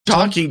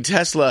Talking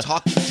Tesla.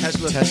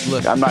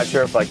 I'm not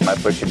sure if my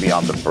foot should be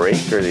on the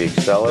brake or the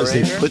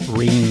accelerator. They put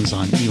reins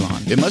on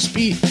Elon. It must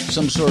be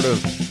some sort of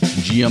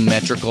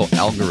geometrical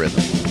algorithm.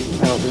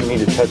 I don't think you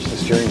need to touch the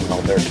steering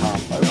wheel there, Tom.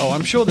 Oh,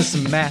 I'm sure there's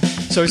some math.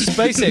 So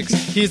SpaceX,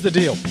 here's the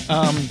deal.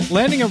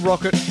 Landing a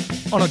rocket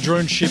on a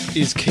drone ship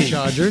is key.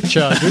 Charger.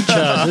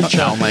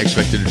 How am I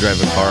expected to drive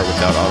a car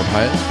without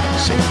autopilot?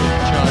 Safely.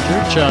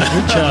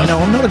 Charger. No,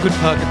 I'm not a good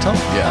parker, Tom.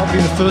 Yeah. I'll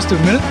be the first to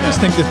admit it. Just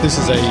think that this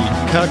is a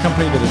car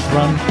company that is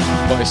run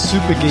by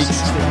super geeks.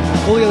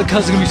 All the other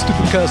cars are going to be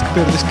stupid cars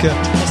compared to this car.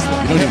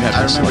 You don't even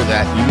have to remember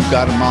that. You've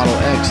got a Model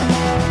X.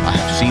 I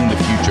have seen the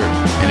future,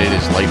 and it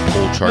is light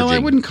pole charging. No, I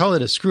wouldn't call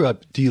it a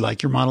screw-up. Do you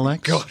like your Model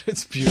X? God,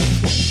 it's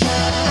beautiful.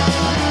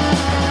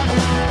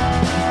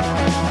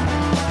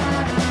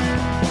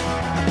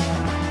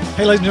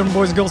 Hey, ladies and gentlemen,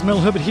 boys and girls, Mel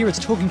Herbert here. It's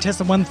Talking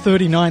Tesla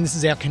 139. This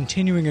is our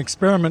continuing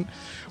experiment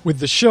with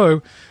the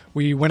show.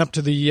 We went up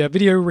to the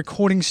video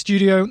recording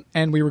studio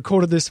and we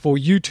recorded this for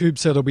YouTube,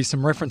 so there'll be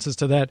some references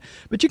to that.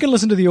 But you can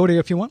listen to the audio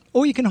if you want,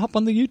 or you can hop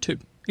on the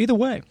YouTube. Either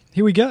way,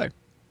 here we go.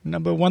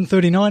 Number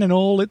 139 in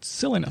all its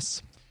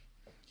silliness.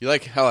 You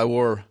like how I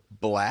wore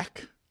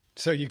black?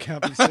 So you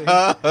can't be seen.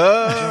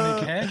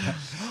 Johnny Cash.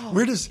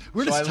 Where does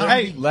Tom?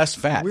 Hey, less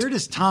fat. Where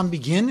does Tom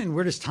begin and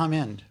where does Tom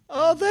end?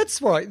 Oh,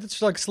 that's right.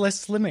 It's like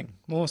less slimming,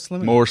 more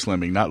slimming. More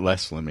slimming, not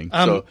less slimming.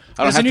 So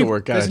I don't have to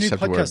work out. There's a new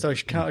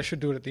podcast. I should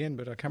do it at the end,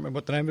 but I can't remember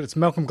what the name of it is. It's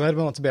Malcolm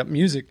Gladwell. It's about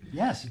music.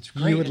 Yes, it's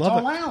great. You would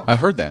love all it. out. I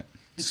heard that.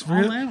 It's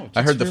all out.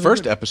 I heard the really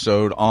first good.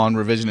 episode on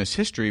revisionist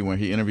history when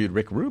he interviewed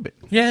Rick Rubin.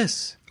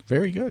 Yes.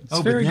 Very good.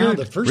 Oh, very but now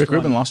good. the first Rick one,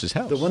 Rubin lost his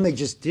house. The one they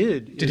just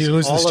did he is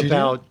lose the all studio?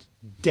 about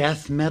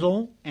death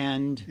metal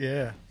and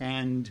Yeah.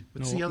 and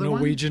what's the other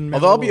Norwegian one?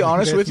 metal. Although I'll be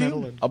honest death with metal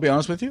you, and-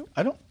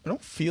 I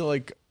don't feel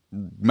like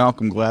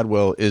Malcolm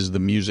Gladwell is the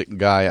music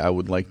guy I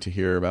would like to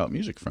hear about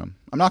music from.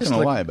 I'm not going to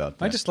lie about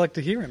that. I just like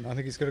to hear him. I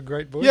think he's got a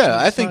great voice. Yeah, and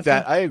I he's think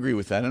smart. that. I agree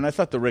with that. And I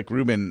thought the Rick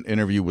Rubin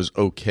interview was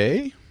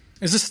okay.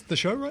 Is this the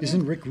show right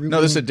Isn't now? Rick Rubin?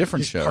 No, this is a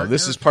different his show. partner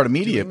This is part of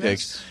Media doing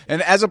Picks. this?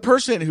 And as a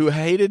person who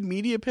hated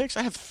Media Picks,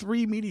 I have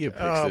 3 Media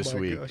Picks Oh, this my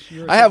week. gosh,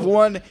 you're a I have devil.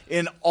 one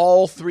in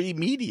all 3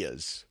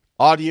 medias: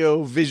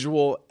 audio,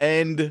 visual,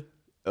 and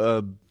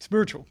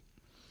Spiritual.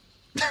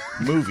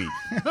 movie.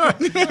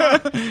 Ladies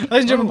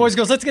and gentlemen, boys and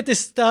girls, let's get this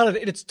started.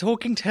 It's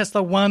Talking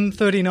Tesla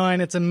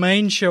 139. It's a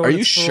main show. Are and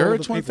you for sure all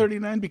it's the people.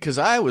 139? Because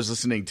I was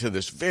listening to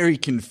this very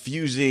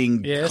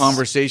confusing Yes.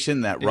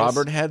 conversation that Yes.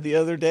 Robert had the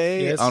other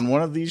day Yes. on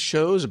one of these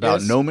shows about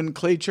Yes.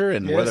 nomenclature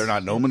and Yes. whether or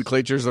not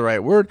nomenclature is the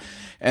right word.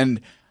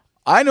 And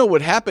I know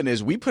what happened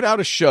is we put out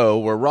a show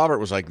where Robert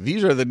was like,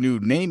 these are the new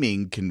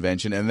naming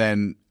convention. And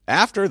then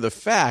after the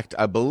fact,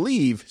 I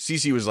believe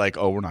Cece was like,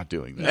 oh, we're not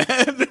doing that.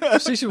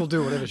 Cece will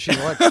do whatever she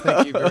likes.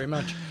 Thank you very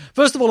much.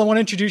 First of all, I want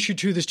to introduce you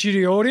to the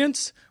studio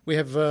audience. We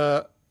have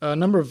a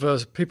number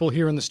of people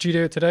here in the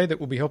studio today that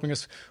will be helping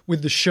us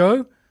with the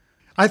show.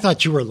 I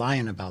thought you were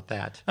lying about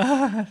that.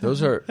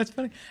 Those are. That's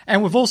funny.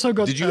 And we've also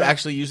got... Did you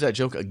actually use that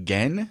joke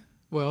again?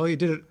 Well, he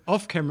did it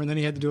off camera, and then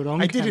he had to do it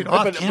on I camera. did it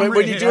off camera, when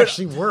and you it do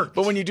actually worked.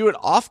 But when you do it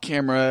off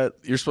camera,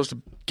 you're supposed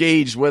to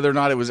gauge whether or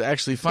not it was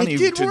actually funny It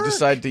did to work.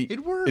 decide to.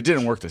 It worked. It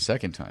didn't work the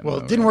second time. Well,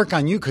 though, it didn't right? work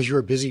on you because you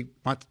were busy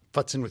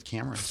futzing with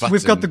cameras.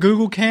 We've got the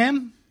Google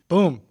Cam.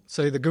 Boom.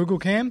 So the Google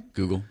Cam.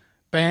 Google.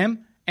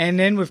 Bam. And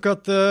then we've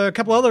got a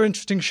couple other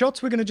interesting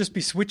shots. We're going to just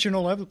be switching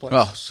all over the place.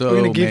 Oh, so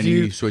We're gonna give many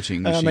you,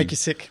 switching Make machines. you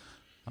sick.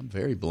 I'm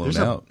very blown There's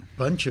out. a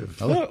bunch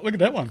of. Oh, look at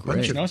that one.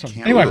 Bunch of Nice one.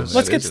 cameras. Anyway, That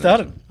let's get is a nice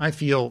started. one. I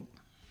feel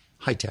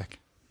high tech.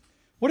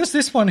 What is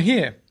this one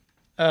here?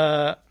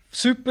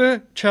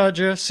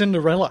 Supercharger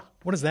Cinderella.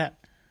 What is that?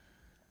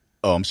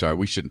 Oh, I'm sorry.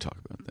 We shouldn't talk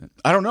about that.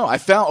 I don't know.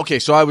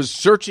 So I was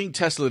searching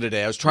Tesla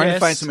today. I was trying to Yes.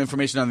 find some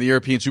information on the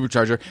European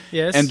supercharger.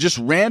 Yes. And just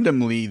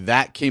randomly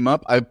that came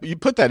up. You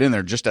put that in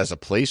there just as a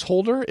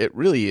placeholder. It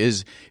really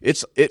is.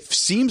 It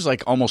seems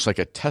like almost like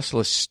a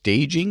Tesla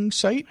staging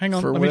site. Hang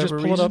on. for Let me just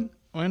whatever pull it reason. up.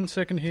 1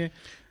 second here.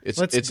 It's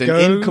Let's an go.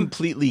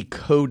 incompletely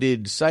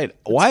coded site.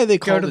 Why they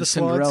go call to it the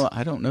Cinderella, slides.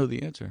 I don't know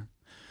the answer.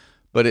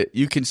 But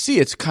you can see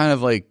it's kind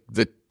of like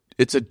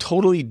it's a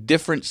totally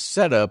different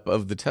setup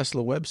of the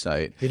Tesla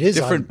website. It is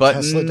different on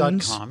buttons.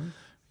 Tesla.com.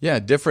 Yeah,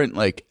 different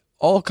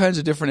all kinds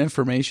of different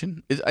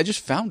information. I just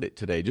found it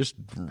today, just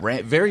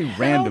very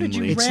randomly. did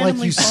you It's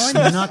randomly like you find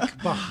it?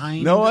 snuck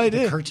behind No the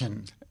idea.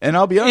 curtain. And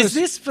I'll be honest, Is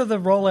this for the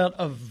rollout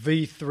of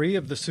V3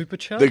 of the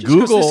superchargers? The 'Cause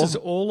Google- This is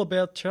all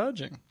about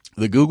charging.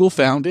 the Google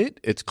found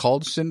it. It's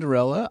called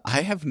Cinderella.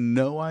 I have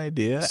no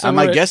idea. So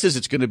My we're at guess is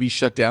it's going to be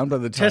shut down by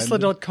the time.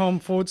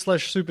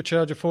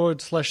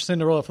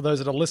 Tesla.com/supercharger/Cinderella for those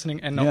that are listening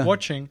and not Yeah.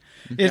 watching.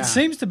 It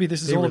seems to be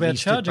this is They all about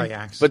released it charging. by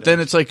accident. But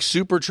then it's like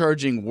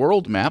supercharging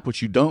world map,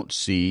 which you don't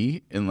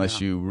see unless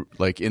you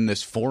in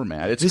this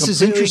format. It's This is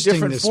completely interesting.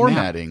 different This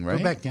formatting, map. right?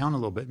 Go back down a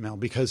little bit, Mel,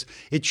 because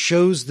it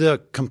shows the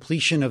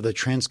completion of the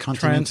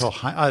transcontinental,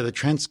 the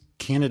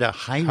Canada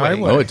highway.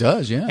 Oh, it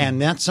does, yeah.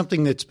 And that's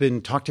something that's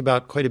been talked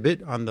about quite a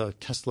bit on the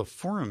Tesla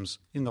forums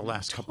in the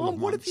last couple of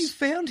months. What have you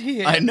found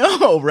here? I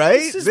know, right?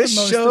 This is the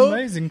most show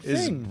amazing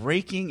is thing.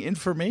 breaking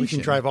information. We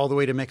can drive all the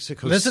way to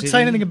Mexico Does City. it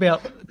say anything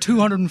about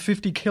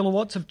 250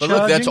 kilowatts of But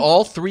charging? look, that's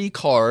all 3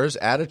 cars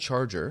at a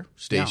charger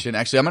station.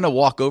 Actually, I'm going to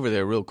walk over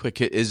there real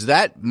quick. Is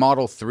that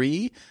Model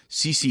 3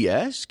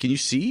 CCS? Can you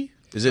see?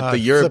 Is it the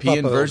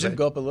European version?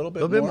 Go up a little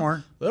bit more. A little bit more.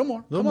 A little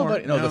more. Little Come on, more.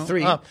 buddy. No, the No,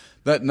 3. up.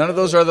 None of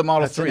those are the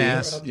Model That's an 3.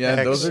 S. Yeah,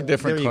 X. those are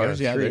different There you go, cars.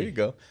 Yeah, 3. there you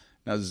go.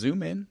 Now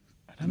zoom in.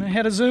 I don't know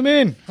how to zoom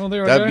in. Oh,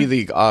 there I That go. would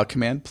be the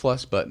Command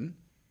Plus button.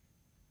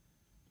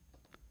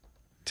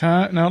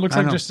 No, it looks I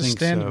like don't just a think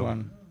standard so.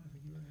 one.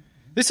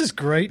 This is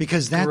great.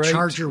 Because that great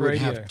charger would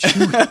radio. have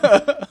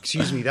 2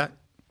 excuse me, that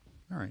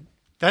all right.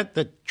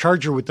 The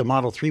charger with the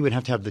Model 3 would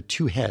have to have the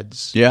 2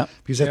 heads. Yeah.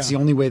 Because that's the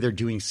only way they're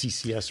doing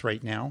CCS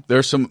right now.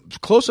 There's some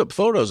close-up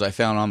photos I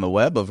found on the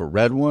web of a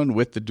red one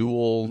with the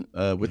dual,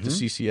 with the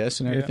CCS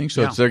and everything.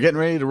 So they're getting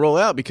ready to roll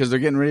out because they're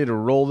getting ready to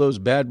roll those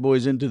bad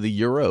boys into the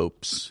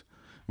Europes.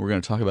 We're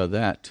going to talk about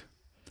that.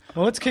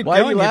 Well, let's keep Why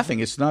going. are you here. laughing?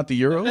 It's not the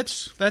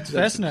Europes? That's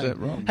fascinating. is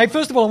that wrong? Hey,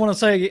 first of all, I want to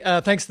say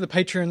thanks to the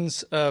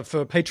patrons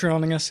for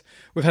Patreoning us.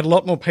 We've had a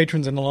lot more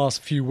patrons in the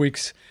last few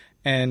weeks,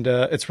 and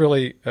it's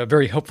really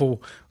very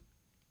helpful.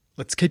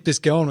 Let's keep this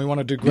going. We want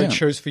to do great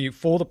shows for you,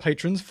 for the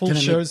patrons, full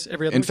shows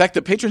every other In week. fact,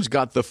 the patrons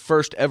got the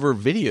first ever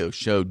video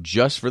show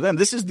just for them.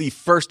 This is the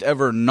first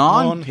ever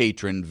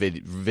non-patron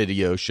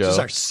video show. This is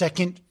our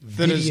second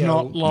that video. is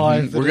not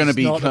live. We're going to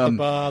become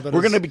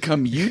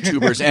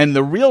YouTubers, and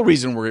the real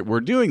reason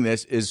we're doing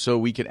this is so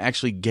we can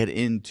actually get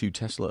into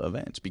Tesla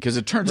events, because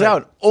it turns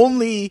out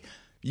only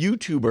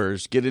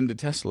YouTubers get into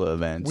Tesla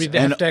events. We'd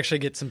have to actually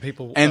get some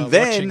people and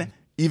then watching.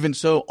 even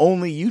so,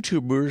 only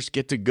YouTubers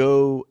get to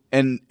go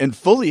and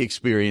fully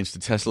experience the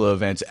Tesla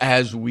events,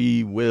 as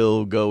we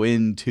will go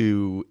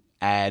into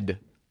ad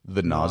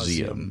the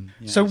nauseum.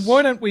 Yes. So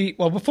why don't we?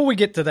 Well, before we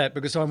get to that,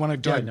 because I want to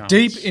dive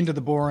deep into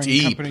the boring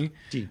company.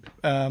 Deep.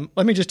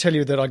 Let me just tell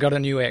you that I got a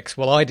new X.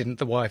 Well, I didn't.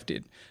 The wife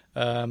did.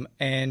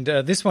 And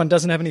this one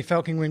doesn't have any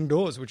Falcon Wing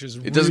doors, which is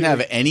It doesn't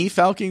have any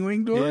Falcon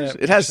Wing doors?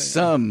 Yeah, It has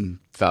some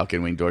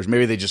Falcon Wing doors.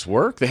 Maybe they just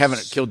work. They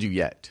haven't killed you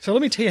yet. So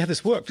let me tell you how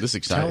this works. This is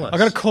exciting. I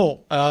got a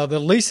call. The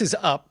lease is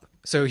up.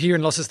 So here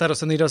in Los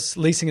Estados Unidos,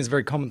 leasing is a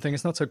very common thing.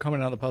 It's not so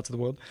common in other parts of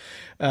the world.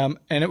 And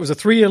it was a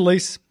 3-year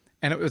lease,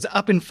 and it was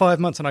up in 5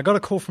 months. And I got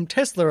a call from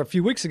Tesla a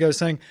few weeks ago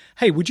saying,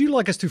 hey, would you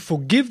like us to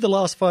forgive the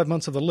last 5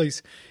 months of the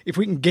lease if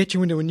we can get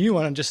you into a new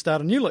one and just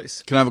start a new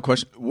lease? Can I have a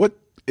question? What,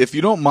 if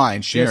you don't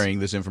mind sharing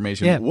this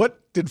information,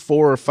 what did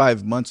 4 or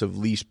 5 months of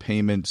lease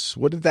payments,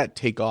 what did that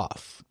take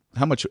off?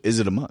 How much is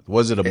it a month?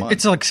 Was it a month?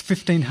 It's like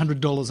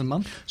 $1,500 a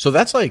month. So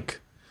that's like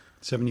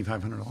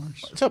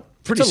 $7,500. it's a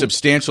pretty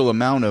substantial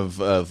amount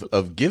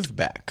of give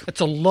back. It's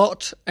a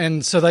lot.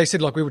 And so they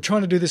said, like, we were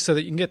trying to do this so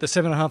that you can get the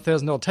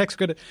 $7,500 tax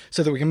credit,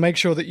 so that we can make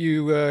sure that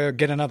you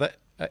get another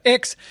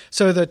X,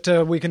 so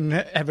that we can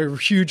have a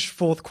huge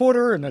fourth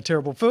quarter and a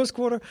terrible first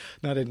quarter.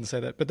 No, I didn't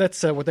say that, but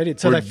that's what they did.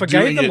 So they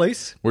forgave the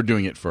lease. We're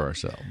doing it for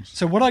ourselves.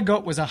 So what I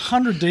got was a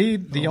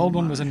 100D. The old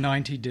one was a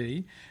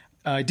 90D.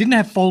 It didn't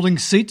have folding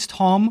seats,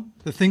 Tom,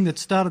 the thing that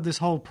started this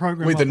whole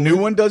program. Wait, the new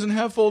one doesn't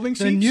have folding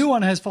seats? The new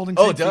one has folding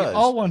seats. Oh, it does. The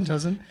old one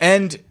doesn't.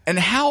 And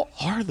how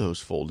are those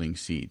folding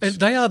seats?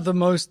 They are the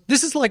most.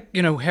 This is like,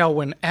 you know, how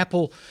when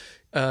Apple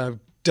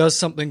does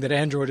something that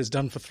Android has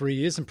done for 3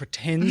 years and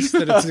pretends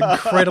that it's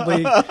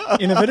incredibly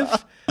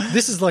innovative.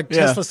 This is like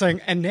Tesla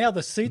saying, and now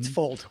the seats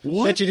fold.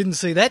 What? Bet you didn't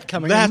see that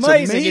coming. That's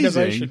amazing.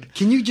 Innovation.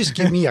 Can you just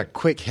give me a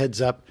quick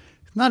heads up?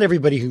 Not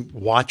everybody who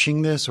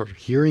watching this or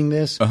hearing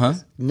this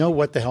know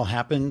what the hell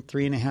happened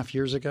 3.5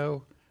 years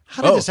ago.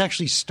 How did this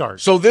actually start?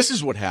 So this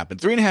is what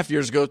happened. 3.5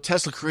 years ago,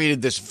 Tesla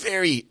created this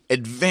very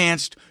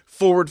advanced,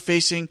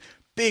 forward-facing,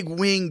 big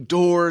wing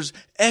doors,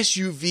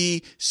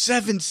 SUV,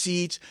 7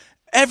 seats,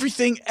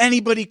 everything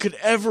anybody could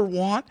ever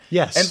want.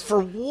 Yes. And for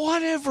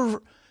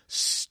whatever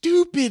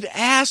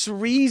stupid-ass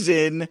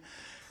reason,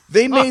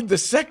 they made the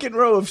second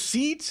row of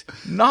seats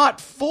not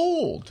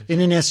fold.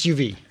 In an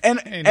SUV. And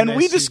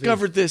we SUV.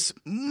 discovered this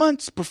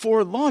months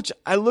before launch.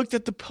 I looked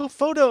at the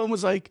photo and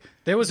was like,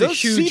 There was a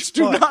those huge seats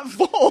do fight. not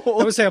fold.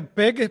 That was our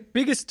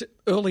biggest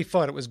early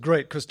fight. It was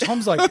great because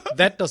Tom's like,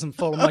 that doesn't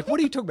fold. I'm like, what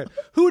are you talking about?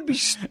 Who would be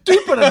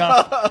stupid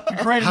enough to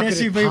create How an could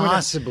it SUV?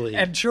 possibly?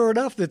 And sure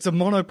enough, it's a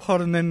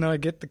monopod, and then I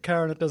get the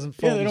car and it doesn't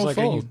fold. Yeah, they I was don't like,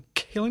 fold. are you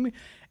killing me?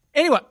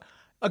 Anyway,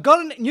 I got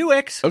a new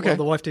X. Okay. Well,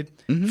 the wife did.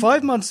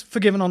 5 months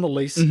forgiven on the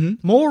lease.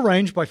 More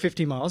range by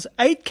 50 miles.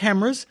 8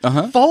 cameras.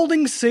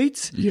 Folding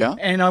seats. Yeah.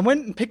 And I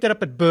went and picked it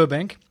up at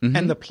Burbank,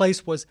 and the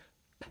place was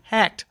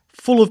packed,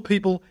 full of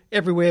people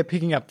everywhere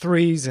picking up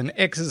 3s and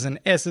X's and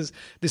S's.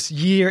 This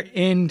year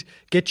end,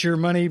 get your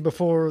money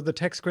before the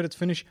tax credits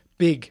finish.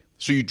 Big.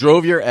 So you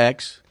drove your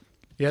X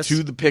Yes.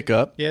 to the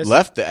pickup, Yes.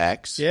 left the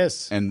X,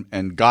 Yes.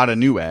 and got a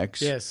new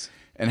X. Yes.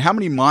 And how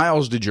many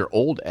miles did your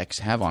old X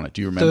have on it?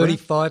 Do you remember?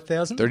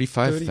 35,000.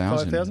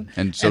 35,000.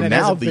 And so it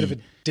now has a bit of a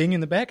ding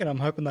in the back, and I'm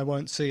hoping they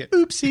won't see it.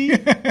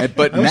 Oopsie.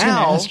 But I was going to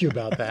now ask you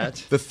about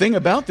that. the thing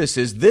about this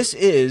is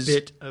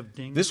Bit of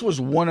ding. this was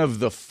one of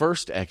the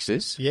first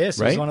X's. Yes,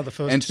 it right? was one of the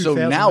first And so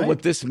 2000 now made.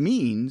 what this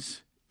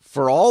means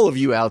for all of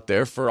you out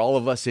there, for all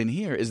of us in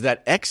here, is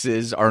that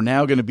X's are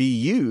now going to be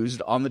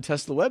used on the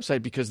Tesla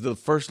website because the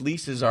first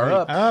leases are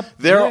up.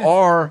 There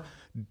are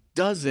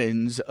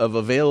dozens of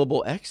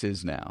available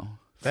X's now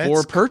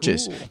for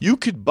purchase. Cool. You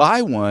could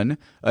buy one,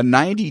 a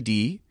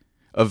 90D,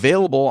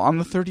 available on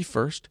the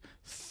 31st,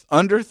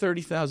 under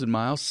 30,000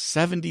 miles,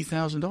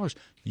 $70,000.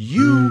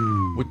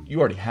 You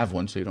already have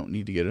one, so you don't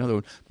need to get another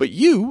one. But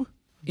you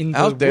In the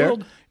out there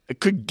world-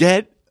 could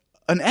get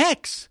an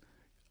X,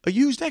 a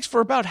used X,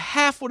 for about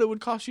half what it would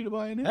cost you to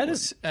buy a new That one.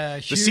 is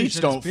huge. The seats That is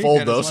don't big. fold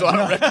That though, is so I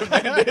don't like-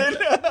 recommend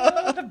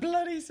it. The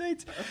bloody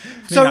seats.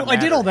 So I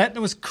did all that, and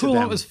it was cool, and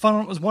them. it was fun,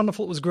 and it was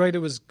wonderful, it was great. It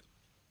was.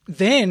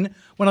 Then,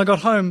 when I got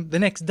home the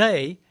next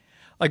day,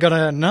 I got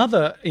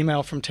another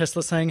email from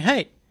Tesla saying,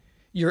 hey,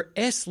 your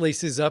S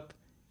lease is up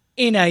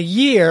in a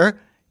year.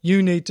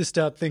 You need to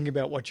start thinking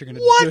about what you're going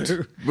to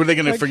do. Were they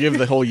going to forgive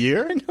the whole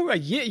year? No, a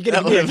year. You're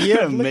That going to would give me have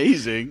a year. been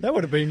amazing. That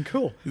would have been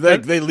cool.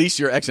 Like they lease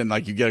your X and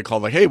like you get a call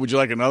like, hey, would you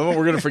like another one?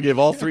 We're going to forgive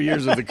all 3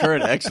 years of the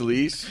current X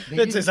lease.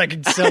 That says I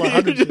can sell You're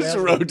 100. just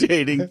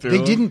rotating through.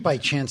 They didn't by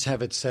chance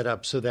have it set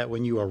up so that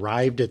when you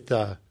arrived at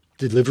the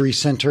delivery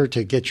center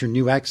to get your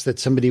new X, that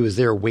somebody was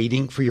there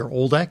waiting for your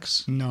old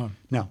X? No,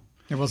 No.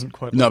 it wasn't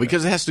quite. No, like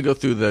because it has to go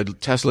through the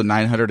Tesla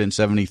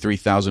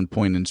 973,000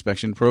 point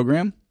inspection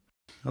program.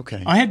 Okay.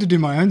 that. I had to do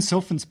my own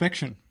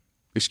self-inspection.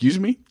 Excuse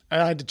me?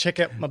 I had to check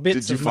out my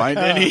bits. Did you of my find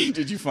car. any?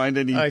 Did you find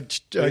any? I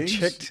things?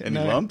 checked. Any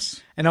no.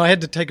 lumps? And I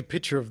had to take a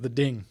picture of the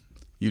ding.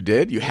 You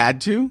did? You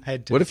had to?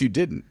 Had to. What if you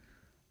didn't?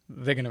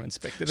 They're going to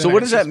inspect it. So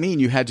what does that mean?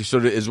 You had to. So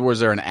was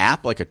there an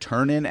app, like a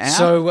turn-in app?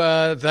 So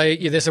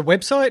there's a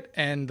website,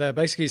 and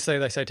basically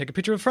they say take a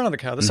picture of the front of the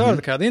car, the side of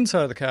the car, the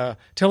inside of the car.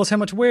 Tell us how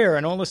much wear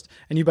and all this,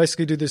 and you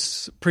basically do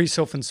this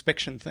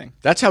pre-self-inspection thing.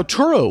 That's how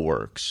Turo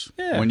works.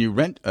 Yeah. When you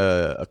rent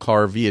a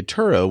car via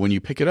Turo, when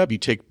you pick it up, you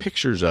take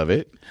pictures of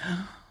it.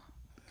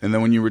 And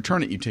then when you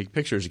return it, you take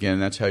pictures again.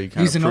 And that's how you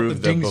kind These are of not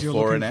prove the the dings you're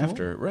before and looking for?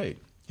 after. Right.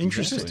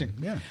 Interesting.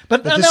 Yeah.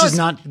 But But no,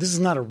 this is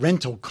not a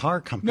rental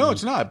car company. No,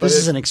 it's not, but This it-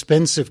 is an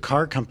expensive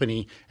car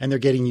company, and they're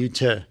getting you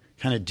to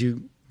kind of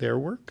do their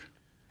work.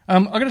 I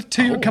got to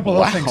tell you a couple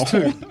of other things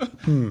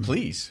too.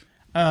 Please.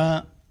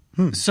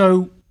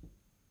 So,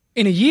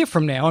 in a year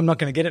from now, I'm not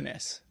going to get an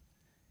S.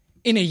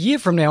 In a year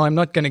from now, I'm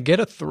not going to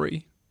get a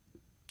 3.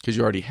 Because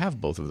you already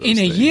have both of those In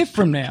a things. year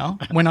from now,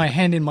 when I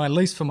hand in my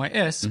lease for my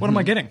S, what am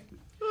I getting?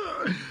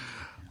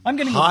 I'm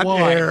getting Hot a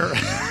Y. air.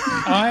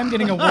 I'm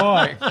getting a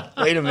Y.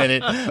 Wait a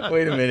minute.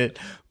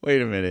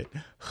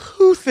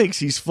 Who thinks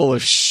he's full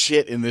of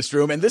shit in this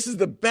room? And this is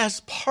the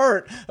best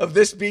part of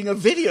this being a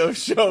video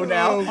show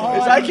now, is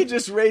I can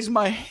just raise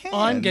my hand.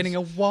 I'm getting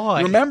a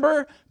Y.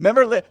 Remember,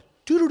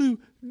 doo-doo-doo,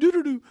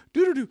 doo-doo-doo,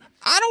 doo-doo-doo.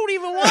 I don't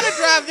even want to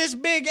drive this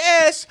big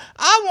S.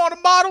 I want a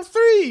Model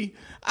 3.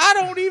 I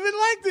don't even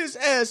like this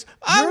S.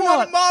 I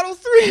want a Model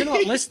 3. You're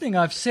not listening.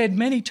 I've said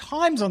many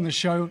times on the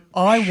show,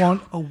 I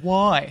want a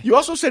Y. You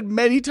also said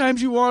many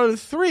times you wanted a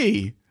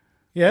 3.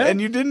 Yeah?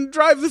 And you didn't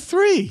drive the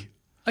 3.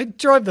 I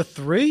drive the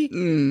 3.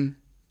 Can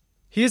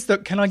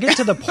I get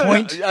to the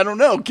point? I don't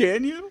know.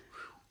 Can you?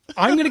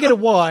 I'm going to get a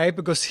Y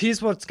because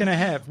here's what's going to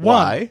have.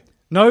 Why? 1,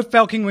 no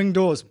Falcon Wing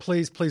doors.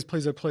 Please, please,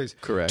 please, oh please.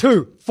 Correct.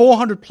 2,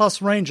 400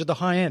 plus range at the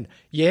high end.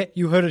 Yeah,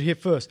 you heard it here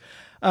first.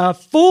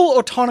 Full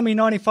autonomy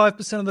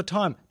 95% of the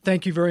time.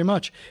 Thank you very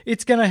much.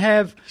 It's going to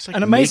have like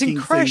an amazing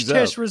making crash things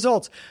test up.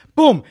 results.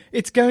 Boom.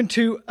 It's going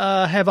to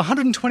have a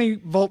 120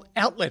 volt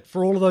outlet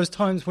for all of those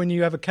times when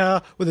you have a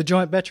car with a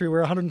giant battery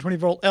where a 120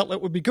 volt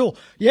outlet would be cool.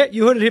 Yeah,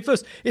 you heard it here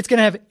first. It's going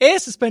to have air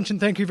suspension.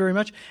 Thank you very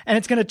much. And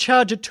it's going to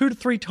charge it 2 to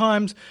 3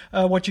 times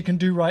what you can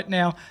do right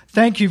now.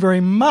 Thank you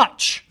very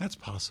much. That's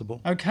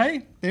possible.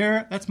 Okay,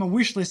 that's my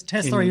wish list.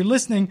 Tesla, are you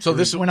listening? So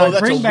this when that's I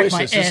bring a back wish my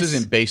list. S, This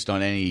isn't based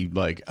on any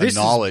this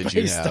knowledge is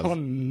you based have.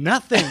 on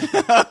nothing.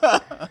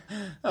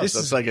 This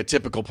is like a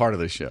typical part of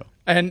the show.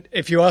 And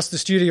if you ask the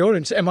studio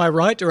audience, am I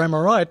right or am I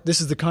right?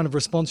 This is the kind of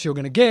response you're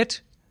going to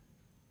get.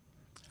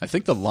 I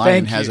think the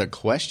lion Thank has you. a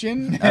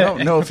question. I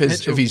don't know if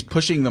he's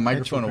pushing the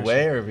microphone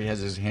away or if he has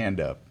his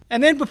hand up.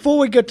 And then before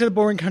we get to the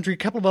boring country, a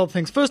couple of other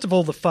things. First of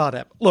all, the fart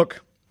app.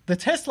 Look, the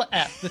Tesla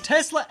app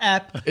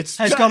has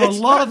got a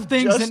lot of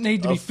things that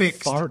need to be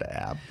fixed. Fart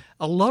app.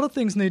 A lot of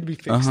things need to be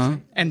fixed.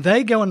 And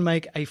they go and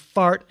make a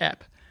fart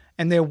app.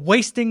 And they're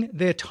wasting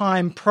their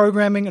time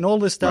programming and all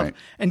this stuff Right.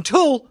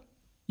 until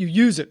you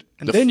use it.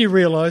 And then you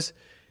realize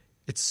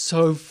it's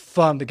so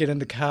fun to get in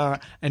the car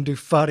and do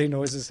farty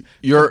noises to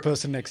the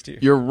person next to you.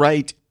 You're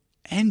right,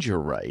 and you're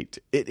right.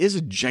 It is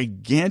a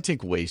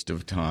gigantic waste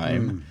of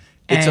time.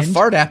 It's a And-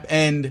 fart app,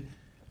 and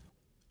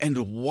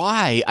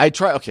why? I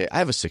try. Okay, I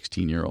have a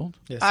 16-year-old.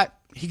 Yes.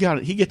 He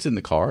gets in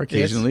the car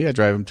occasionally. I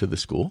drive him to the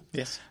school.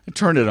 Yes. I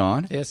turn it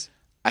on. Yes.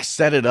 I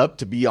set it up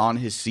to be on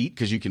his seat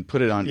because you can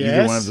put it on either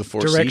Yes, one of the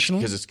 4 seats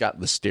directional. because it's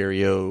got the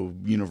stereo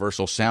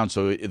universal sound.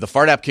 So the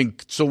fart app can.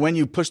 So when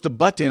you push the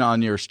button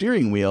on your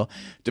steering wheel,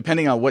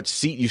 depending on what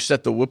seat you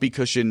set the whoopee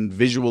cushion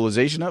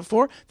visualization up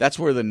for, that's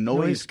where the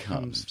noise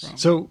comes from.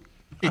 So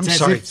I'm It's as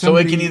sorry. if So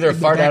it can somebody either in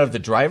the fart back- out of the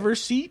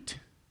driver's seat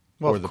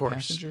Well, or of the course.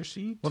 passenger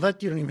seat. Well,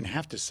 that you don't even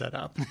have to set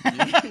up.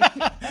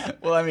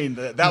 Well, I mean,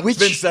 that's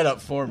been set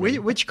up for me.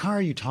 Which car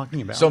are you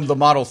talking about? So the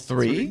Model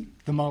 3.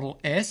 The Model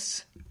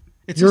S.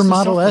 It's Your just a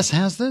Model software- S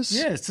has this?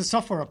 Yeah, it's a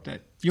software update.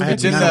 You'll I get had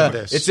It's in none of the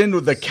this. it's in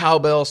the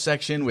cowbell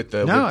section with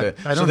the. No, with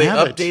the I so don't they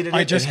have it. updated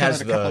I it. just It got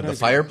has it a couple the days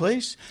ago.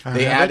 fireplace. I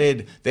They have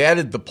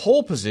added the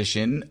pole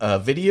position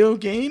video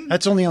game.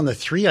 That's only on the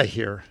 3, I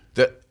hear.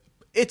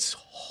 It's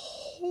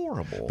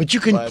horrible. But you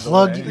can by the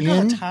plug way. They got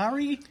in.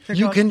 Atari. They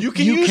You got- can You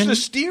can use the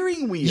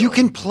steering wheel. You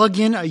can plug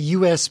in a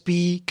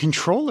USB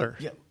controller.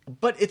 Yeah,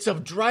 but it's a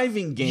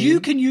driving game. You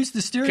can use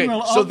the steering Okay,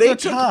 wheel so of they the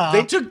took car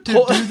they took to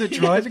pole, do the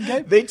driving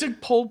game. They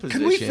took pole position.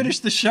 Can we finish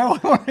the show?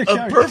 I wanna A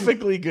go.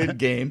 perfectly good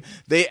game.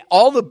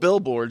 All the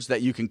billboards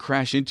that you can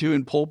crash into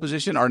in pole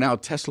position are now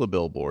Tesla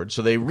billboards.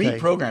 So they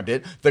reprogrammed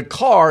it. The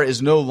car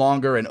is no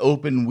longer an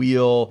open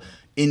wheel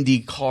Indy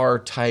car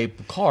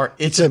type car.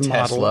 It's a model.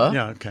 Tesla.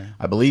 Yeah, okay.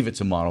 I believe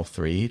it's a Model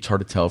 3. It's hard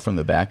to tell from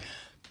the back.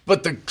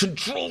 But the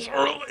controls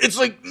are, it's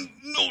like,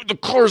 no, the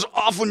car's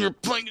off when you're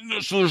playing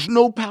it, so there's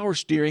no power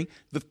steering.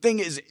 The thing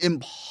is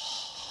impossible.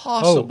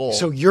 Oh,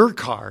 so your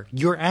car,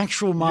 your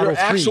actual Model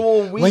 3,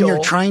 actual when you're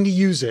wheel trying to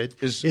use it,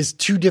 is- is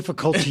too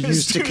difficult to use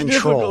It's to too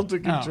control. difficult to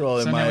Oh, control,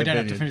 so in my now we don't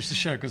opinion. have to finish the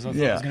show because I thought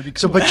it Yeah. was going to be cool.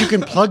 So, but you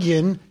can plug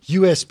in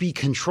USB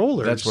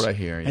controllers. That's what I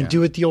hear. Yeah. And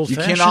do it the You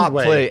old-fashioned cannot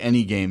way. play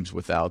any games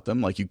without them.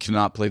 Like you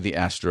cannot play the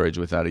Asteroids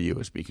without a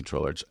USB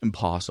controller. It's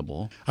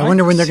impossible. I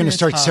wonder when they're see going to it's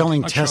start hard.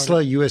 selling I tried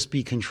Tesla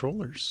USB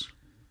controllers.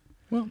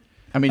 Well,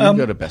 I mean, you can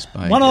go to Best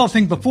Buy. One other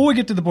thing before we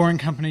get to the boring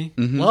company.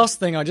 Mm-hmm. Last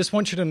thing, I just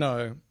want you to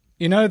know.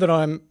 You know that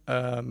I'm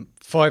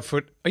 5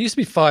 foot. I used to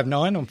be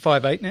 5'9". I'm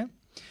 5'8" now,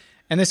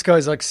 and this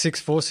guy's like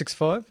 6'4",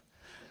 6'5".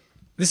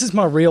 This is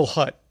my real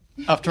height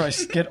after I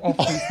get off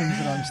these things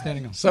that I'm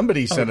standing on.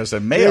 Somebody sent us a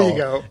There mail you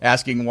go.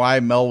 asking why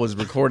Mel was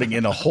recording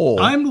in a hole.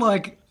 I'm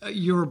like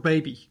you're a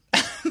baby,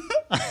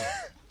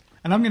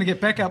 and I'm going to get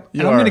back up,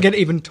 You and I'm going are. to get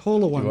even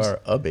taller you ones are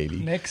a baby.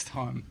 next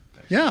time.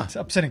 Yeah. It's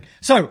upsetting.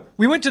 So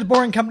we went to the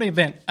Boring Company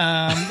event.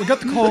 We got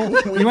the call.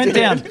 We went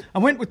down. I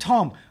went with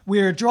Tom.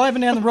 We're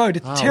driving down the road.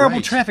 It's terrible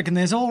right. traffic, and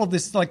there's all of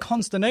this like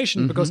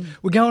consternation because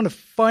we're going to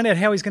find out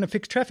how he's going to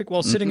fix traffic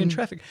while sitting in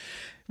traffic.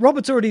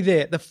 Robert's already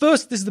there.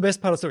 This is the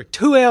best part of the story.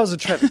 2 hours of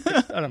traffic.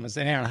 I don't know, it's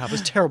an hour and a half.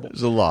 It's terrible.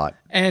 There's a lot.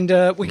 And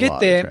we get lot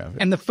of there, traffic.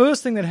 and the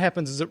first thing that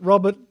happens is that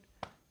Robert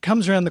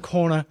comes around the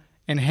corner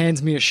and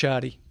hands me a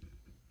Shardy.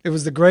 It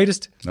was the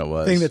greatest It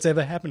was. thing that's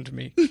ever happened to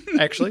me,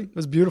 actually. It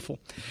was beautiful.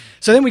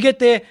 So then we get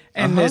there,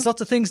 and there's lots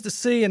of things to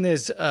see, and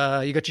there's you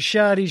got your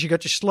Shardies, you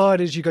got your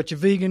sliders, you got your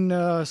vegan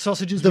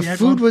sausages. The We had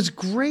food one. was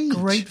great.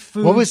 Great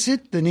food. What was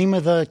it? The name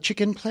of the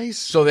chicken place?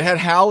 So they had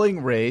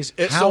Howling Rays.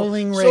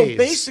 Howling So Rays.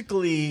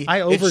 basically, I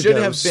it should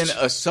have overdosed. been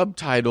a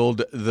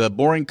subtitled "The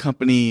Boring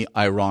Company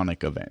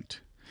Ironic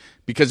Event,"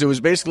 because it was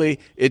basically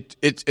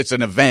it's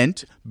an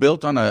event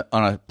built on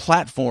a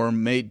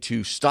platform made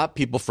to stop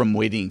people from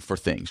waiting for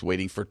things,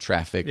 waiting for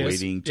traffic, Yes.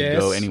 waiting to Yes.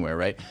 go anywhere.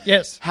 Right?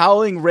 Yes.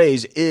 Howling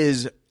Rays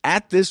is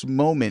at this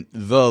moment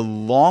the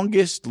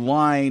longest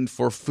line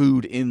for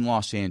food in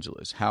Los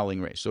Angeles.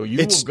 Howling Rays. So you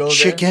It's will go there.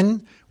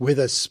 chicken with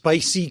a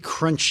spicy,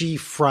 crunchy,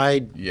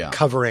 fried Yeah.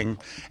 covering.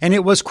 And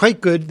it was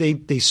quite good.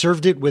 They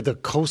served it with a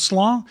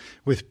coleslaw,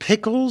 with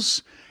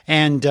pickles,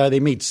 and they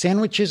made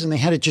sandwiches, and they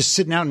had it just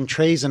sitting out in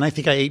trays, and I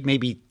think I ate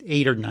maybe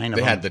 8 or 9 of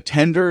They them. had the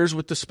tenders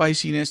with the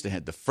spiciness. They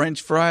had the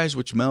French fries,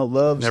 which Mel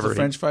loves. Never the ate.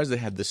 French fries. They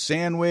had the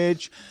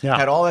sandwich. Yeah.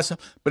 Had all that stuff.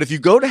 But if you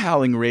go to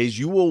Howling Rays,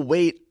 you will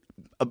wait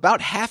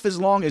about half as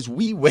long as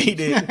we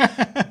waited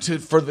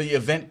for the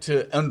event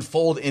to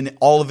unfold in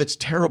all of its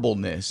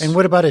terribleness. And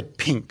what about at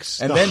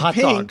Pink's? And the then hot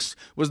Pink's dogs?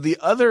 was the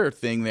other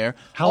thing there.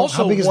 How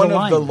also big is the one of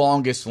line? the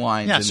longest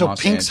lines Yeah, in so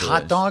Los Pink's Angeles.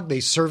 hot dog, they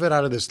serve it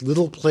out of this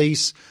little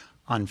place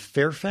on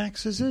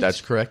Fairfax, is it?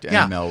 That's correct,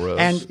 and Melrose.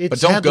 And it's But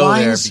don't had go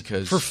there lines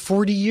because- for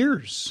 40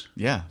 years.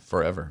 Yeah,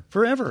 forever.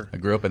 Forever. I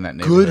grew up in that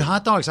neighborhood. Good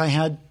hot dogs. I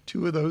had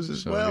 2 of those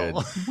as So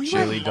well. good.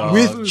 Chili dog.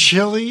 With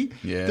chili.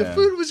 Yeah. The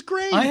food was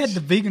great. I had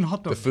the vegan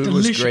hot dog. The food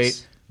Delicious. was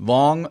great.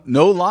 Long,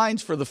 no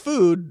lines for the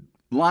food,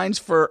 lines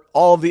for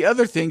all the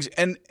other things,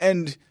 and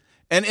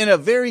in a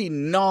very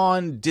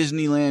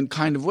non-Disneyland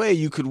kind of way,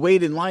 you could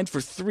wait in line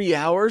for 3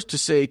 hours to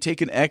say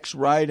take an X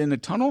ride in a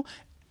tunnel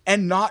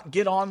and not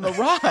get on the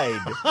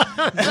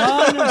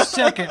ride. 1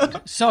 second.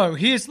 So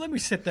let me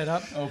set that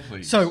up. Oh,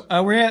 please. So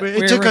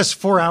It took us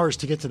 4 hours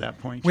to get to that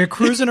point. We're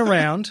cruising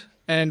around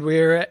and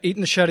we're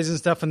eating the shutties and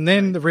stuff, and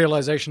then the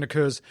realization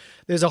occurs: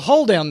 there's a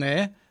hole down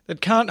there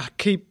that can't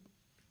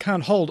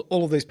hold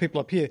all of these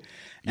people up here,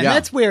 and Yeah.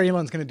 that's where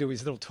Elon's going to do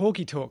his little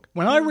talky talk.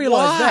 When I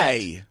realized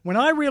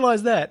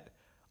that,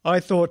 I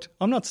thought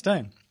I'm not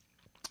staying,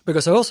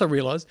 because I also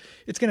realized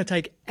it's going to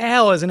take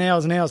hours and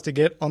hours and hours to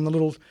get on the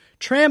little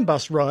tram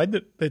bus ride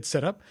that they'd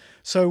set up.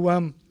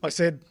 So I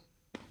said,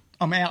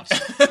 I'm out.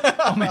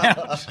 I'm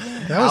out.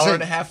 Hour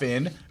and a half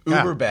in,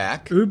 Uber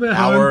back. Uber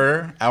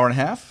hour and a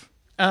half.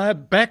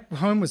 Back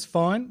home was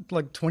fine,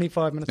 like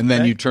 25 minutes. And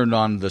then back. you turned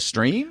on the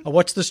stream? I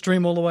watched the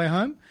stream all the way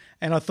home,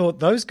 and I thought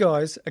those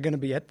guys are going to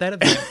be at that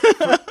event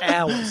for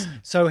hours.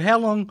 So how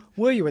long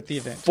were you at the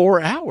event?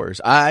 4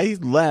 hours. I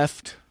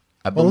left,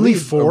 I Only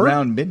believe, 4?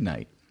 around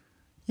midnight.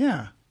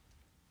 Yeah.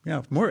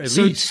 Yeah, more at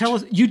So least. tell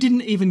us, you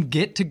didn't even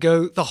get to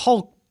go. The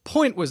whole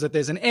point was that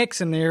there's an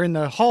X in there in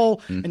the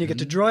hole, and you get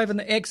to drive in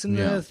the X in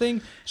the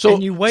thing. So-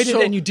 and you waited,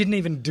 so- and you didn't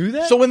even do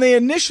that. So when they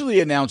initially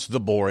announced the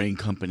boring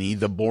company,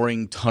 the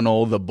boring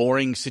tunnel, the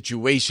boring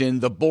situation,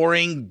 the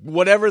boring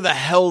whatever the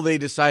hell they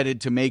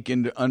decided to make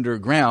into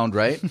underground,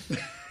 right?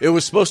 It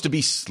was supposed to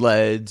be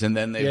sleds, and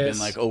then they've Yes. been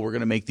like, "Oh, we're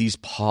going to make these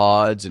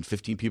pods, and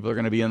 15 people are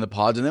going to be in the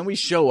pods." And then we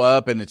show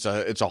up, and it's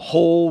a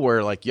hole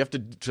where like you have to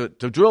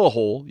drill a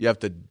hole, you have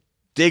to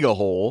dig a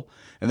hole,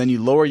 and then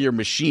you lower your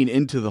machine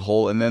into the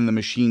hole, and then the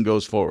machine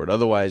goes forward.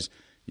 Otherwise,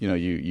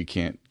 you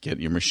can't get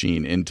your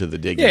machine into the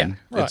digging. Yeah,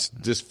 right. It's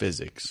just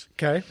physics.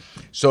 Okay.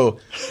 So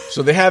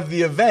they have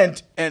the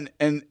event, and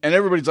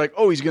everybody's like,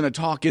 "Oh, he's going to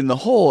talk in the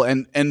hole,"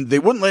 and they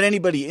wouldn't let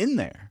anybody in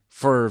there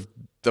for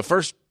the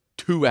first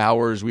 2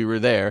 hours we were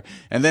there,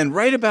 and then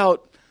right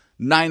about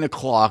 9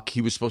 o'clock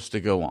he was supposed to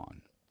go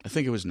on. I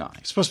think it was 9.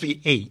 It's supposed to be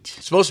 8.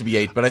 It's supposed to be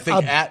 8, but I think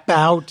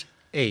About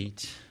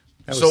 8.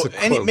 That so was the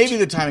quote. maybe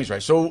the timing's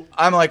right. So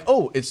I'm like,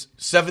 oh, it's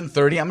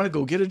 7:30. I'm going to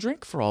go get a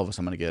drink for all of us.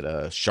 I'm going to get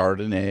a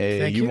Chardonnay.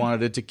 Thank you you.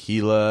 wanted a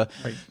tequila.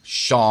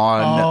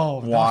 Sean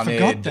Oh, I wanted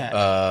forgot that.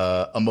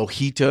 a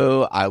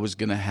mojito. I was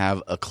going to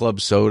have a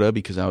club soda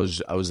because I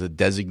was a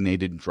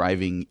designated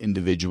driving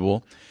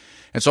individual.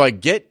 And so I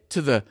get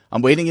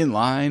I'm waiting in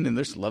line, and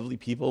there's lovely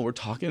people. We're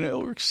talking. Oh,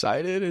 we're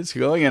excited. It's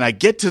going. And I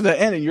get to the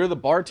end, and you're the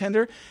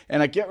bartender.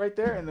 And I get right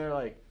there, and they're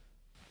like,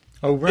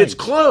 Oh, right. it's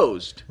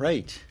closed.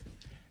 Right.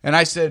 And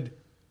I said,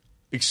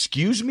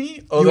 excuse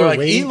me? Oh, You they're were like,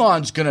 waiting?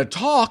 Elon's going to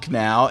talk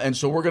now, and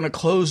so we're going to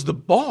close the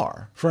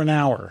bar. For an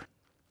hour.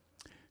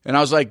 And I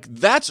was like,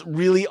 that's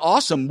really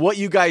awesome. What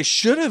you guys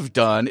should have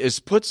done is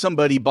put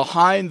somebody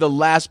behind the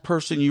last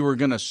person you were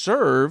going to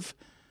serve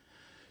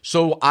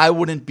so I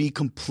wouldn't be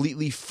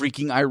completely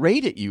freaking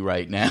irate at you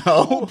right now.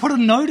 Put a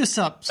notice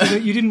up so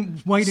that you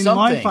didn't wait in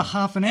line for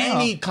half an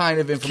hour. Any kind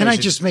of information. Can I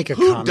just make a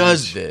Who comment?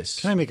 does this?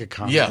 Can I make a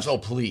comment? Yes. Oh,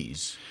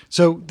 please.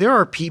 So there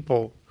are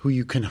people who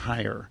you can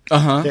hire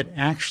that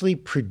actually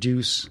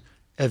produce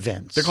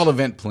events. They're called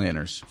event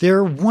planners.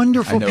 They're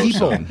wonderful I know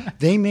people. some.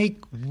 They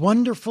make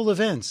wonderful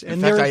events. In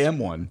fact, I am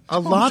one. A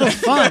lot of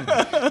fun.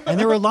 And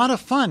they're a lot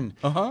of fun.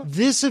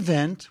 This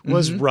event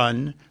was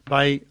run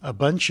by a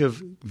bunch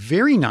of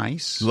very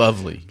nice,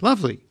 Lovely.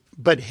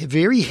 but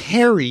very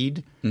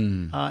harried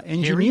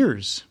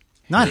engineers.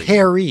 Not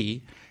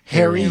hairy.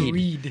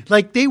 Harried.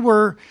 Like they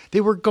were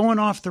going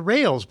off the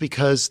rails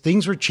because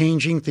things were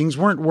changing, things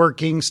weren't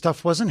working,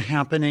 stuff wasn't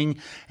happening.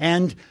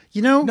 And,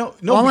 No,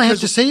 all I have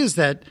because- to say is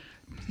that,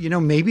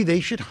 maybe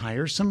they should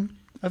hire some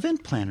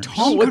event planners.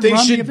 Tom what could they run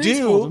the should events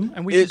do for them,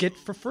 and we is could get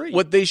for free.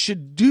 What they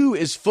should do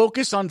is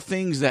focus on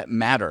things that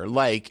matter.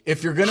 Like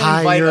if you're going to Hire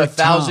invite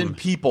Tom. 1,000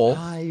 people,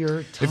 Hire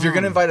if you're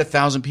going to Tom. invite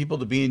 1,000 people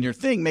to be in your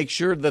thing, make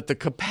sure that the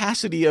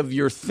capacity of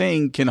your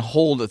thing can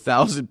hold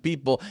 1,000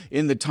 people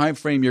in the time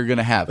frame you're going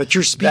to have. But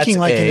you're speaking That's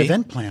like an A.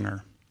 event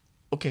planner.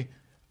 Okay,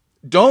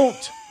 don't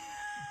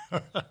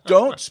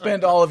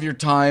spend all of your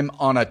time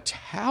on a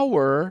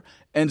tower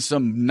and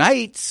some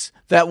knights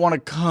that want to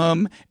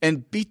come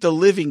and beat the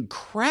living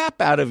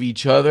crap out of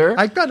each other.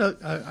 I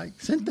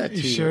sent that to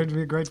You you. showed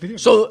me a great video.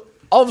 So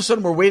all of a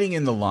sudden we're waiting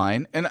in the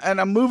line, and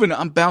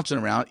I'm bouncing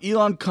around.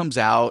 Elon comes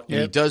out, and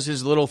he Yep. does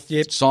his little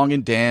Yep. song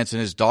and dance and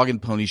his dog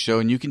and pony show,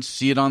 and you can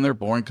see it on their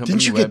Boring Company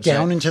Didn't you get website.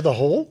 down into the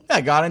hole?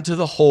 I got into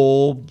the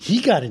hole. He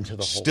got into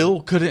the hole.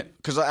 Still couldn't,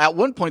 because at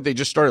one point they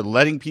just started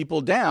letting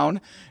people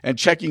down and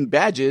checking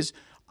badges.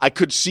 I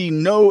could see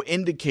no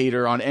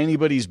indicator on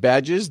anybody's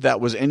badges that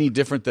was any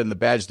different than the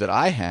badge that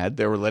I had.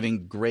 They were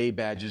letting gray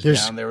badges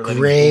There's down. They were letting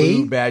gray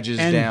blue badges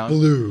and down.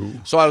 blue.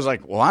 So I was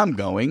like, well, I'm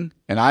going.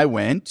 And I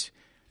went.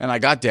 And I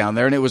got down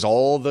there, and it was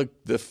all the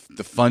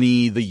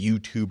funny, the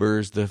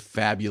YouTubers, the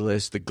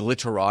fabulous, the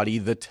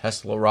glitterati, the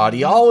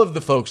Teslarati. All of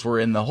the folks were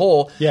in the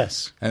hole.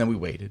 Yes. And then we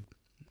waited.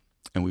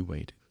 And we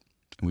waited.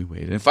 And we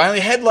waited. And finally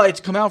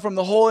headlights come out from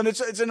the hole, and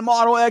it's in a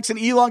Model X, and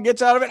Elon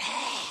gets out of it.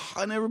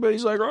 And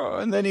everybody's like, oh.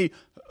 And then he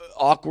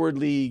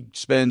awkwardly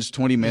spends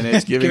 20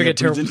 minutes giving Giving a a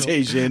terrible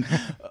presentation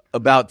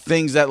about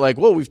things that like,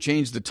 whoa, we've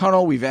changed the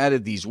tunnel. We've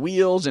added these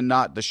wheels and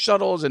not the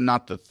shuttles and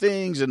not the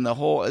things and the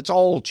whole. It's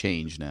all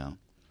changed now.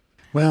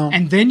 Well,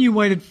 and then you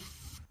waited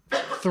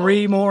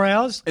 3 more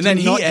hours. And then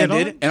to not he get on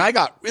ended, it? and I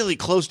got really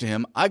close to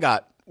him. I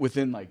got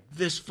within like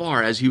this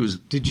far as he was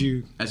Did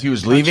you?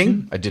 leaving.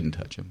 him? I didn't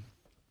touch him,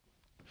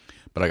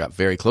 but I got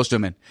very close to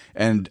him.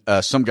 And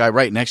some guy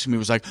right next to me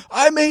was like,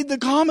 "I made the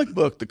comic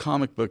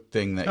book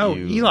thing that Oh,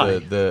 you, Eli.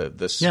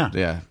 the Yeah.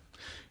 yeah."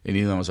 And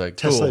Elon was like,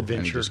 Tesla cool. Adventure.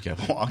 And he just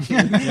kept walking.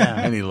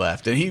 And he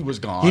left. And he was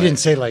gone. He didn't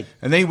say like...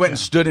 And then he went and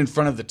stood in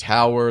front of the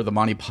tower, the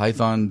Monty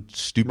Python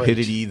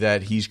stupidity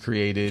that he's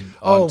created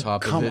on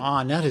top of it. Oh, come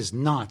on. That is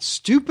not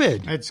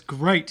stupid. That's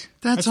great.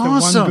 That's the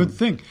awesome. one good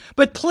thing.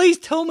 But please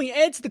tell me,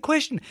 answer the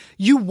question.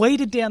 You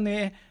waited down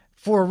there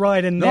for a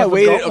ride and never I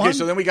waited. got one? Okay,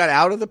 so then we got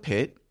out of the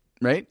pit.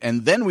 Right.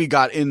 And then we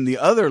got in the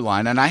other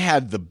line and I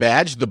had the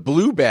badge, the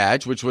blue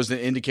badge, which was an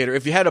indicator.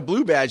 If you had a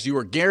blue badge, you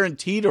were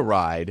guaranteed a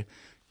ride.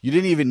 You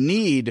didn't even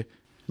need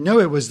No,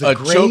 it was the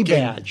gray token.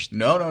 badge.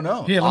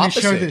 No. Here, let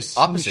me show this.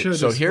 Let me Opposite. show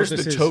So this, here's what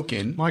the this is.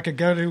 token. Micah,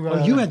 go to...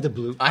 Oh, you had the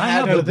blue. I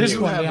have go the to this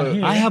blue. one down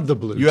here. I have the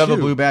blue. You have a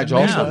too. blue badge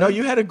And also? now- No,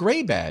 you had a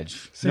gray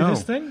badge. See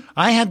this thing?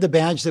 I had the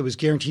badge that was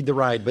guaranteed the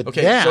ride, but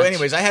Okay, that... so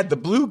anyways, I had the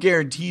blue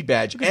guaranteed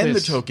badge at and the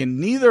this. token,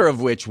 neither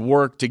of which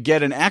worked to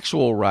get an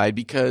actual ride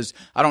because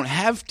I don't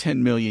have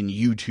 10 million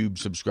YouTube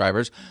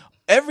subscribers.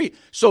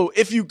 So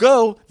if you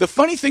go, the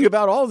funny thing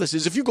about all of this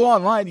is if you go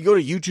online, you go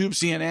to YouTube,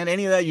 CNN,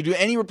 any of that, you do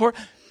any report,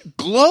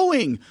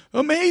 glowing,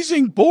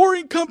 amazing,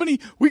 boring company,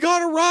 we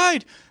got a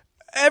ride.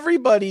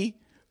 Everybody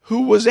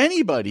who was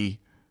anybody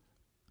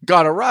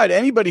got a ride.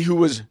 Anybody who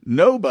was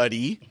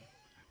nobody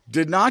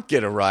did not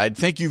get a ride.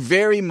 Thank you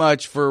very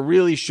much for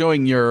really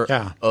showing your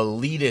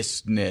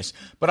elitistness.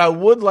 But I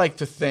would like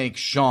to thank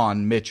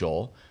Sean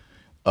Mitchell,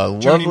 a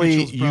lovely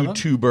Mitchell's brother.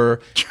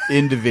 YouTuber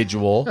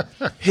individual.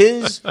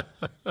 His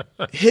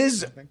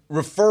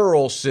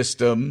referral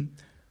system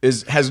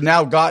has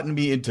now gotten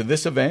me into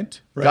this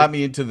event, got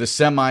me into the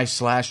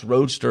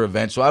semi/roadster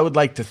event. So I would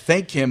like to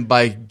thank him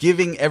by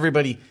giving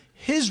everybody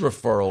his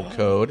referral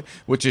code,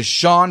 which is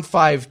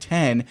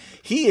Sean510.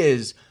 He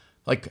is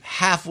like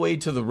halfway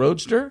to the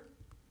roadster.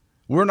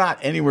 We're not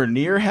anywhere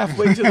near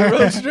halfway to the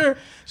roadster.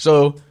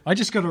 So I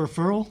just got a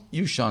referral.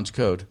 use Sean's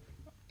code.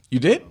 You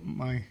did?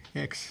 My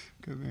ex.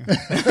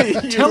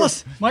 Tell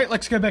us, mate,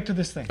 let's go back to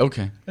this thing.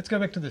 Okay. Let's go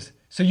back to this.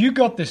 So you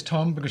got this,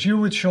 Tom, because you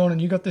were with Sean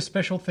and you got this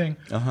special thing.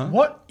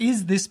 What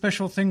is this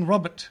special thing,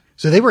 Robert?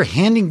 So they were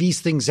handing these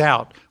things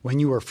out when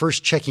you were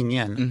first checking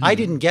in. I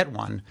didn't get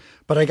one,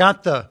 but I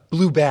got the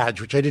blue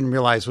badge, which I didn't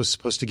realize was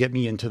supposed to get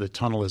me into the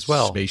tunnel as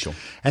well. Spatial.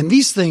 And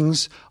these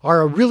things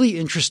are a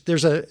really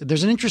there's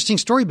an interesting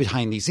story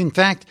behind these. In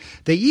fact,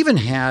 they even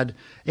had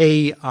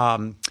a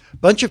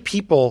bunch of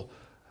people.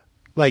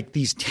 Like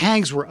these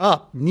tags were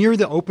up near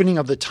the opening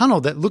of the tunnel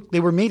they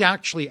were made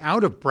actually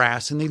out of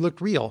brass and they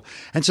looked real.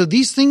 And so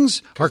these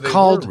things are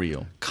called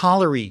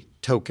colliery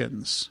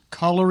tokens.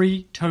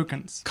 Colliery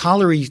tokens.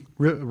 Colliery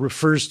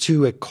refers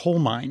to a coal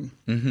mine.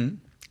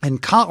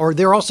 Or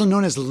they're also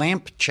known as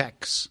lamp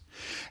checks.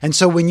 And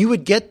so when you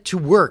would get to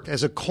work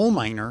as a coal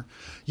miner,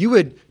 you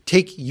would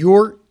take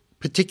your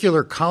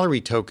particular colliery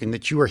token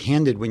that you were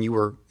handed when you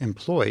were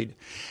employed,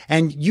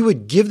 and you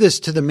would give this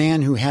to the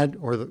man who had,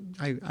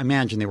 I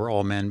imagine they were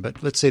all men,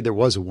 but let's say there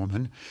was a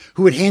woman,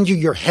 who would hand you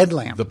your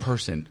headlamp. The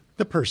person.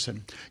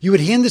 You would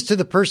hand this to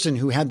the person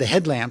who had the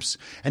headlamps,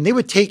 and they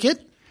would take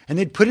it, and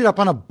they'd put it up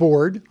on a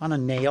board, on a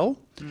nail,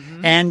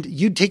 and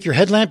you'd take your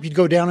headlamp, you'd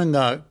go down in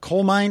the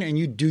coal mine, and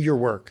you'd do your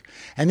work.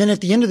 And then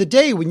at the end of the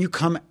day, when you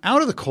come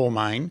out of the coal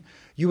mine,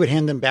 you would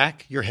hand them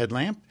back your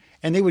headlamp,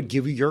 and they would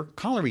give you your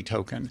colliery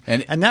token.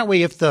 And that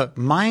way, if the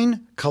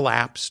mine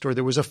collapsed or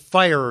there was a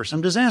fire or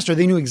some disaster,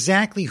 they knew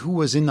exactly who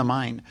was in the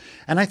mine.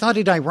 And I thought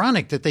it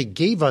ironic that they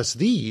gave us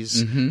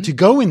these to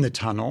go in the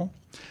tunnel.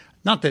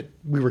 Not that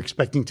we were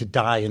expecting to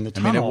die in the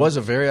tunnel. I mean, it was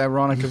a very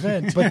ironic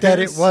event. But that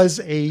it was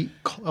a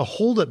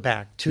hold it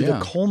back to the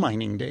coal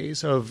mining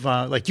days of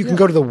you can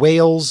go to the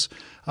Wales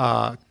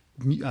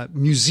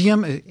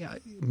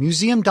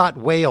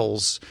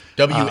museum.wales.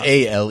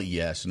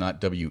 WALES, not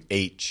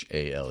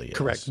WHALES.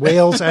 Correct.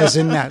 Wales as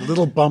in that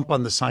little bump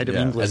on the side of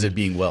England. As it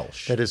being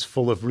Welsh. That is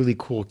full of really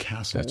cool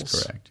castles.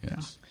 That's correct,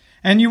 yes.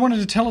 And you wanted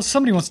to tell us,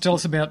 somebody wants to tell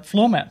us about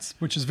floor mats,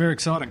 which is very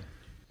exciting.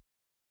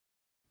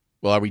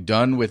 Well, are we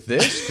done with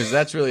this? Because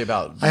that's really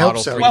about I hope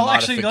Model so. 3 Well,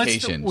 actually,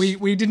 modifications.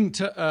 we didn't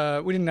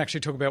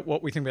actually talk about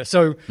what we think about.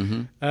 So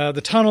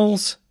the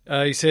tunnels,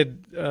 he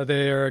said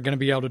they're going to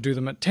be able to do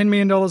them at $10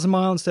 million a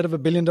mile instead of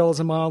 $1 billion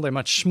a mile. They're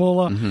much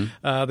smaller.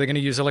 They're going to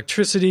use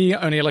electricity,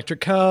 only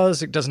electric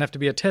cars. It doesn't have to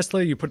be a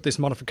Tesla. You put this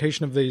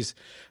modification of these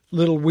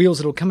little wheels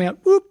that will come out,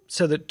 whoop,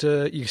 so that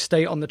you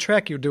stay on the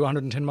track. You'll do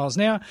 110 miles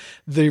an hour.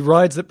 The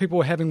rides that people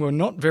were having were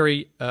not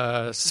very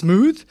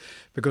smooth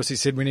because he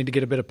said we need to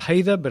get a better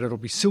pather, but it'll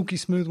be silky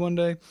smooth one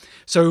day.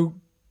 So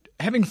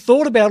having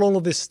thought about all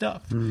of this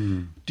stuff,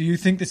 do you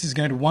think this is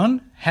going to,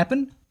 1,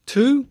 happen,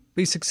 2,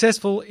 be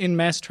successful in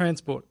mass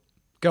transport?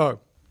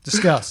 Go.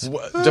 Discuss.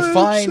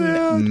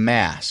 Define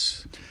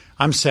mass.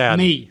 I'm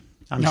sad.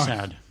 I'm No.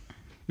 sad.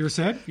 You were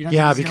sad? You don't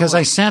Yeah, think this is because gonna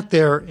I work? sat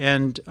there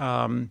and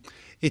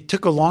it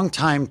took a long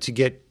time to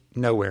get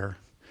nowhere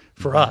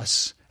for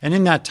us. And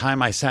in that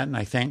time, I sat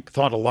and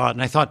thought a lot.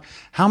 And I thought,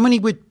 how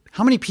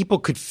many people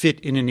could fit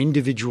in an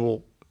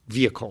individual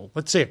vehicle?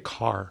 Let's say a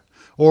car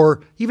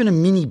or even a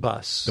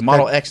minibus. The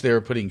Model X, they were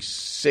putting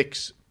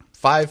 6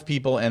 5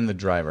 people and the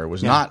driver. It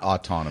was not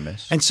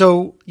autonomous. And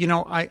so,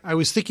 I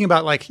was thinking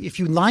about like if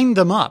you line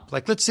them up,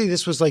 like let's say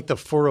this was like the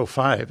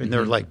 405 and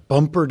they're like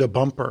bumper to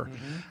bumper,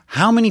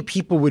 how many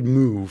people would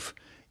move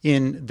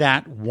in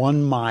that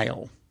 1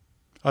 mile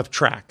of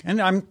track? And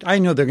I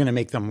know they're going to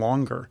make them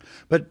longer,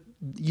 but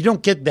you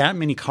don't get that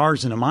many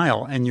cars in a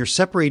mile, and you're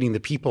separating the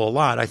people a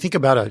lot. I think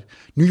about a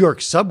New York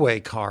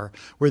subway car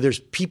where there's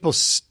people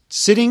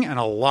sitting and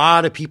a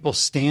lot of people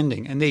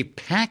standing, and they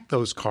pack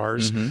those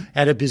cars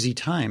at a busy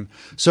time.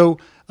 So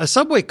a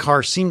subway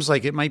car seems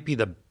like it might be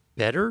the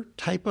better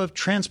type of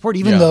transport,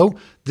 even though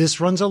this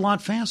runs a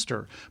lot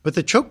faster. But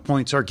the choke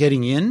points are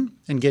getting in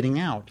and getting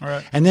out.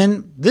 Right. And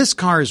then this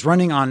car is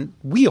running on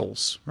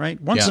wheels,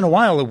 right? Once in a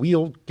while, a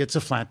wheel gets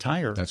a flat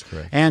tire. That's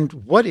correct. And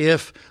what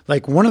if,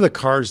 like, one of the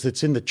cars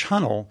that's in the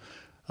tunnel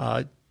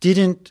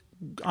didn't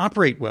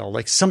operate well,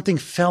 like something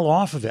fell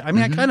off of it? I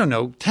mean, I don't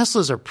know.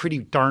 Teslas are pretty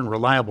darn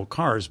reliable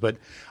cars, but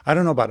I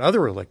don't know about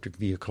other electric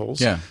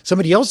vehicles. Yeah.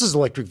 Somebody else's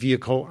electric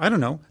vehicle, I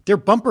don't know, their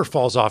bumper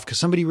falls off because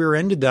somebody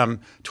rear-ended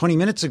them 20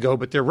 minutes ago,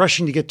 but they're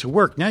rushing to get to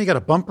work. Now you got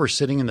a bumper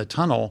sitting in the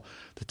tunnel.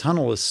 The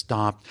tunnel is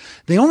stopped.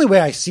 The only way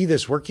I see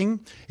this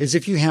working is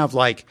if you have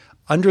like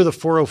under the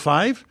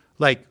 405,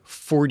 like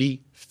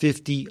 40,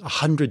 50,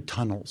 100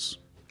 tunnels.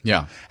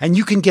 Yeah. And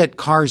you can get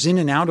cars in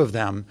and out of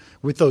them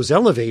with those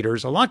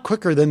elevators a lot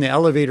quicker than the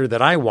elevator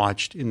that I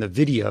watched in the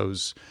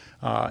videos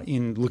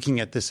in looking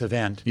at this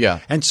event. Yeah.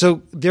 And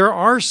so there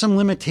are some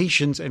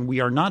limitations, and we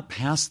are not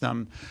past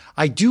them.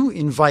 I do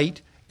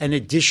invite an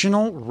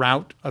additional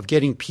route of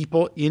getting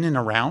people in and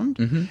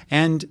around.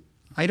 And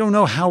I don't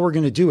know how we're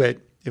going to do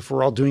it if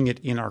we're all doing it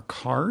in our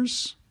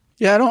cars.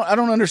 Yeah, I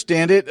don't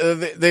understand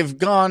it. They've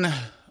gone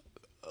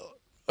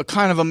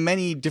kind of a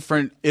many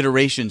different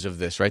iterations of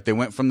this, right? They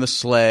went from the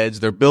sleds.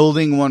 They're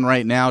building one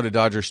right now to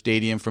Dodger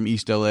Stadium from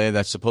East LA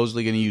that's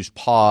supposedly going to use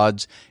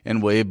pods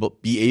and will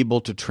be able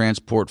to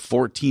transport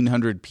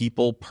 1,400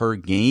 people per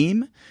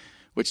game,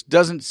 which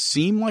doesn't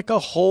seem like a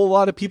whole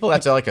lot of people.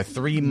 That's like a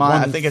 3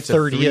 mile. I think it's a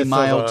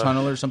 3-mile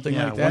tunnel or something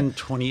like that.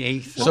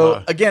 1/28.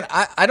 So again,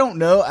 I don't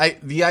know.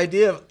 The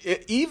idea of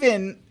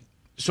even.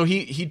 So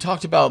he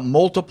talked about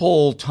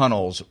multiple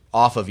tunnels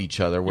off of each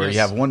other where you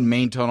have one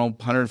main tunnel,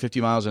 150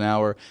 miles an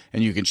hour,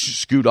 and you can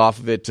scoot off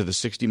of it to the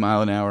 60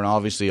 mile an hour. And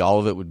obviously all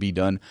of it would be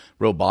done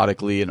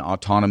robotically and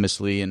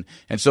autonomously.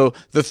 And so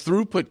the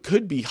throughput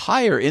could be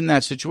higher in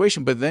that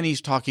situation. But then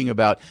he's talking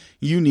about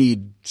you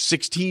need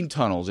 16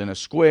 tunnels in a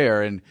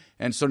square.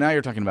 And so now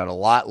you're talking about a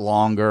lot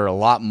longer, a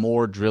lot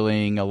more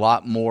drilling, a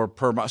lot more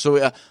per mile.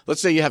 So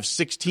let's say you have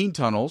 16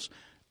 tunnels.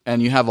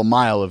 And you have a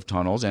mile of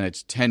tunnels, and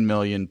it's $10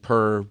 million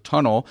per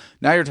tunnel.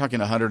 Now you're talking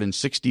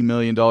 $160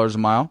 million a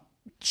mile.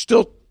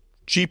 Still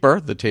cheaper.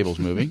 The table's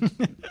moving.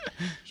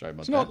 Sorry about that.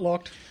 It's not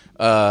locked.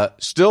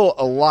 Still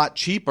a lot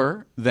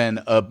cheaper than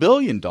 $1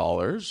 billion,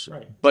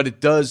 right.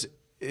 But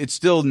it's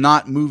still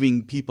not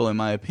moving people, in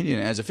my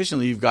opinion, as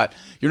efficiently.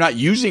 You're not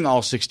using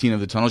all 16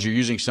 of the tunnels. You're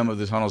using some of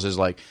the tunnels as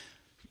like,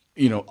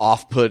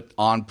 off-put,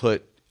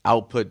 on-put,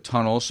 output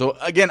tunnels. So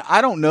again, I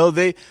don't know.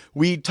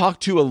 We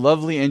talked to a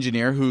lovely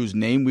engineer whose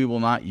name we will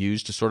not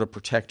use to sort of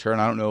protect her,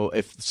 and I don't know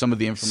if some of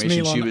the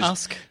information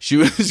she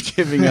was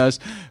giving us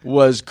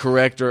was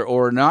correct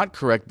or not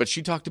correct. But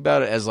she talked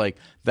about it as like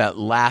that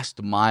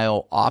last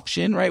mile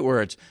option, right?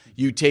 Where it's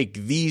you take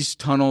these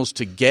tunnels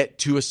to get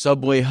to a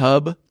subway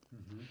hub,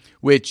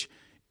 which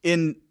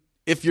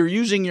if you're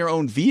using your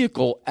own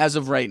vehicle as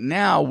of right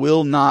now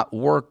will not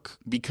work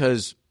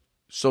because.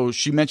 So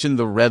she mentioned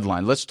the Red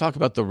Line. Let's talk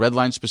about the Red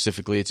Line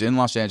specifically. It's in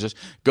Los Angeles.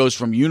 Goes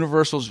from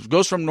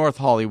North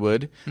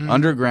Hollywood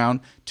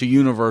underground to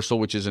Universal,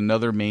 which is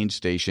another main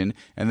station,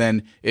 and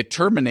then it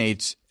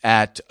terminates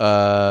at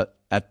the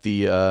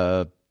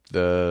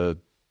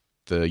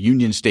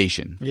Union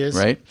Station. Yes.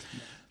 Right.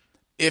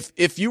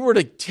 If you were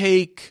to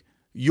take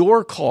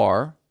your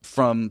car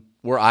from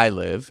where I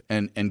live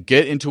and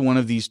get into one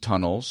of these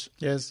tunnels,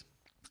 yes.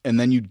 And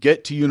then you'd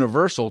get to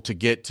Universal to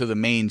get to the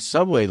main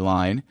subway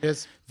line.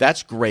 Yes.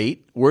 That's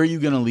great. Where are you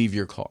going to leave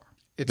your car?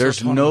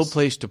 There's no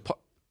place to park.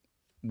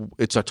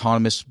 It's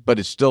autonomous, but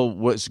it's still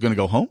what's going to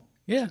go home?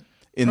 Yeah.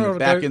 In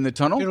the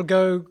tunnel? It'll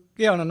go,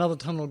 on another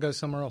tunnel, it'll go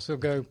somewhere else. It'll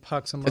go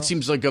park somewhere else. That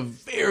seems like a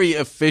very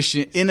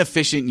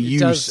inefficient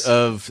use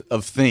of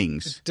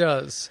things. It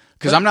does.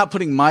 Because I'm not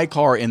putting my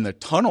car in the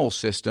tunnel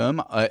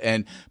system,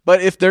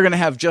 but if they're going to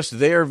have just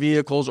their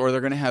vehicles or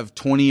they're going to have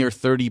 20 or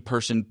 30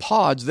 person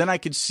pods, then I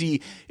could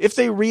see if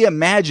they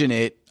reimagine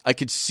it, I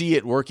could see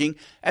it working.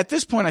 At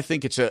this point, I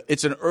think it's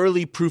an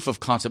early proof of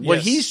concept. Yes. What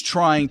he's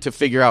trying to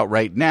figure out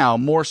right now,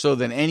 more so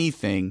than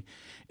anything,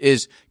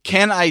 is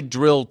can I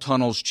drill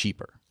tunnels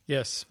cheaper?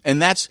 Yes,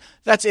 and that's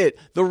it.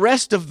 The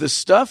rest of the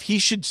stuff he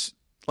should.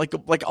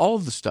 Like all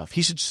of the stuff,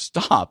 he should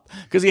stop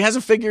because he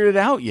hasn't figured it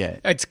out yet.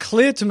 It's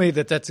clear to me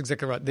that that's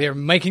exactly right. They're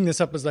making this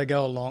up as they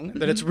go along,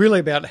 that it's really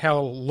about how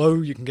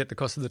low you can get the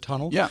cost of the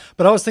tunnel. Yeah.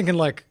 But I was thinking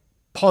like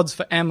pods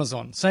for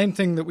Amazon, same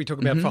thing that we talk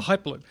about for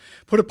Hyperloop.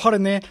 Put a pod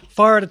in there,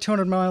 fire it at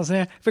 200 miles an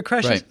hour. If it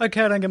crashes,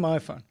 okay, I don't get my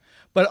iPhone.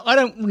 But I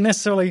don't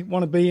necessarily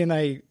want to be in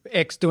a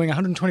X doing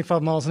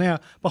 125 miles an hour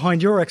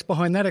behind your X,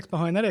 behind that X,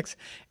 behind that X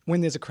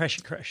when there's a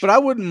crashy crash. But I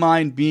wouldn't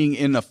mind being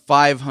in a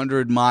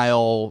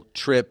 500-mile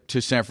trip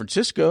to San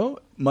Francisco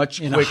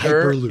much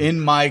quicker in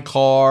my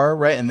car,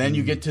 right? And then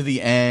you get to the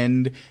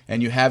end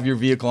and you have your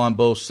vehicle on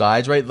both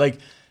sides, right? Like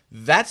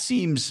that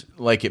seems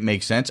like it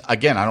makes sense.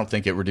 Again, I don't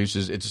think it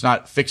reduces – it's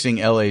not fixing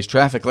LA's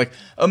traffic. Like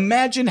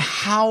imagine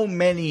how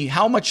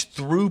much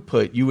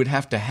throughput you would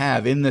have to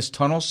have in this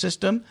tunnel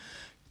system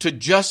to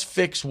just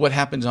fix what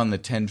happens on the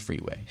 10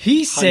 freeway.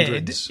 He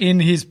said in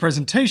his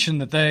presentation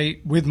that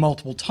with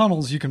multiple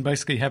tunnels, you can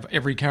basically have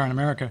every car in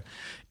America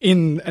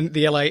in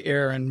the LA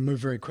area and move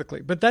very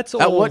quickly. But that's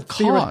all. At what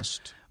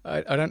cost?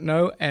 I don't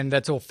know, and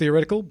that's all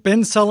theoretical.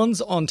 Ben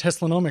Sullins on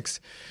Teslanomics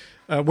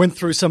went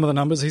through some of the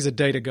numbers. He's a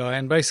data guy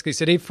and basically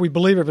said if we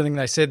believe everything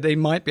they said, they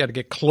might be able to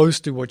get close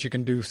to what you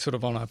can do sort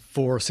of on a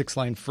 4 or 6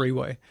 lane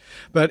freeway.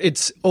 But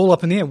it's all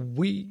up in the air.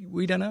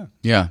 We don't know.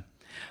 Yeah.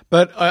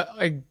 But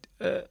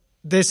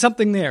there's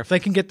something there. If they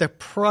can get the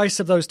price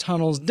of those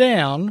tunnels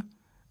down,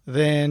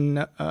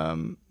 then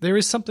there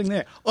is something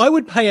there. I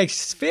would pay a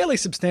fairly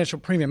substantial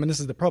premium, and this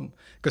is the problem,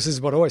 because this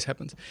is what always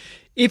happens.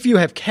 If you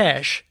have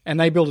cash and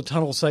they build a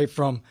tunnel, say,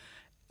 from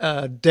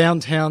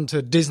downtown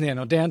to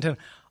Disneyland or downtown,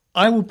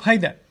 I will pay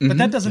that. But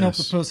that doesn't help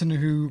the person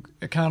who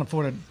can't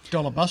afford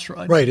 $1 bus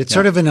ride. Right. It's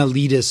sort of an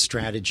elitist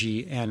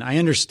strategy, and I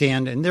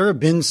understand, and there have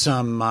been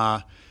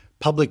some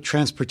public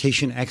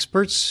transportation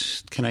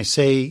experts, can I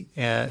say,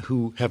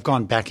 who have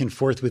gone back and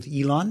forth with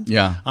Elon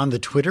on the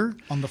Twitter.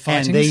 On the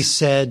fightings. And they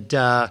said,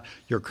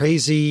 you're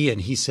crazy, and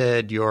he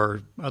said,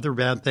 you're other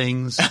bad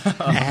things.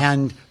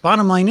 And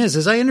bottom line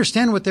is I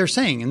understand what they're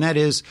saying, and that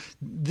is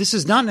this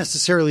is not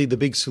necessarily the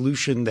big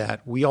solution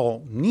that we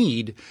all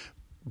need,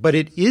 but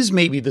it is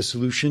maybe the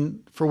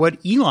solution for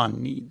what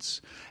Elon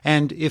needs.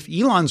 And if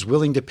Elon's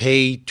willing to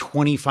pay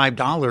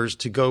 $25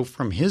 to go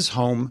from his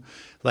home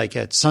like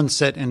at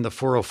Sunset and the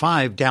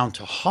 405 down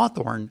to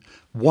Hawthorne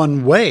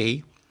one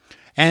way,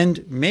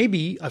 and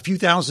maybe a few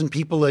thousand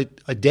people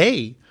a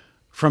day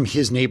from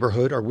his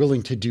neighborhood are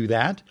willing to do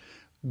that,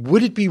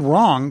 would it be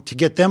wrong to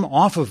get them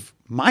off of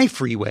my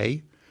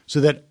freeway so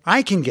that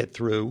I can get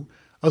through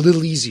a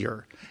little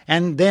easier?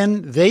 And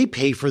then they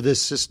pay for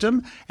this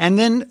system, and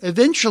then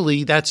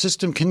eventually that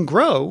system can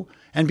grow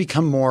and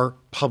become more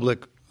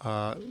public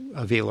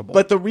available.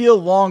 But the real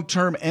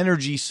long-term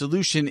energy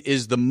solution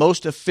is the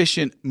most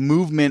efficient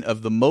movement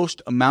of the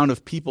most amount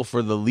of people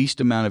for the least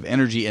amount of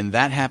energy, and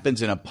that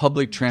happens in a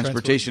public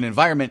transportation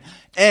environment.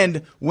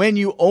 And when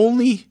you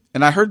only –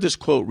 and I heard this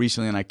quote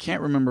recently, and I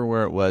can't remember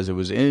where it was. It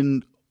was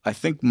in, I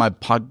think, the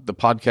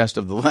podcast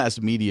of the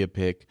last media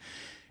pick.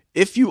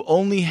 If you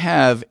only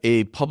have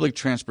a public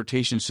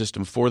transportation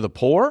system for the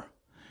poor –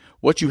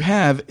 what you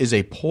have is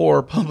a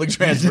poor public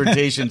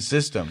transportation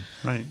system.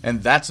 Right.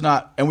 And that's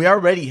not – and we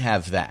already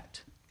have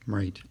that.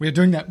 Right. We're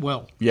doing that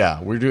well.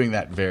 Yeah, we're doing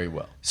that very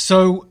well.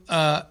 So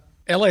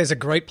LA is a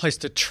great place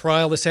to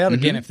trial this out.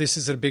 Again, if this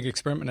is a big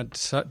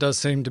experiment, it does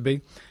seem to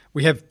be.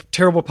 We have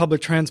terrible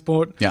public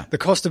transport. Yeah. The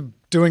cost of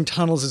doing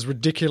tunnels is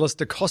ridiculous.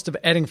 The cost of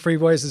adding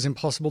freeways is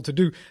impossible to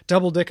do.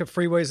 Double-decker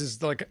freeways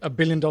is like $1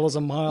 billion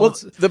a mile. Well,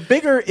 the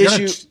bigger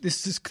issue –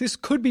 this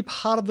could be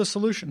part of the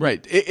solution.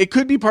 Right. It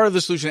could be part of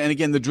the solution. And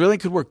again, the drilling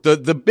could work.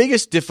 The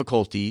biggest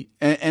difficulty,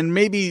 and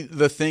maybe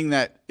the thing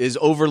that is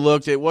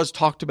overlooked, it was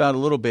talked about a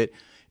little bit,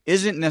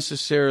 isn't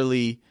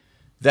necessarily –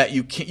 that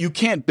you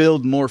can't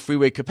build more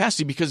freeway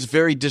capacity because it's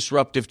very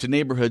disruptive to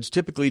neighborhoods,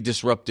 typically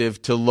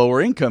disruptive to lower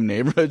income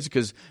neighborhoods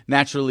because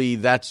naturally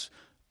that's,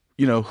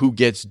 who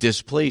gets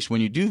displaced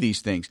when you do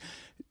these things.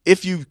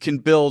 If you can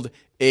build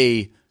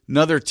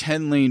another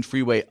 10-lane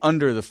freeway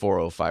under the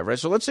 405, right?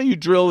 So let's say you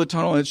drill the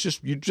tunnel and it's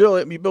just you drill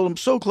it and you build them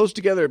so close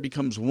together it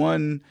becomes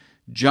one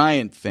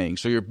giant thing.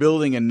 So you're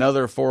building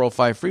another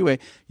 405 freeway.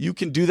 You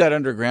can do that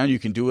underground. You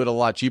can do it a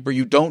lot cheaper.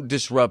 You don't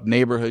disrupt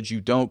neighborhoods. You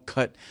don't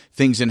cut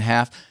things in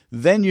half.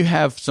 Then you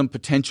have some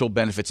potential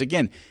benefits.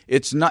 Again,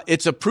 it's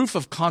a proof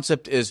of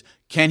concept is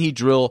can he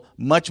drill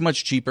much,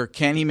 much cheaper?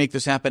 Can he make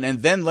this happen?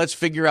 And then let's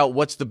figure out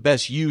what's the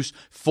best use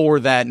for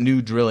that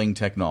new drilling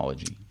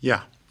technology.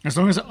 Yeah. As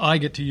long as I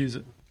get to use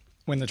it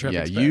when the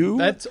traffic's bad.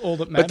 That's all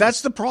that matters. But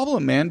that's the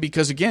problem, man,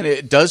 because again,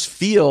 it does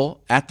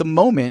feel at the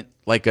moment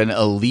like an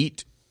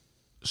elite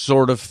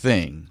sort of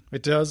thing.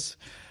 It does.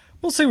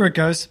 We'll see where it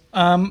goes.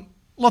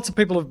 Lots of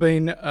people have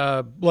been,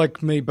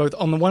 like me, both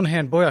on the one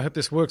hand, boy, I hope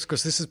this works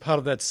because this is part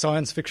of that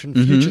science fiction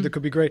future that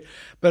could be great.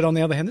 But on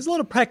the other hand, there's a lot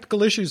of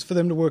practical issues for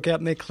them to work out,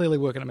 and they're clearly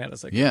working them out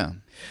as they go. Yeah.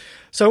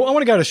 So I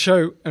want to go to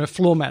show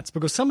floor mats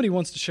because somebody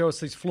wants to show us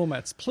these floor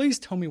mats. Please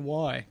tell me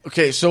why.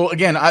 Okay, so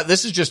again,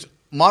 this is just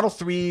Model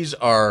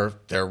 3s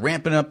they're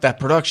ramping up. That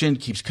production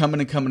keeps coming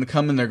and coming and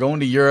coming. They're going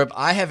to Europe.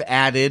 I have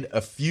added a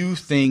few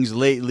things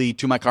lately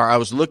to my car. I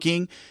was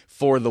looking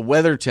for the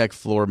WeatherTech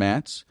floor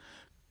mats.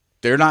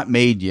 They're not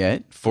made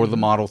yet for the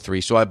Model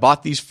 3. So I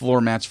bought these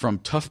floor mats from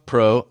Tough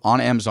Pro on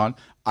Amazon.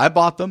 I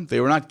bought them. They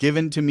were not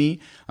given to me.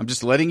 I'm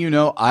just letting you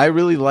know I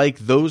really like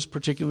those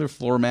particular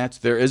floor mats.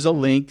 There is a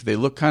link. They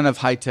look kind of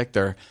high-tech.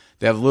 They're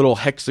They have little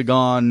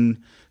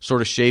hexagon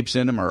sort of shapes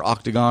in them, or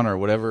octagon, or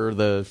whatever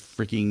the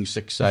freaking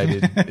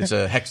six-sided. It's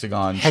a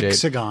hexagon shape.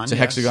 It's a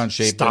hexagon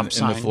shape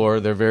in the floor.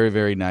 They're very,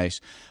 very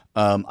nice.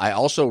 I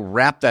also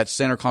wrapped that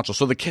center console.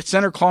 So the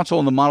center console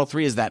in the Model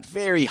 3 is that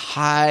very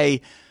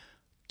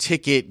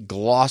high-ticket,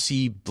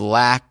 glossy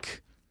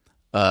black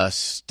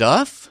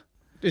stuff.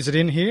 Is it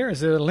in here?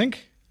 Is there a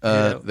link?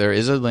 There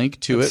is a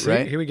link to it,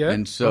 right? Here we go.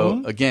 And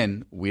so,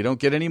 again, we don't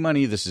get any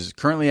money. This is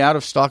currently out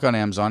of stock on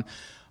Amazon.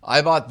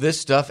 I bought this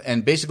stuff,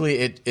 and basically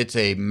it's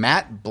a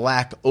matte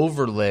black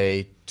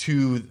overlay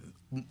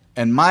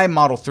and my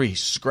Model 3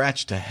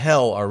 scratched to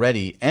hell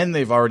already, and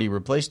they've already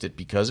replaced it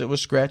because it was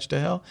scratched to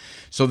hell.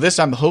 So this,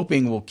 I'm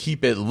hoping, will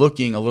keep it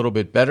looking a little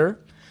bit better.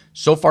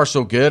 So far,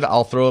 so good.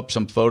 I'll throw up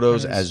some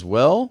photos as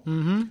well.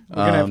 Mm-hmm. We're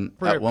going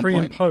to have pre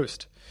and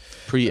post.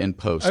 Pre and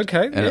post.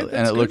 Okay.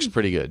 And it looks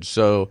pretty good.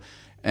 So,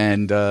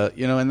 and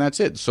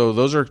that's it. So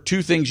those are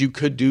two things you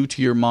could do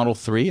to your Model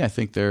 3. I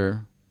think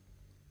they're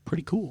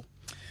pretty cool.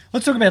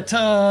 Let's talk about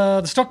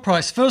the stock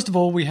price. First of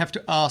all, we have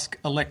to ask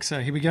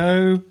Alexa. Here we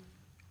go.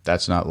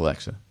 That's not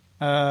Alexa.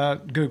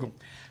 Google.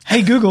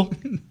 Hey, Google,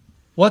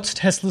 what's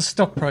Tesla's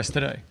stock price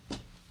today?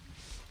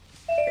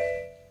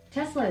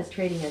 Tesla is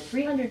trading at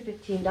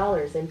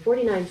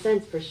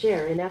 $315.49 per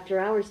share in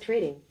after-hours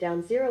trading,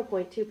 down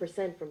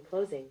 0.2% from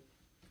closing.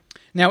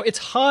 Now, it's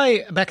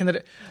high back in the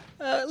day.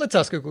 Let's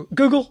ask Google.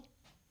 Google,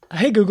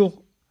 hey,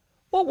 Google,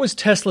 what was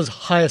Tesla's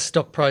highest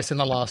stock price in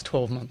the last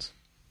 12 months?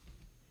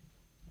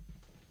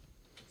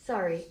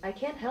 Sorry, I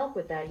can't help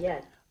with that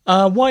yet.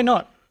 Why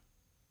not?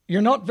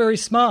 You're not very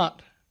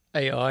smart,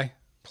 AI.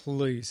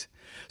 Please.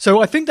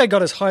 So I think they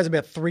got as high as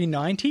about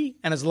 390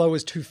 and as low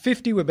as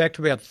 250. We're back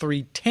to about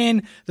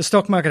 310. The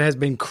stock market has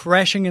been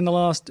crashing in the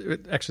last.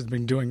 It actually has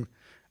been doing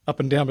up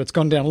and down, but it's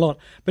gone down a lot.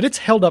 But it's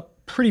held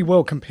up pretty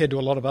well compared to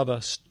a lot of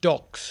other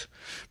stocks.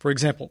 For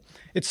example,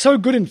 it's so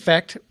good, in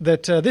fact,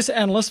 that this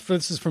analyst,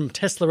 this is from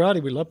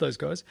Teslarati, we love those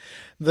guys,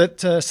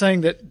 that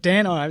saying that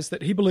Dan Ives,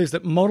 that he believes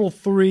that Model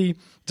 3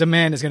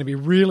 demand is going to be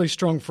really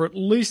strong for at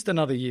least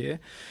another year,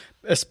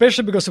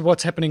 especially because of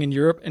what's happening in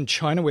Europe and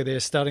China, where they're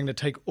starting to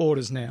take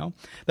orders now.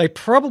 They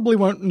probably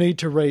won't need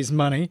to raise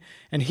money,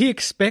 and he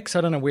expects,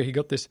 I don't know where he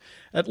got this,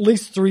 at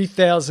least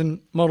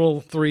 3,000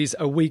 Model 3s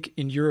a week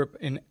in Europe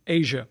and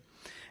Asia.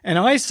 And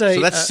I say...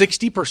 So that's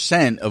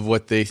 60% of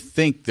what they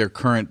think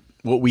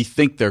what we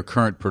think their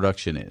current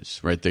production is,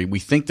 right? We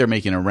think they're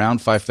making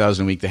around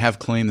 5,000 a week. They have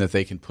claimed that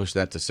they can push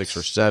that to 6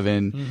 or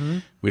 7. Mm-hmm.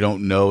 We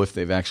don't know if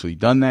they've actually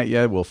done that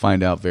yet. We'll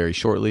find out very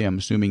shortly, I'm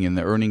assuming, in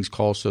the earnings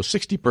call. So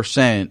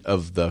 60%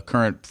 of the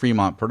current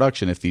Fremont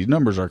production, if these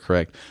numbers are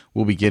correct,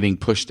 will be getting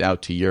pushed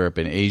out to Europe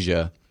and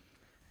Asia.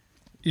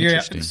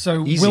 Yeah,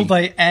 so will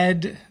they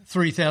add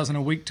 3,000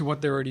 a week to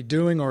what they're already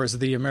doing, or is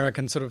the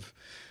American sort of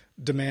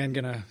demand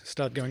going to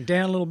start going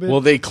down a little bit?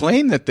 Well, they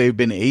claim that they've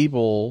been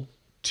able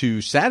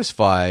to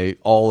satisfy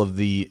all of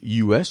the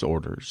U.S.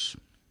 orders.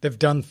 They've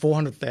done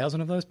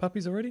 400,000 of those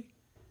puppies already?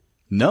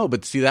 No,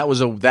 but see, that was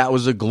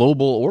a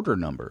global order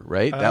number,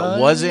 right? That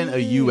wasn't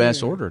a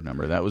U.S. order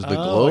number. That was the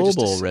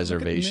global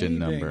reservation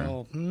number.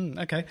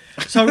 Okay.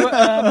 So,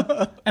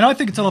 and I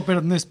think it's a lot better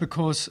than this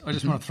because I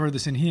just want to throw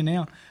this in here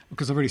now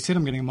because I've already said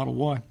I'm getting a Model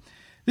Y.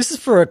 This is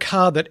for a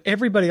car that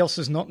everybody else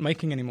is not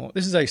making anymore.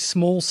 This is a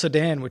small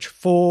sedan, which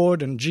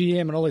Ford and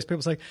GM and all these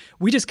people say,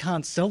 we just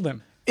can't sell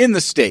them. In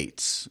the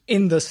States.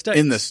 In the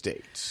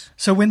States.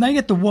 So when they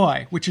get the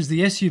Y, which is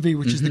the SUV,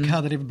 which is the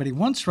car that everybody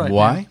wants right now.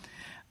 Why?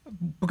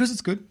 Because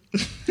it's good.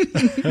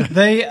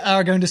 They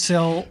are going to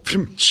sell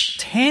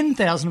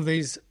 10,000 of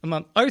these a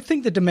month. I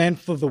think the demand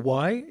for the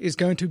Y is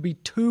going to be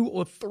 2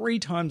 or 3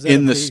 times that.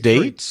 In the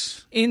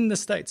States? In the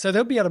States. So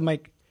they'll be able to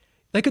make,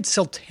 they could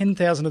sell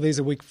 10,000 of these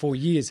a week for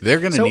years. They're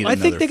going to need another I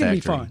think they're going to be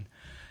factory. fine.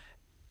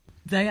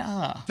 They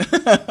are.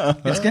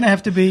 It's going to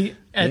have to be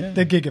at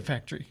the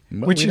Gigafactory,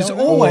 which is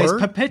always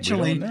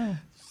perpetually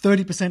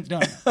 30%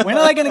 done. When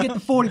are they going to get to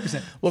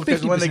 40%? Well,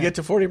 because 50%? When they get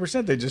to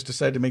 40%, they just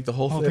decide to make the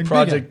whole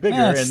project bigger.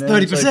 Yeah, it's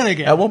 30%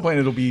 again. At one point,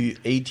 it'll be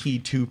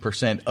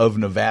 82% of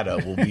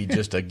Nevada will be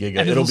just a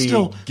giga. It'll be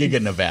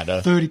Giga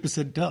Nevada.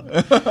 30% done.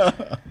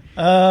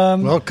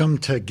 Welcome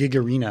to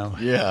Gigarino.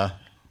 Yeah.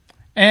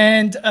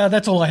 And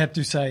that's all I have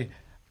to say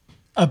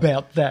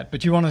about that.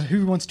 But who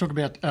wants to talk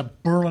about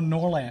Berlin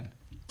Norland?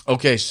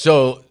 Okay,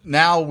 so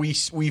now we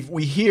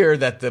hear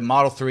that the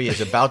Model 3 is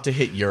about to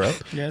hit Europe.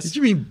 Yes. Did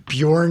you mean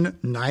Bjorn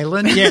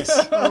Nyland? Yes,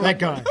 that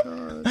guy.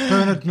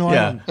 Bernard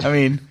Neuland. Yeah, I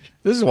mean,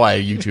 this is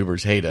why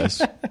YouTubers hate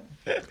us.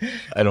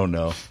 I don't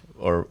know.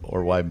 Or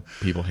why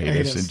people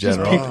hate us in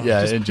general.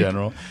 In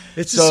general.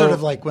 It's just sort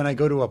of like when I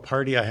go to a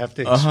party, I have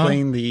to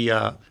explain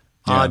the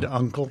odd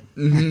uncle.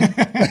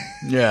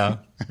 Mm-hmm. Yeah.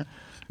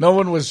 No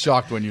one was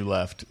shocked when you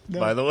left,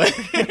 by the way.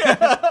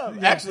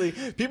 Actually,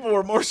 people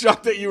were more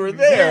shocked that you were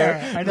there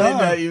than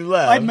that you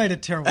left. I'd made a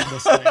terrible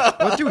mistake.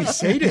 What do we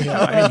say to him?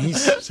 I mean,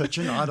 he's such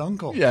an odd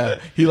uncle. Yeah,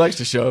 he likes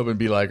to show up and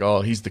be like,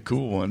 oh, he's the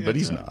cool one, but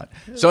he's not.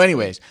 So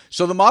anyways,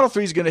 so the Model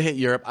 3 is going to hit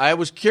Europe. I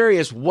was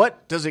curious,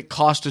 what does it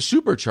cost to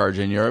supercharge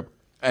in Europe?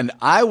 And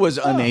I was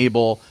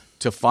unable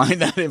to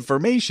find that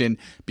information,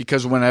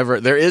 because whenever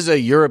there is a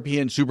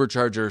European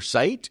supercharger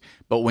site,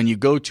 but when you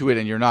go to it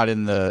and you're not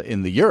in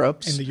the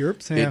Europes,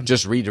 it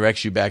just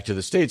redirects you back to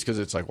the States, because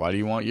it's like, why do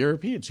you want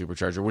European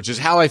supercharger? Which is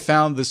how I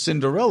found the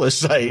Cinderella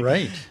site,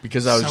 right?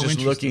 Because I was just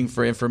looking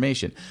for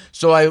information.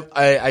 So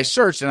I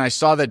searched and I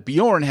saw that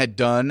Bjorn had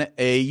done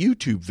a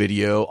YouTube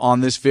video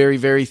on this very,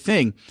 very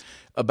thing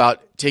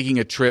about taking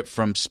a trip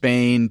from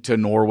Spain to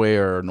Norway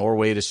or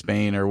Norway to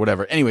Spain or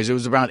whatever. Anyways, it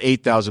was around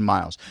 8,000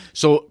 miles.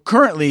 So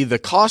currently the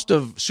cost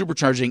of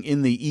supercharging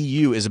in the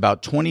EU is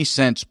about 20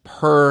 cents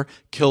per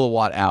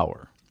kilowatt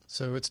hour.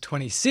 So it's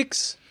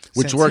 26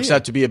 which works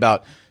out to be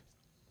about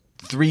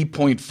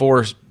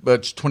 3.4,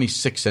 but it's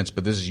 26 cents,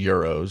 but this is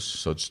euros,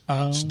 so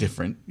it's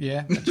different.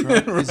 Yeah, that's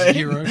right. Right? It's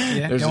euro.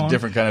 Yeah, there's a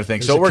different kind of thing.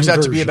 There's so it works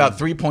out to be conversion. about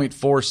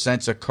 3.4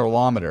 cents a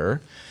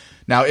kilometer.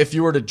 Now, if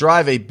you were to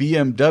drive a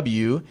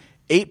BMW,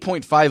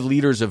 8.5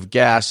 liters of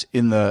gas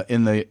in the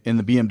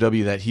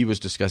BMW that he was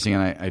discussing,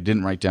 and I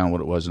didn't write down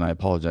what it was, and I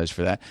apologize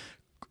for that,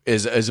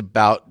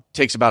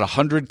 takes about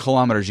 100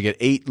 kilometers. You get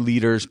 8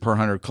 liters per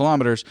 100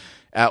 kilometers.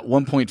 At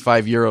 1.5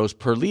 euros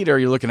per liter,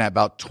 you're looking at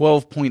about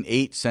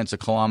 12.8 cents a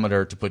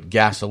kilometer to put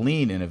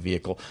gasoline in a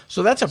vehicle.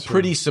 So that's a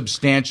pretty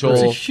substantial,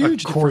 It's a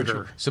huge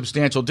quarter.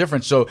 substantial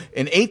difference. So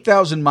in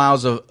 8,000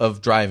 miles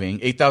of driving,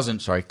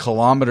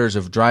 kilometers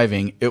of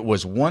driving, it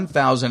was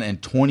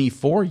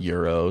 1,024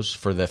 euros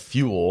for the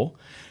fuel,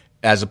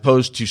 as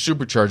opposed to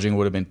supercharging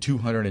would have been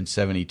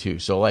 272.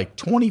 So like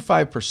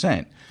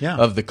 25%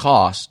 of the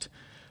cost.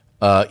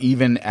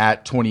 Even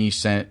at 20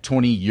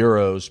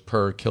 euros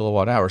per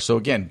kilowatt hour. So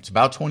again, it's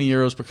about 20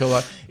 euros per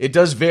kilowatt. It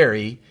does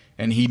vary,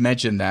 and he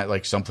mentioned that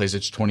like some places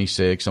it's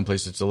 26, some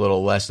places it's a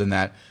little less than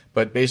that.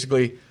 But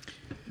basically,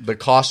 the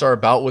costs are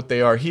about what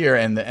they are here,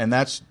 and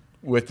that's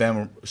with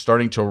them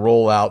starting to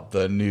roll out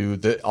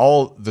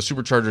all the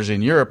superchargers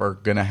in Europe are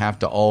going to have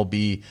to all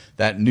be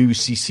that new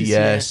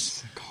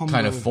CCS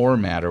kind of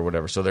format or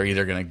whatever. So they're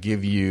either going to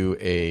give you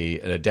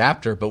an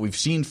adapter, but we've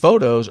seen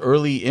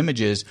early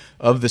images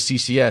of the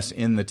CCS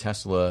in the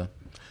Tesla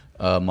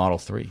Model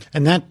 3.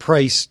 And that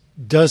price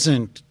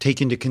doesn't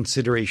take into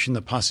consideration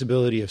the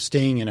possibility of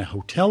staying in a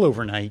hotel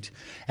overnight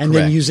and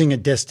then using a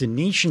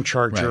destination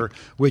charger,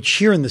 which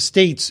here in the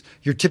States,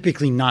 you're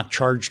typically not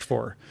charged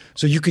for.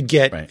 So you could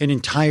get an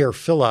entire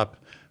fill-up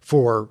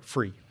for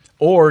free.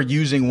 Or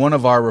using one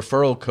of our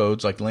referral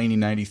codes like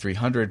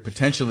Laney9300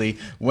 potentially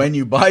when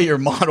you buy your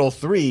Model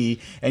 3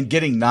 and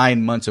getting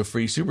 9 months of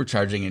free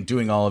supercharging and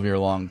doing all of your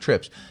long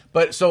trips.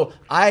 But so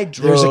I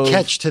drove. There's a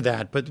catch to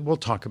that, but we'll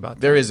talk about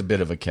that. There is a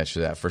bit of a catch to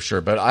that for sure.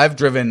 But I've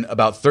driven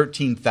about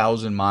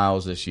 13,000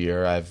 miles this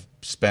year. I've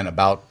spent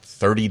about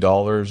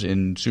 $30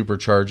 in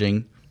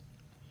supercharging.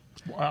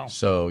 Wow.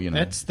 So,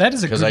 that is a good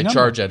number. Because I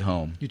charge at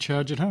home. You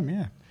charge at home,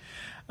 yeah.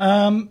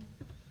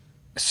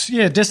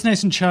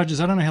 Destination charges,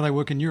 I don't know how they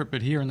work in Europe,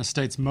 but here in the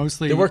States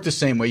mostly... They work the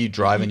same way. You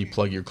drive and you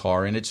plug your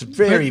car in. It's a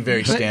very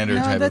standard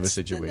type of a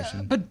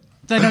situation. But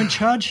they don't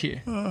charge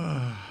here.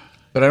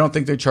 But I don't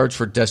think they charge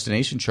for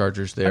destination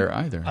chargers there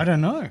either. I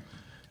don't know.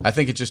 I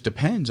think it just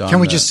depends on... Can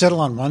we just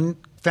settle on one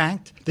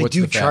fact? They What's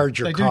do the fact? charge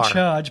your car. They do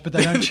charge, but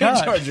they don't charge.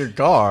 They charge your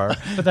car,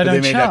 but they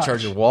don't may charge. not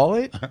charge your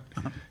wallet.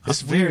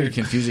 It's very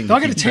confusing to I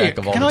got to keep tell you, track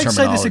of all can the I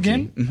say this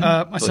terminology.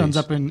 again? My son's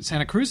up in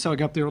Santa Cruz, so I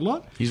go up there a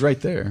lot. He's right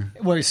there.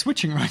 Well, he's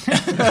switching right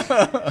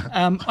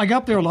now. I go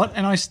up there a lot,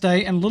 and I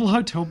stay in a little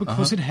hotel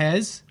because it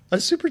has a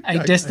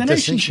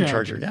destination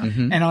charger. Yeah.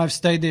 Mm-hmm. And I've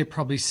stayed there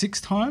probably 6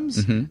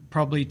 times,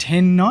 probably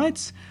 10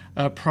 nights,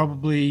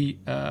 probably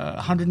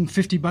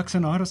 $150 a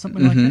night or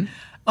something like that.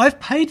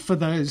 I've paid for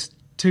those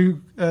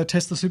 2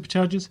 Tesla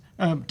superchargers,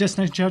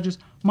 destination chargers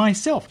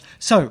myself.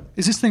 So,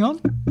 is this thing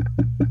on?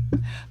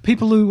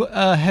 People who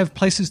have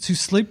places to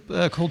sleep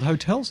called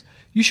hotels,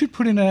 you should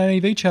put in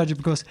an EV charger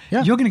because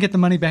you're going to get the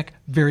money back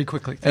very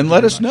quickly. And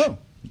let us know,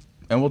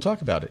 and we'll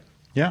talk about it.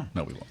 Yeah.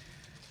 No, we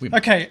won't.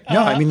 Okay.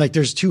 No, I mean, like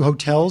there's 2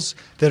 hotels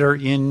that are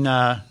in...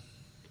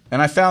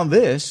 and I found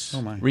this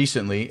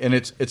recently, and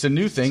it's a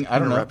new thing. I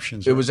don't know.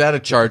 It was at a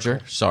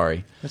charger.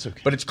 Sorry. That's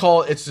okay. But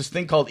it's this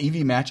thing called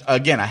EV Match.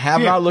 Again, I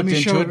have not looked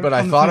into it, but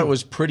I thought it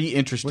was pretty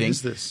interesting. What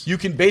is this? You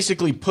can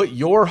basically put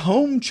your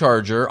home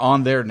charger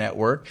on their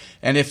network,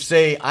 and if,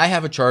 say, I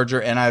have a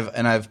charger and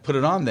I've put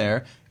it on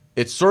there,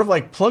 it's sort of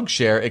like plug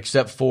share,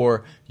 except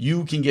for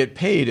you can get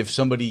paid if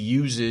somebody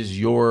uses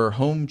your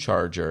home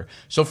charger.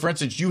 So, for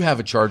instance, you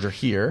have a charger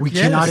here. We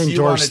cannot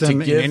endorse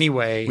them in any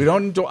way. We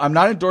don't. I'm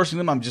not endorsing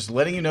them. I'm just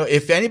letting you know.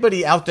 If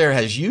anybody out there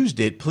has used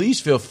it, please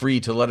feel free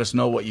to let us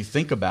know what you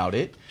think about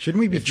it. Shouldn't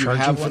we be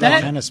charging for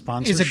that kind of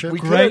sponsorship? Is a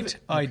great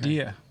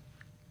idea.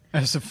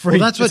 It's a free.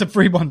 That's what it's a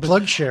free one.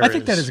 Plug share. I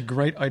think that is a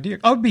great idea.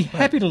 I would be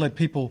happy to let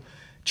people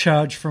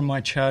charge from my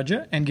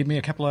charger and give me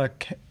a couple of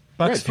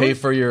bucks. Pay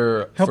for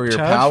your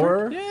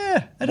power.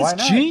 Yeah, that Why is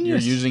not?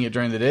 genius. You're using it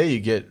during the day. You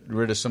get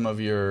rid of some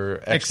of your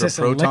extra excess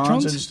protons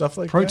electrons and stuff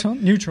like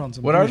that. Neutrons.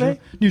 What are they?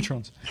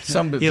 Neutrons.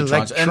 Some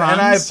neutrons. And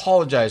I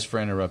apologize for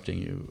interrupting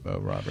you,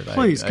 Robert.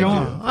 Please go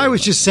on. I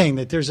was just saying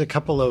that there's a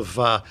couple of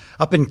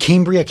up in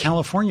Cambria,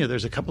 California.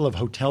 There's a couple of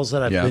hotels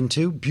that I've been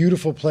to.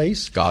 Beautiful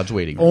place. God's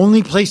waiting.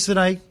 Only place that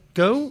I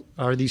go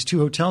are these two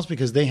hotels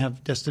because they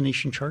have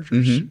destination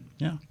chargers.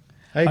 Yeah.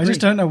 I agree. I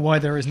just don't know why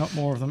there is not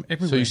more of them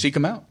everywhere. So you seek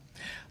them out.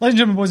 Ladies and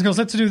gentlemen, boys and girls,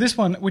 let's do this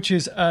one, which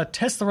is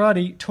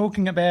Teslarati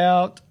talking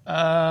about...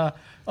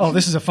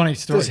 this is a funny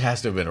story. This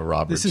has to have been a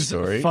Robert story. This is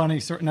a funny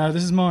story. No,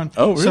 this is mine.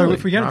 Oh, really? So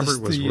if we go Robert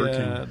to was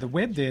the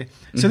web there.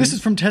 So this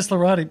is from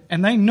Teslarati,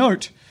 and they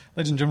note,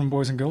 ladies and gentlemen,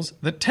 boys and girls,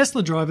 that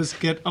Tesla drivers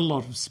get a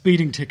lot of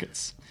speeding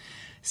tickets.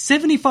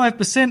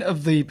 75%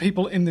 of the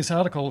people in this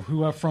article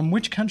who are from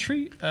which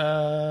country?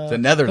 The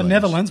Netherlands. The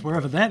Netherlands,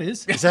 wherever that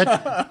is. Isn't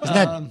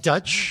that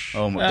Dutch?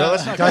 Oh my God!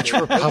 Let's not Dutch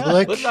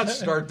Republic? Let's not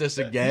start this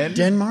again.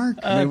 Denmark?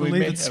 I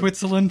believe it's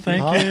Switzerland,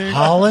 thank you.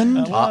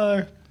 Holland?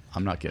 Hello.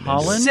 I'm not getting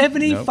Holland? into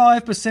it.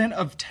 75%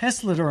 of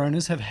Tesla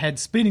owners have had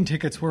speeding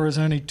tickets, whereas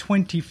only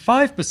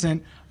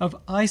 25% of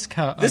ICE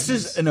car owners. This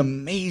is an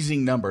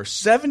amazing number.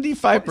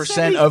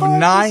 75% of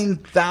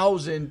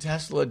 9,000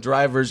 Tesla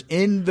drivers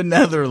in the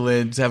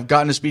Netherlands have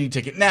gotten a speeding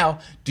ticket. Now,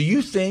 do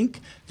you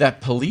think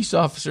that police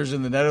officers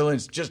in the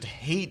Netherlands just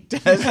hate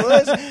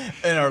Teslas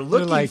and are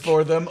looking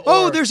for them?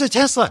 Oh, there's a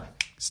Tesla.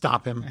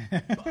 Stop him.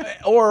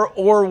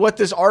 Or what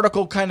this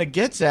article kind of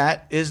gets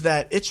at is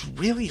that it's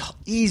really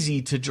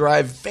easy to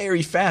drive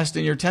very fast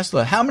in your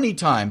Tesla. How many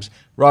times,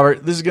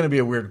 Robert, this is going to be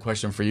a weird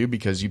question for you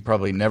because you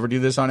probably never do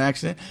this on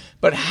accident,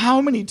 but how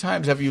many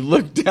times have you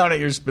looked down at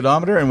your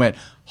speedometer and went,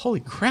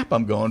 holy crap,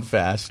 I'm going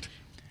fast?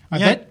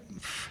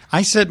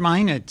 I set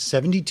mine at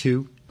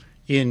 72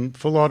 in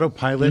full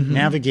autopilot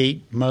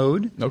navigate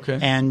mode. Okay.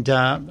 And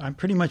I'm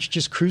pretty much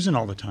just cruising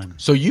all the time.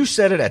 So you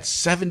set it at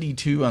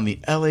 72 on the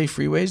LA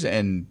freeways,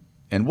 and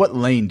what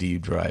lane do you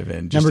drive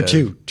in? Number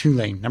two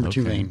lane.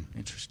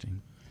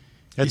 Interesting.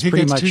 That's think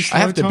pretty that's too much. slow?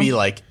 I have to be Tom?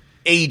 like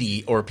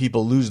 80 or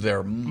people lose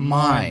their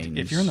minds.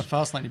 If you're in the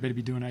fast lane, you better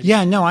be doing 80.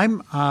 Yeah, no,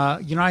 I'm.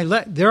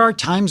 There are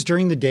times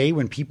during the day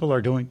when people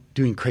are doing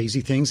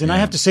crazy things, and I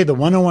have to say the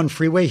 101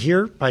 freeway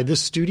here by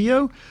this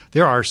studio,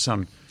 there are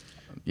some.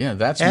 Yeah,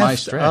 that's my Effed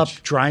stretch. up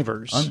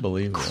drivers.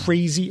 Unbelievable.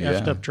 Crazy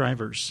effed up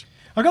drivers.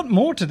 I got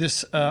more to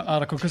this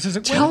article because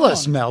Tell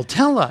us, Mel.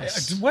 Tell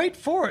us. Wait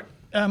for it.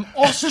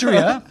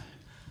 Austria.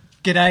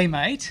 G'day,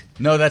 mate.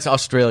 No, that's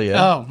Australia.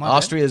 Oh, my bad.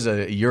 Austria is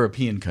a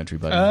European country,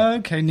 buddy.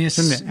 Okay, near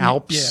in the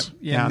Alps.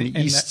 Yeah, on the in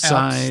east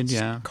Alps, side. it's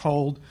Yeah.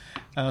 cold.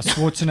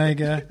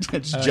 Schwarzenegger.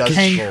 It's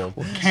just cold.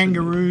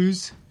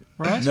 Kangaroos.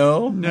 Right?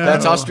 No,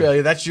 that's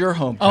Australia. That's your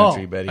home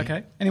country, Betty.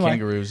 Okay. Anyway,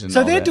 kangaroos and so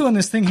all they're that. doing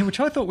this thing here, which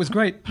I thought was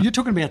great. You're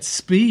talking about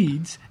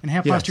speeds and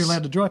how fast Yes. you're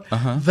allowed to drive.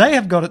 They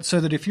have got it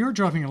so that if you're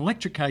driving an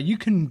electric car, you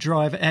can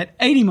drive at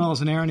 80 miles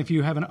an hour, and if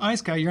you have an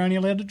ICE car, you're only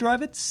allowed to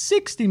drive at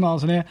 60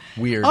 miles an hour.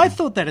 Weird. I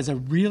thought that is a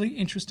really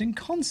interesting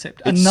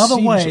concept. It Another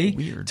seems way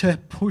weird. to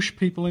push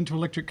people into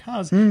electric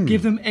cars,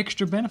 give them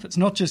extra benefits,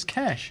 not just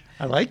cash.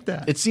 I like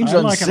that. It seems I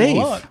like it a unsafe.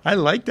 lot. I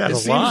like that It a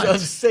seems lot.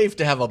 unsafe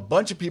to have a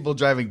bunch of people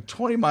driving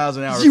 20 miles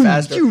an hour Zoom,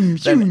 faster zoom, than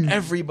zoom.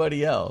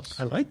 everybody else.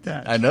 I like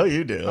that. I know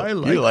you do. I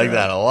you like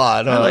that a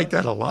lot. Huh? I like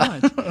that a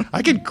lot.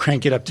 I could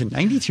crank it up to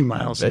 92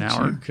 miles an Bet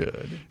hour you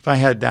could. if I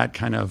had that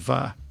kind of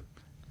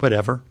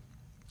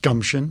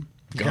gumption.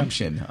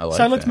 Gumption. I like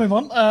So let's that. move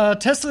on.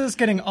 Tesla's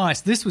getting ICE.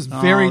 This was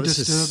very Oh, this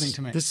disturbing is,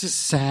 to me. This is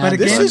sad. But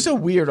This again- is a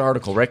weird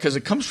article, right? Because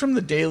it comes from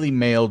the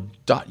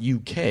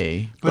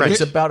dailymail.uk, but Right.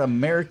 it's about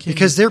American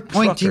because they're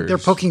pointing, they're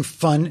truckers. poking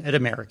fun at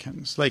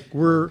Americans. Like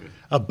we're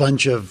a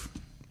bunch of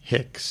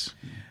hicks.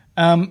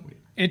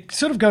 It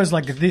sort of goes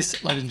like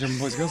this, ladies and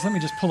gentlemen, boys and girls. Let me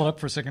just pull it up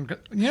for a second.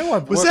 You know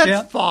what I've Was worked that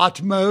out?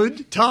 thought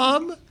mode,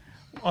 Tom?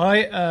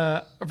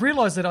 I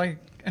realised that I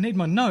need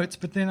my notes,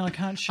 but then I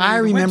can't show I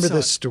you the remember website.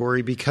 this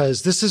story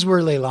because this is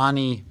where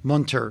Leilani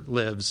Munter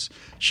lives.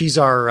 She's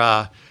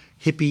our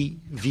hippie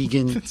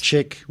vegan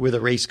chick with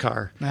a race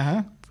car.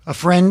 Uh-huh. A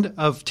friend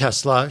of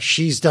Tesla.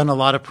 She's done a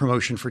lot of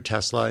promotion for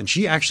Tesla, and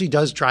she actually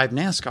does drive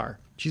NASCAR.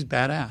 She's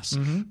badass.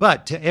 Mm-hmm.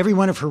 But to every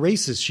one of her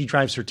races, she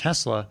drives her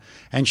Tesla,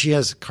 and she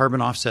has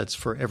carbon offsets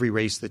for every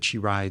race that she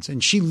rides.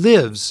 And she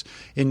lives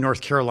in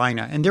North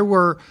Carolina. And there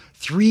were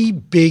 3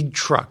 big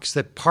trucks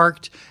that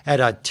parked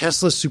at a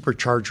Tesla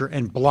supercharger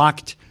and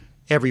blocked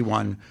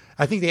everyone.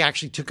 I think they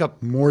actually took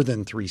up more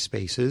than 3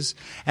 spaces.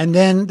 And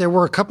then there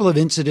were a couple of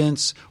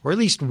incidents, or at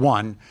least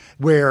one,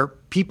 where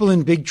people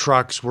in big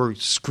trucks were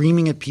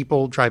screaming at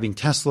people driving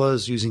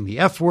Teslas, using the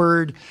F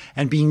word,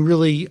 and being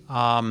really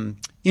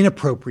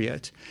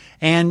inappropriate.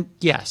 And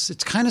yes,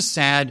 it's kind of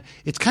sad.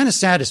 It's kind of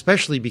sad,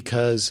 especially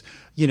because,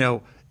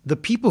 the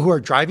people who are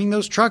driving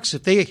those trucks,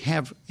 if they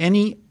have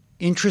any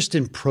interest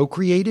in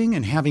procreating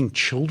and having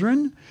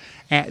children,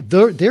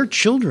 their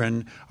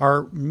children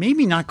are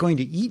maybe not going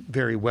to eat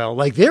very well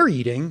like they're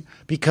eating,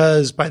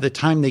 because by the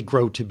time they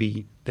grow to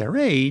be their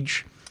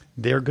age,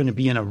 they're going to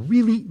be in a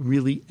really,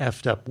 really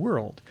effed up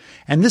world.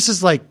 And this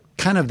is like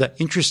kind of the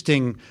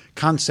interesting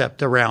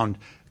concept around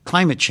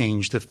climate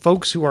change. The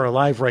folks who are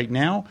alive right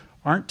now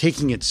aren't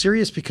taking it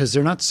serious because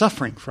they're not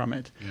suffering from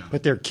it. Yeah.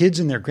 But their kids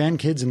and their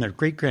grandkids and their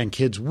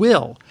great-grandkids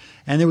will.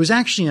 And there was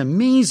actually an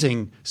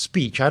amazing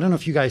speech. I don't know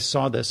if you guys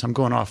saw this. I'm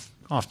going off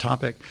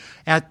topic.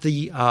 At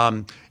the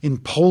in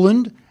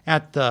Poland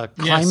at the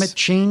climate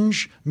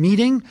change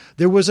meeting,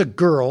 there was a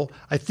girl,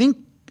 I think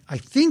I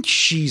think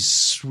she's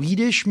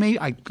Swedish. Maybe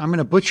I'm going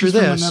to butcher She's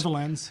this. from the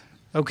Netherlands.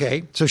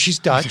 Okay, so she's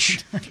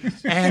Dutch,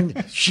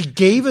 and she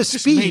gave a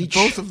speech. Made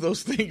both of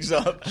those things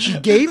up. She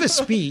gave a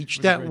speech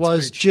that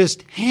was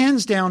just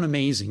hands down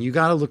amazing. You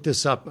got to look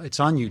this up.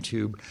 It's on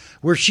YouTube,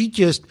 where she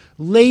just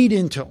laid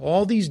into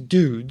all these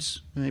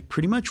dudes, and they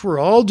pretty much were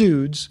all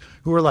dudes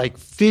who were like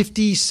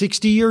 50,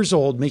 60 years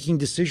old, making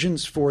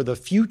decisions for the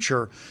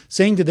future,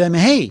 saying to them,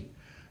 hey,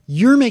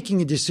 you're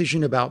making a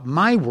decision about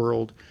my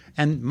world,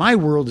 and my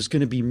world is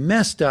going to be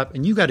messed up,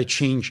 and you got to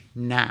change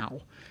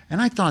now.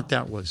 And I thought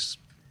that was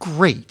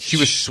great. She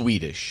was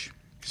Swedish.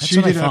 She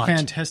did a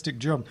fantastic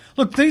job.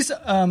 Look, this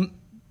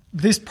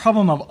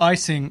problem of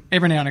icing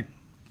every now and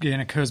again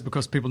occurs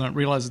because people don't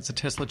realize it's a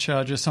Tesla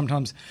charger.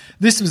 Sometimes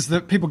this was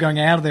the people going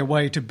out of their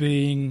way to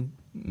being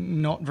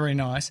not very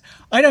nice.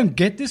 I don't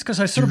get this because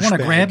I sort of want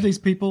to grab these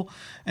people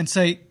and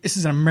say, this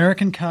is an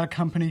American car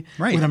company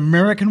with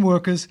American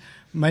workers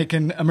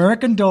making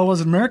American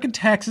dollars, American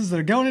taxes that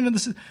are going into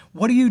this.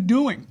 What are you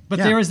doing? But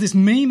there is this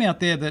meme out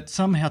there that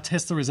somehow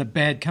Tesla is a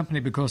bad company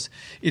because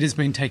it has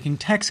been taking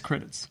tax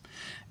credits.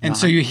 And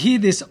so you hear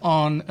this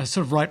on a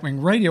sort of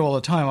right-wing radio all the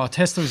time. Oh,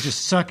 Tesla is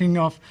just sucking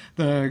off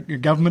the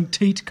government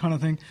teat kind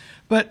of thing.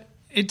 But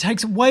it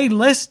takes way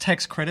less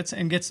tax credits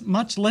and gets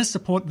much less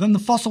support than the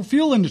fossil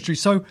fuel industry.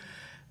 So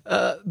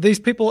these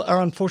people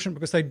are unfortunate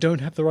because they don't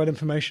have the right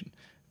information.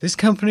 This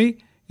company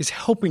is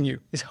helping you,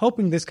 is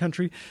helping this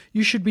country.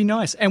 You should be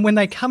nice. And when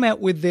they come out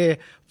with their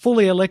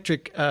fully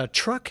electric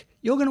truck,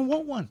 you're going to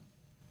want one.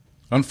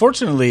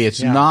 Unfortunately,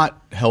 it's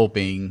not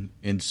helping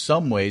in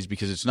some ways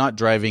because it's not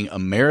driving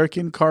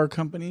American car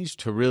companies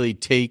to really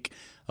take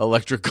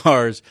electric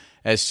cars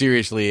as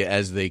seriously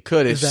as they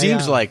could. It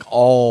seems like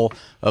all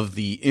of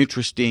the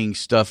interesting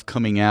stuff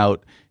coming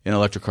out in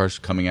electric cars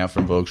coming out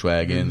from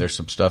Volkswagen. There's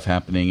some stuff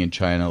happening in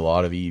China, a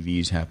lot of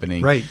EVs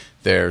happening. Right.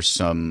 There's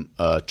some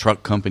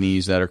truck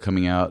companies that are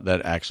coming out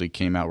that actually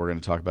came out. We're going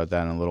to talk about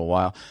that in a little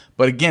while.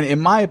 But again, in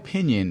my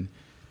opinion,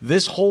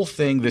 this whole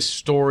thing, this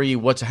story,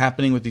 what's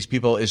happening with these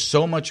people is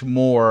so much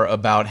more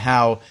about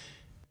how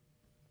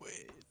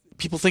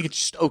people think it's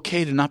just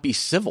okay to not be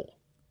civil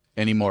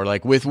anymore,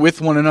 like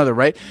with one another,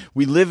 right?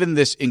 We live in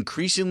this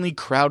increasingly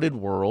crowded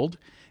world,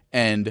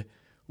 and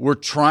we're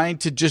trying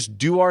to just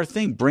do our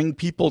thing, bring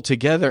people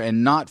together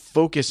and not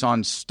focus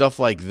on stuff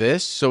like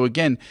this. So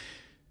again,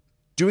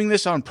 doing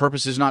this on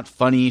purpose is not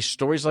funny.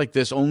 Stories like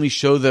this only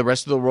show the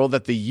rest of the world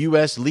that the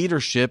U.S.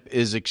 leadership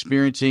is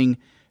experiencing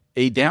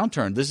a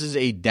downturn. This is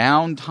a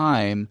down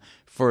time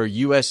for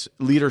U.S.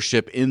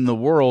 leadership in the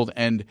world,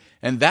 and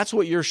that's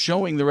what you're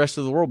showing the rest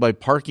of the world by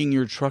parking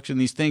your trucks in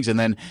these things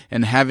and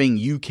having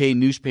UK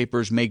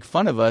newspapers make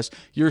fun of us.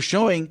 You're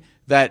showing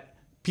that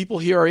people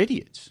here are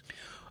idiots.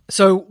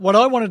 So what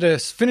I wanted to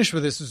finish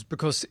with this is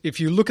because if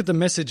you look at the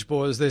message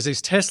boards, there's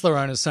these Tesla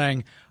owners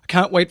saying, I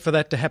can't wait for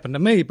that to happen to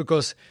me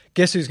because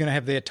guess who's going to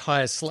have their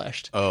tires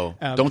slashed? Oh,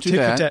 don't do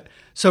that.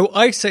 So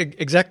I say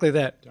exactly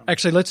that.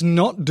 Actually, let's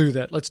not do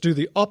that. Let's do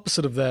the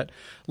opposite of that.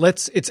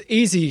 It's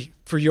easy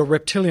for your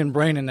reptilian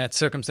brain in that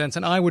circumstance,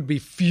 and I would be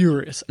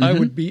furious. I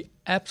would be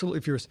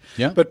absolutely furious.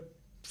 Yeah. But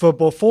for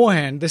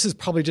beforehand, this is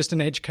probably just an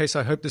edge case.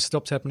 I hope this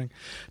stops happening.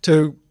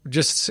 To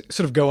just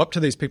sort of go up to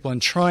these people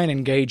and try and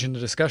engage in the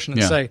discussion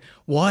and say,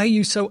 why are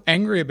you so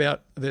angry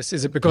about this?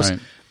 Is it because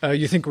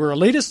you think we're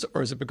elitist,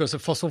 or is it because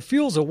of fossil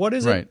fuels, or what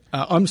is it?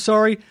 I'm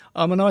sorry.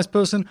 I'm a nice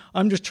person.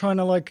 I'm just trying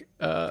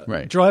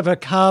to drive a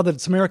car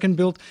that's American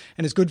built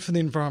and is good for the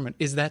environment.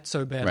 Is that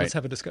so bad? Let's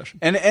have a discussion.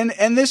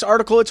 And this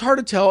article, it's hard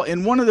to tell.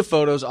 In one of the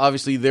photos,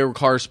 obviously, there were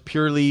cars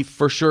purely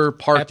for sure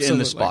parked in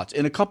the spots.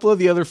 In a couple of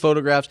the other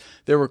photographs,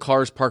 there were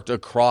cars parked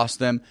across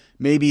them.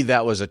 Maybe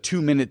that was a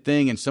 2-minute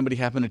thing and somebody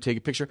happened to take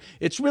a picture.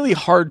 It's really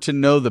hard to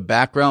know the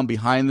background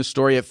behind the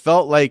story. It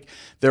felt like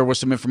there was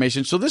some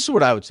information. So this is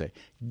what I would say.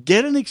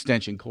 Get an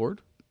extension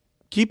cord.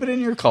 Keep it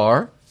in your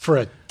car. For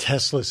a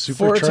Tesla supercharger?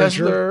 For a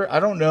Tesla, I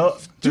don't know.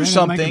 Do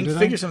something.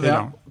 Figure something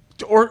out.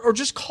 Or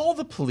just call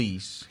the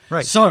police.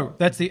 Right. So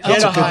that's the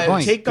other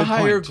point. Take the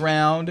higher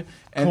ground.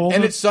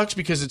 And it sucks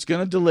because it's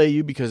going to delay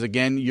you because,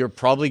 again, you're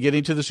probably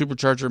getting to the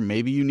supercharger.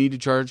 Maybe you need to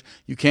charge.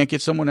 You can't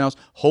get someone else.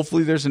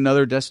 Hopefully there's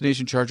another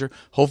destination charger.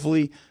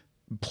 Hopefully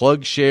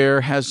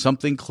PlugShare has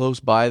something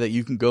close by that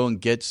you can go and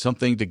get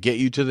something to get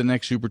you to the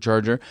next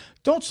supercharger.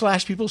 Don't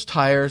slash people's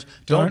tires.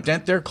 Don't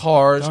dent their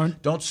cars.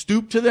 Don't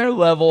stoop to their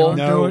level.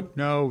 Don't.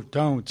 Do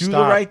the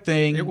right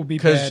thing. It will be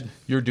because bad.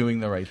 You're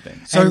doing the right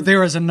thing. So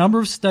there is a number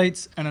of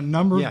states and a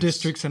number of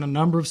districts and a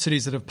number of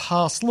cities that have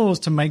passed laws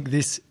to make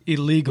this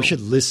illegal. We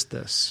should list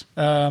this.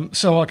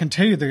 So I can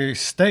tell you the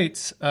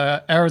states,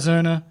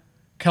 Arizona,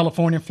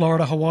 California,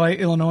 Florida, Hawaii,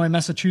 Illinois,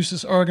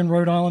 Massachusetts, Oregon,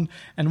 Rhode Island,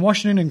 and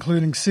Washington,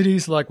 including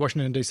cities like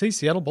Washington, D.C.,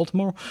 Seattle,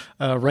 Baltimore,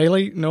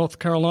 Raleigh, North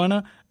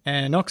Carolina,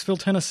 and Knoxville,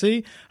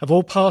 Tennessee, have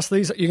all passed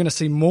these. You're going to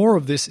see more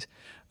of this,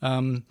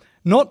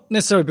 not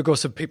necessarily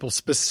because of people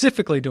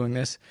specifically doing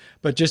this,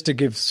 but just to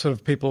give sort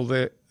of people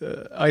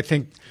I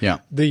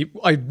did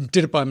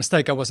it by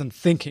mistake. I wasn't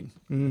thinking.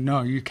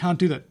 No, you can't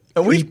do that.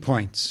 3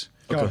 points.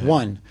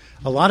 One,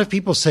 a lot of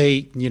people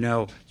say,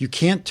 you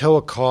can't tow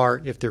a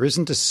car if there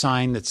isn't a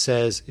sign that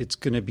says it's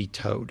going to be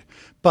towed.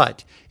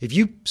 But if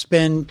you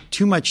spend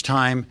too much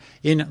time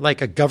in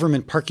like a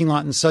government parking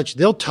lot and such,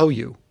 they'll tow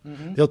you.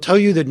 Mm-hmm. They'll tell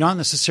you that not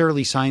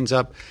necessarily signs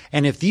up.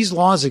 And if these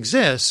laws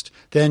exist,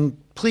 then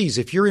please,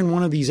 if you're in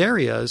one of these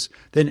areas,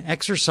 then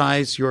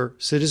exercise your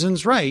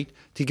citizen's right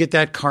to get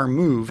that car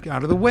moved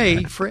out of the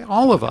way for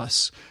all of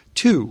us.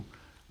 Two,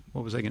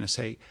 what was I going to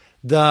say?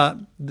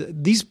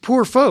 These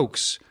poor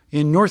folks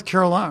in North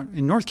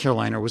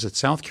Carolina, or was it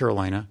South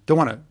Carolina? Don't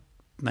want to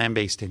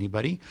lambaste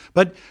anybody,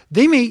 but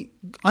they may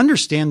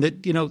understand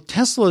that,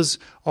 Teslas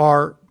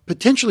are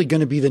potentially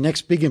going to be the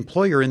next big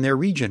employer in their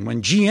region.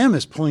 When GM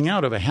is pulling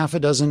out of a half a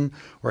dozen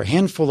or a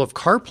handful of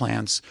car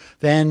plants,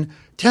 then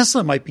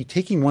Tesla might be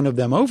taking one of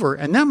them over,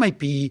 and that might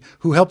be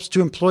who helps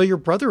to employ your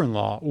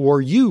brother-in-law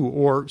or you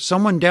or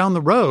someone down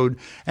the road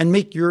and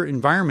make your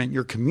environment,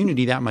 your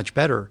community that much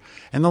better.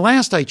 And the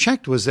last I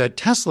checked was that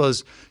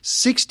Tesla's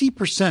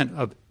 60%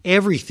 of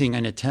everything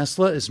in a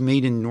Tesla is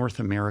made in North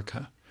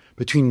America.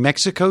 Between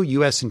Mexico,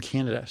 U.S., and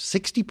Canada,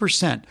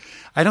 60%.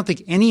 I don't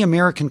think any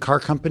American car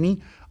company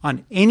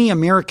on any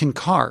American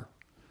car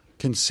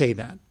can say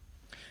that.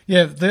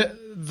 Yeah,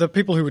 the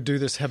people who would do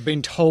this have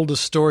been told a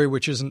story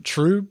which isn't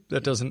true.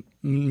 That doesn't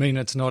mean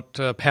it's not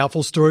a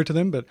powerful story to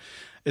them, but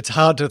it's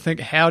hard to think,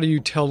 how do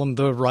you tell them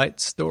the right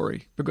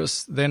story?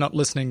 Because they're not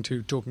listening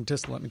to Talking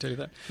Tesla, let me tell you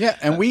that. Yeah,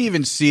 and we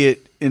even see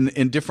it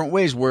in different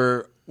ways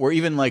where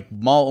even like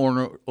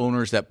mall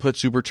owners that put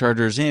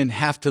superchargers in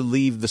have to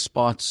leave the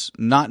spots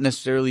not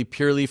necessarily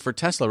purely for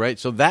Tesla, right?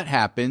 So that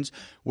happens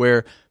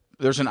where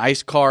there's an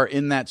ICE car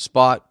in that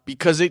spot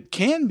because it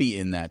can be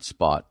in that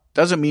spot.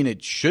 Doesn't mean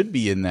it should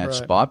be in that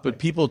spot, but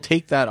people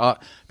take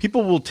that.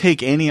 People will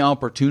take any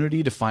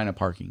opportunity to find a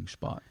parking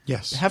spot.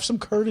 Yes, have some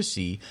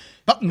courtesy.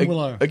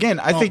 Buttonwillow. Again,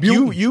 I think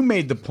you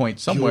made the point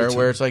somewhere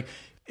where it's like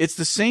it's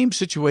the same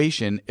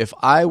situation. If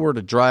I were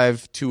to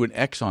drive to an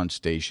Exxon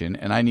station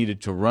and I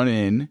needed to run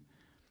in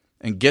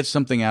and get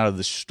something out of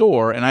the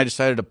store, and I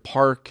decided to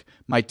park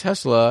my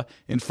Tesla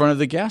in front of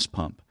the gas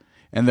pump,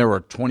 and there were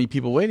 20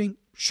 people waiting.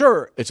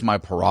 Sure, it's my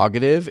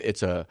prerogative.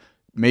 It's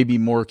maybe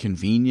more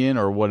convenient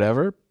or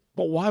whatever.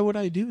 But why would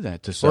I do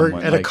that to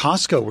someone? Or at a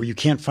Costco where you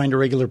can't find a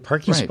regular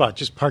parking spot,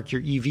 just park your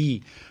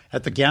EV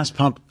at the gas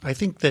pump. I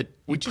think that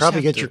you'd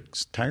probably get your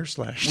tire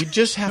slashed. We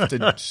just have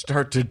to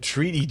start to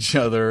treat each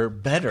other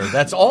better.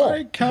 That's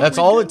all. That's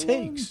all it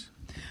takes.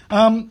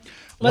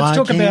 Let's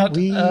talk about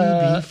we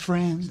be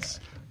friends.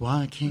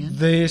 Why can't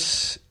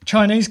this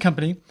Chinese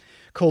company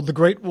called the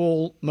Great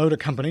Wall Motor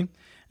Company,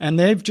 and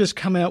they've just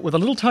come out with a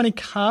little tiny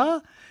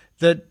car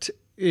that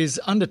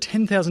is under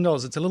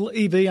 $10,000. It's a little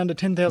EV under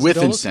 $10,000. With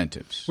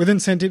incentives. With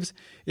incentives.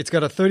 It's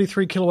got a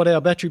 33 kilowatt-hour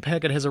battery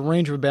pack. It has a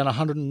range of about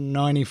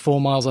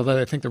 194 miles,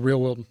 although I think the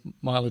real-world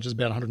mileage is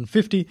about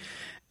 150.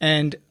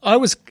 And I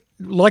was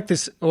like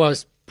this, I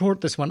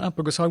brought this one up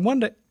because I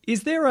wonder,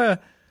 is there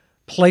a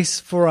place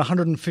for a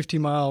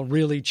 150-mile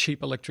really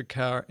cheap electric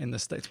car in the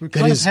States? We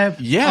kind of have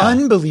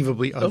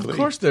unbelievably ugly. Of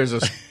course there's a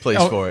place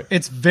for it.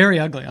 It's very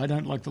ugly. I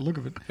don't like the look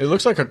of it. It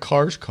looks like a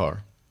Cars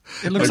car.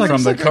 It looks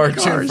from the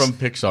cartoon from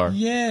Pixar.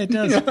 Yeah, it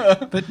does,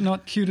 but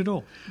not cute at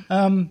all.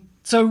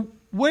 So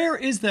where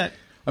is that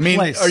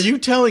place? Are you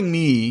telling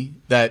me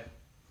that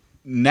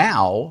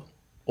now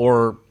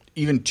or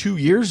even 2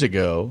 years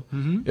ago,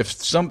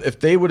 if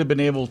they would have been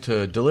able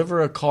to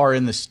deliver a car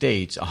in the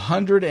States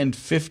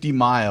 150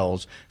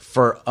 miles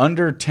for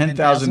under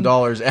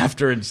 $10,000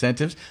 after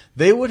incentives,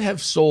 they would have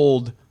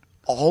sold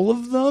all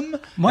of them?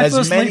 My as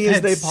first many Leaf as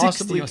had they 60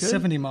 possibly or could?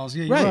 70 miles.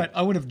 Yeah, you're right.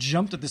 I would have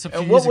jumped at this a few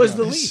years ago. What was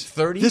the Leaf?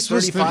 30, this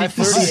was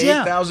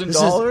 $35,000, $38,000? This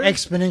is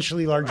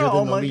exponentially larger than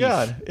the Leaf. Oh my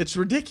God, it's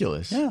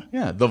ridiculous.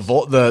 Yeah. The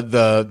Volt.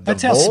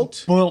 That's how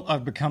spoiled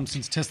I've become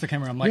since Tesla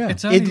came around. I'm like,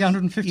 it's only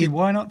 150.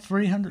 Why not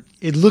 300?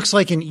 It looks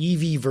like an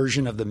EV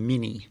version of the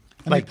Mini.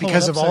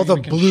 Because of all the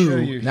we can blue. show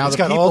you. Now it's the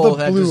got people all the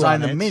that blue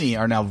designed on the it. Mini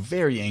are now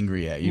very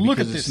angry at you Look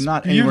because at it's this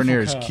not anywhere near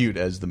beautiful as car. cute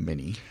as the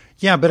Mini.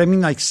 Yeah, but I mean,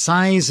 like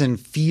size and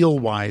feel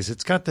wise,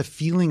 it's got the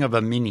feeling of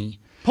a Mini.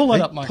 Pull it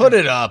up, Michael. Put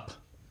it up.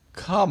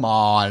 Come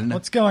on.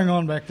 What's going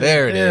on back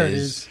there? There it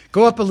is.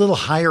 Go up a little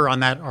higher on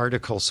that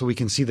article so we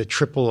can see the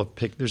triple of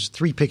There's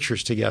 3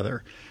 pictures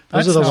together.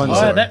 Those are the ones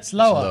that That's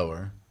lower. It's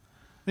lower.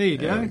 There you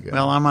go.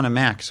 Well, I'm on a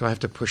Mac, so I have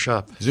to push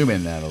up. Zoom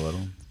in that a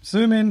little.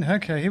 Zoom in.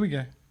 Okay, here we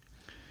go.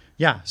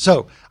 Yeah,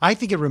 so I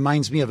think it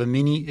reminds me of a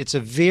Mini. It's a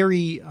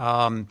very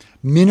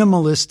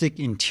minimalistic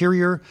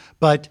interior,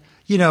 but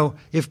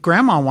if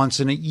Grandma wants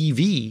an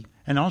EV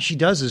and all she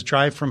does is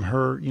drive from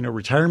her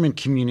retirement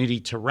community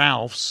to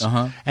Ralph's,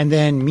 and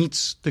then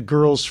meets the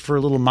girls for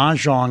a little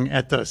mahjong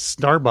at the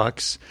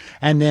Starbucks,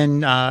 and then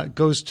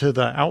goes to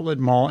the outlet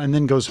mall, and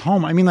then goes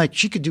home. I mean, like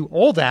she could do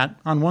all that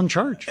on one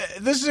charge.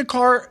 This is a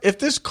car. If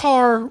this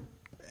car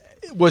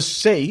was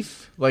safe.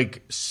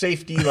 Like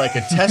safety, like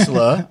a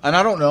Tesla, and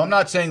I don't know. I'm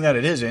not saying that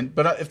it isn't,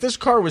 but if this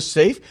car was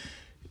safe,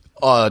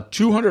 a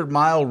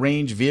 200-mile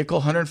range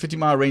vehicle,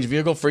 150-mile range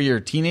vehicle for your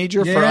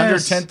teenager for under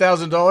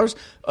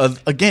 $10,000,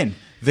 again,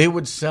 they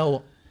would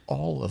sell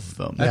all of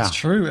them. That's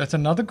true. That's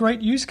another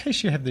great use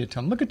case you have there,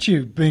 Tom. Look at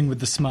you being with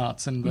the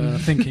smarts and the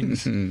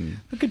thinkings.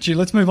 Look at you.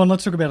 Let's move on.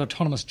 Let's talk about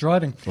autonomous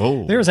driving.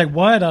 Oh. There is a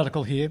Wired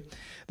article here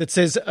that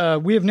says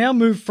we have now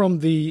moved from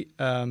the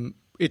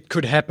it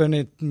could happen,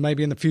 it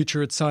maybe in the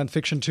future, it's science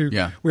fiction too.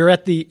 Yeah. We're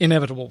at the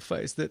inevitable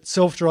phase that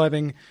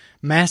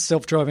mass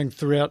self-driving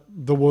throughout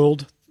the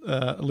world,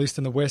 at least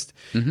in the West,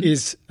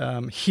 is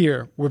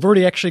here. We've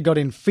already actually got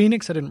in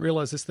Phoenix, I didn't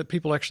realize this, that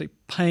people are actually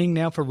paying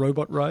now for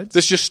robot rides.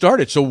 This just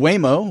started. So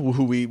Waymo,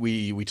 who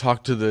we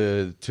talked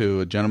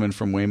to a gentleman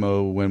from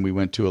Waymo when we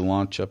went to a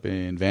launch up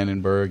in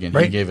Vandenberg, and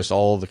he gave us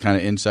all the kind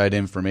of inside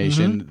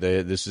information.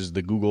 This is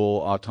the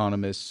Google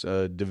autonomous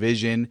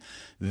division.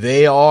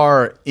 They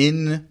are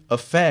in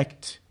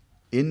effect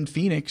in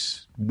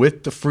Phoenix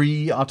with the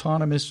free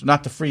autonomous,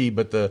 not the free,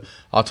 but the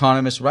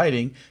autonomous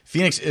riding.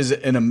 Phoenix is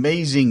an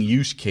amazing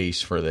use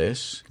case for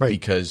this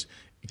because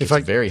it's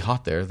very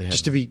hot there. They have,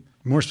 just to be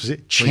more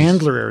specific,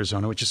 Chandler,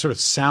 Arizona, which is sort of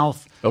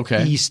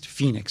southeast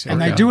Phoenix.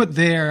 And they do it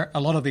there. A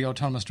lot of the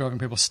autonomous driving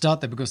people start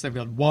there because they've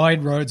got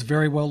wide roads,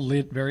 very well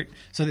lit,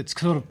 so it's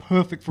sort of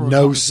perfect for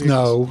no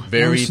snow.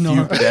 Very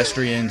few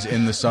pedestrians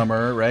in the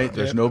summer, right?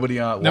 There's nobody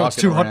walking around. No, it's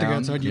too hot to go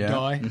outside, you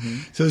die.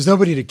 So there's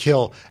nobody to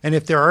kill. And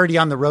if they're already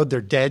on the road,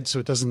 they're dead, so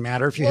it doesn't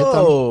matter if you hit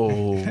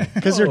them.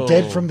 Because they're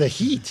dead from the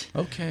heat.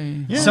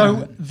 Okay. Yeah.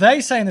 So they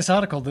say in this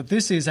article that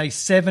this is a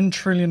 $7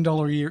 trillion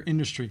a year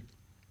industry.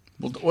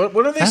 Well,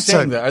 what are they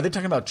saying there? Are they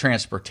talking about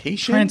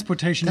transportation?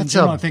 Transportation in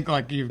general. I think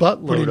like you put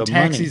in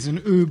taxis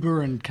and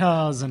Uber and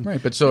cars and right.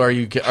 But so are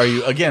you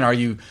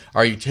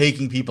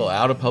taking people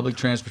out of public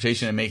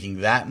transportation and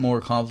making that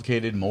more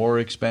complicated, more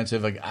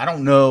expensive? Like I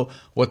don't know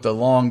what the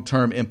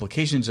long-term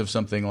implications of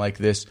something like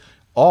this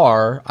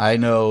are. I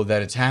know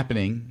that it's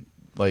happening.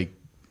 Like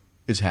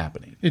it's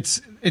happening.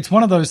 It's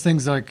one of those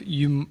things like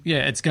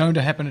it's going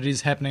to happen. It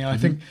is happening. I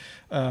think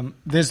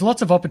there's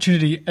lots of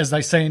opportunity, as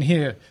they say in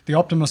here. The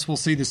optimist will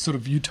see this sort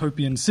of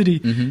utopian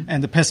city,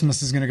 and the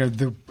pessimist is going to go,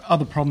 the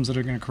other problems that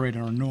are going to create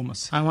are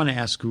enormous. I want to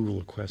ask Google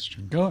a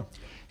question. Go.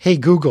 Hey,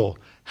 Google,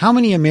 how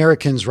many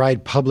Americans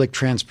ride public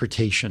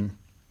transportation?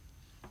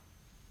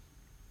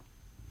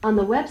 On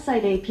the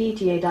website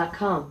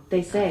apta.com,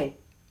 they say,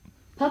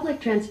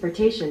 public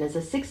transportation is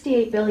a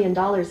 $68 billion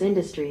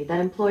industry that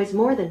employs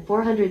more than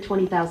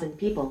 420,000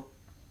 people.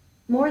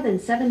 More than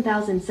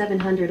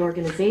 7,700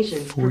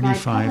 organizations provide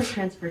public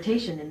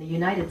transportation in the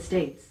United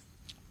States.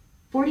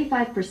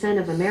 45%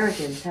 of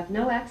Americans have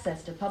no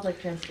access to public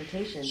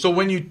transportation. So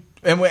when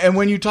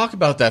you talk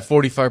about that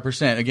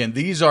 45%, again,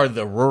 these are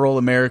the rural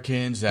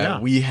Americans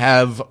that we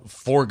have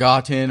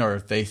forgotten, or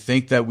they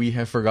think that we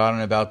have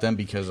forgotten about them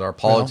because our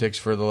politics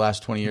for the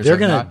last 20 years. They're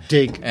going to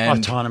dig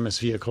autonomous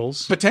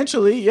vehicles.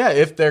 Potentially, yeah,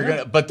 if they're going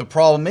to. But the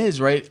problem is,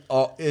 right,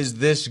 is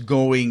this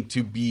going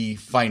to be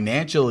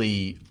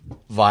financially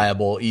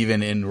viable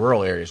even in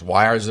rural areas?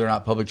 Why is there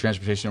not public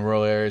transportation in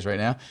rural areas right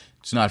now?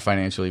 It's not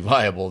financially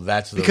viable.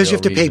 That's because you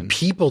have to reason. pay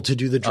people to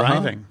do the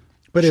driving.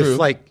 But if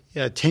like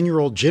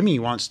 10-year-old Jimmy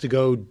wants to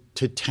go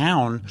to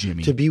town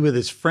to be with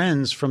his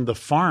friends from the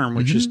farm,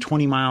 which is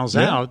 20 miles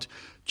out,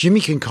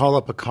 Jimmy can call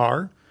up a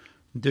car.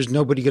 There's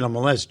nobody going to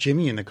molest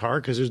Jimmy in the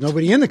car because there's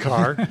nobody in the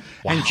car.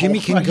 And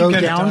Jimmy can go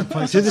down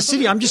to the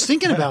city. I'm just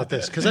thinking about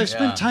this because I've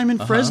spent time in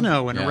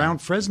Fresno and around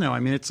Fresno. I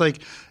mean, it's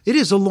like it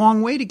is a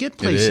long way to get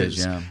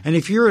places. It is, And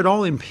if you're at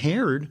all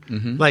impaired,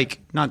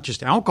 like not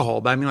just alcohol,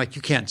 but I mean like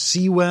you can't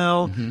see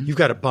well, you've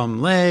got a bum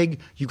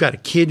leg, you've got a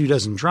kid who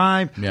doesn't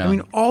drive. I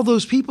mean, all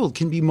those people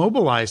can be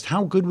mobilized.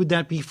 How good would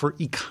that be for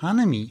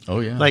economy?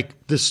 Oh, yeah.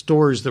 Like the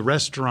stores, the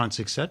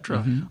restaurants,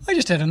 etc. I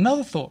just had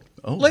another thought.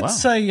 Oh,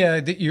 Let's say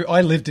that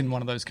I lived in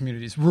one of those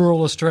communities,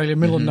 rural Australia,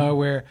 middle of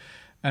nowhere,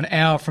 an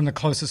hour from the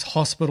closest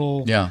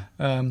hospital. Yeah.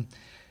 I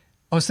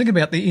was thinking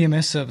about the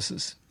EMS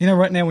services. You know,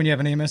 right now when you have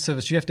an EMS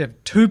service, you have to have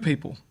two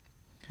people.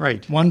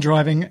 Right. One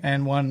driving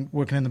and one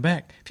working in the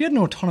back. If you had an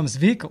autonomous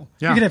vehicle,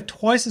 you could have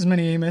twice as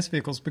many EMS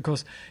vehicles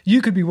because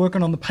you could be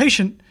working on the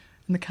patient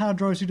and the car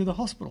drives you to the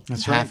hospital.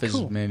 That's half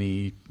as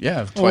many.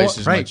 Yeah, twice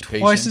as much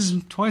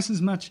patients. Twice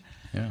as much.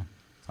 Yeah.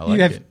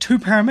 You have two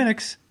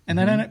paramedics and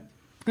they don't.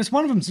 Because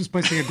one of them is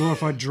supposed to be a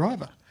glorified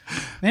driver.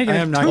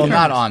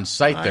 Not on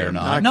site. They're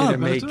not.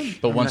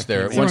 But once they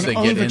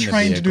get in the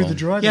trained to do the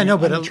driving. Yeah, no,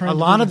 but a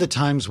lot of the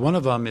times one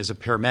of them is a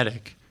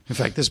paramedic. In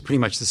fact, this is pretty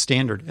much the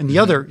standard, and the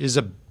other is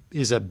a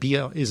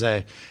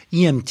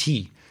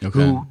EMT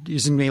who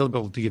isn't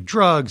able to give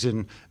drugs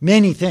and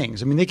many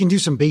things. I mean, they can do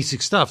some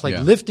basic stuff like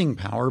lifting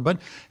power, but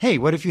hey,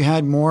 what if you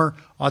had more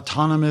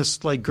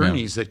autonomous like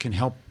gurneys that can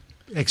help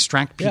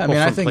extract people? Yeah, I mean,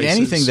 from I think places.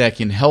 anything that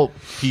can help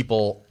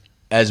people.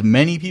 As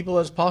many people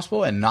as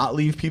possible and not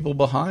leave people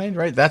behind,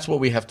 right? That's what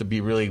we have to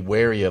be really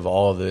wary of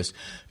all of this,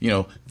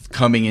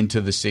 coming into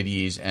the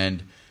cities.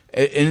 And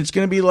it's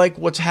going to be like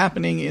what's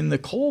happening in the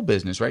coal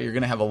business, right? You're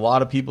going to have a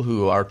lot of people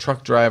who are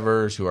truck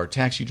drivers, who are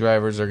taxi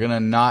drivers, are going to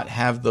not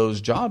have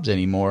those jobs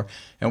anymore.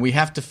 And we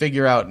have to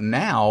figure out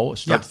now,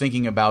 start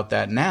thinking about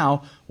that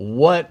now,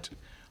 what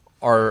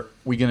are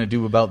we going to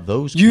do about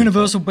those people?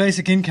 Universal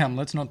basic income.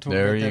 Let's not talk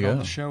There about you that on go.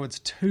 the show. It's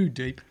too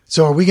deep.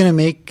 So are we going to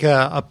make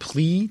a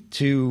plea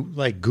to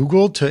like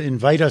Google to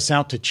invite us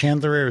out to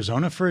Chandler,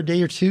 Arizona for a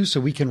day or two so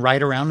we can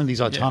ride around in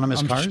these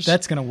autonomous cars?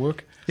 That's going to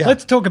work. Yeah.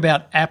 Let's talk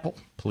about Apple.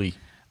 Plea.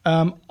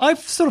 I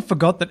sort of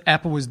forgot that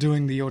Apple was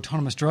doing the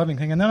autonomous driving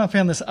thing, and then I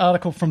found this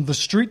article from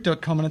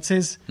TheStreet.com, and it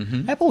says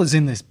Apple is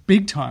in this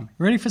big time.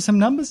 Ready for some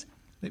numbers?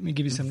 Let me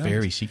give you some numbers.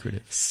 Very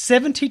secretive.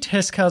 70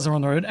 test cars are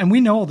on the road, and we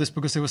know all this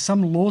because there was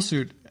some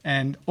lawsuit,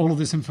 and all of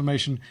this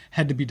information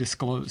had to be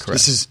disclosed.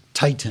 This is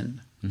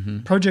Titan.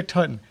 Project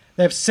Titan.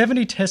 They have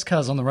 70 test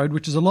cars on the road,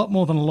 which is a lot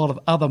more than a lot of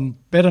other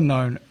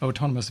better-known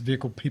autonomous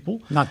vehicle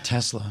people. Not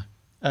Tesla.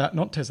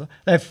 Not Tesla.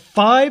 They have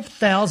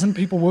 5,000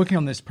 people working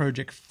on this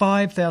project.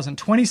 5,000.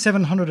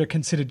 2,700 are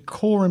considered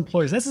core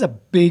employees. This is a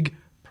big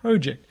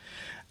project.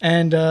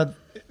 And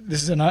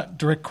this is a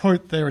direct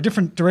quote. There are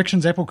different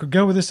directions Apple could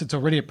go with this. It's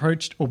already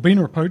approached or been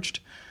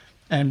approached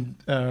and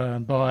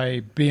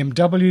by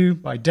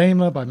BMW, by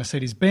Daimler, by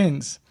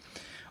Mercedes-Benz.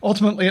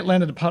 Ultimately, it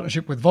landed a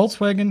partnership with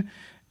Volkswagen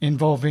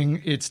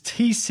involving its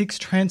T6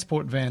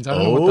 transport vans. I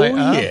don't know what they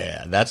are.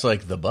 Yeah. That's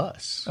like the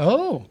bus.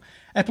 Oh,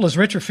 Apple is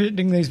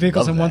retrofitting these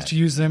vehicles Love and wants that. to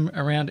use them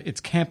around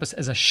its campus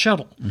as a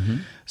shuttle.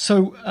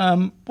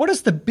 So what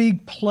is the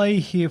big play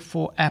here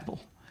for Apple?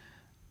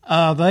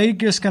 Are they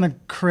just going to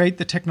create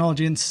the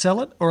technology and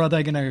sell it, or are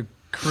they going to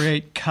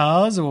create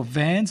cars or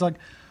vans? Like,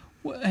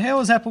 how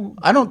is Apple?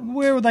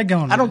 Where are they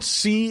going? I don't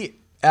see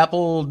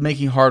Apple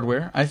making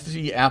hardware. I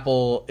see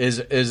Apple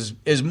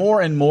is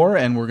more and more,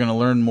 and we're going to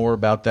learn more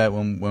about that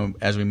when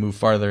as we move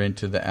farther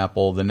into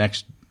the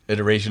next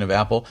iteration of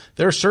Apple.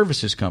 They're a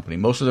services company.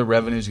 Most of their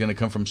revenue is going to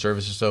come from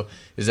services. So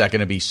is that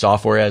going to be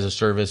software as a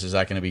service? Is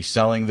that going to be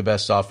selling the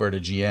best software to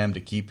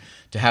GM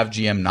to have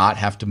GM not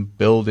have to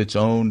build its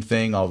own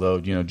thing?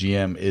 Although,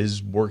 GM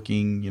is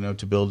working,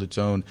 to build its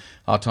own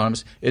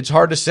autonomous. It's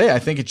hard to say. I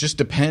think it just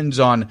depends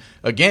on,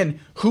 again,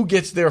 who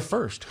gets there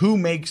first, who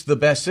makes the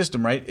best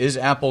system, right? Is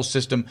Apple's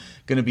system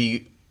going to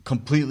be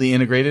completely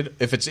integrated?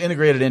 If it's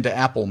integrated into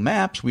Apple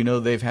Maps, we know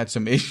they've had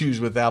some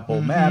issues with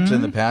Apple Maps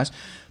in the past.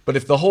 But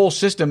if the whole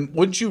system,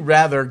 wouldn't you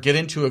rather get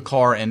into a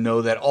car and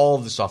know that all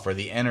of the software,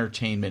 the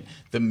entertainment,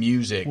 the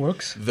music,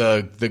 works,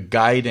 the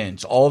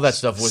guidance, all that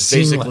stuff was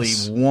seamless.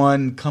 basically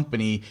one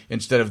company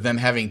instead of them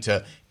having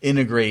to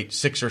integrate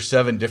 6 or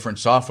 7 different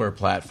software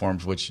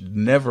platforms, which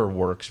never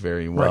works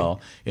very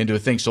well into a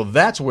thing. So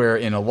that's where,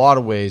 in a lot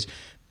of ways,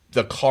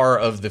 the car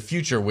of the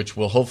future, which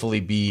will hopefully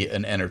be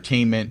an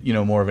entertainment,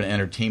 more of an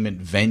entertainment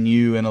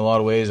venue in a lot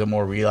of ways, a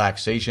more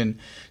relaxation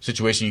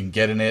situation. You can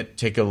get in it,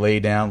 take a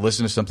lay down,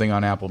 listen to something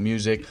on Apple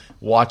Music,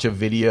 watch a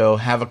video,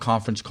 have a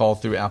conference call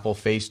through Apple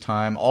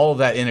FaceTime. All of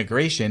that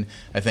integration,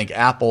 I think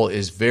Apple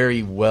is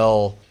very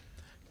well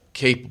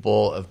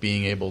capable of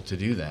being able to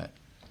do that.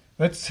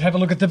 Let's have a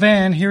look at the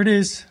van. Here it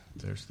is.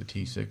 There's the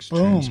T6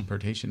 Boom.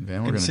 transportation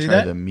van. We're going to see try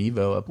that? the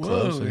Mevo up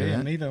close. Whoa, Look at yeah,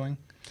 that. Mevoing.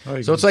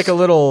 So it's like a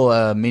little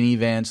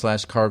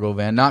minivan / cargo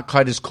van. Not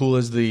quite as cool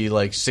as the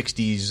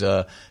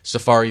 60s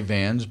Safari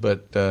vans,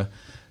 but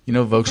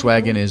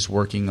Volkswagen is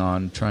working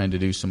on trying to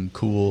do some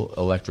cool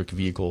electric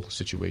vehicle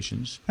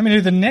situations. I'm going to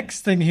do the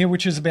next thing here,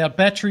 which is about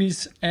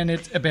batteries, and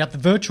it's about the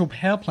virtual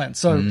power plant.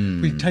 So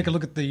we take a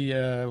look at the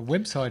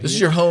website This here.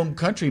 is your home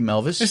country,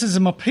 Melvis. This is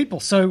my people.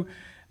 So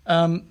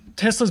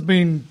Tesla's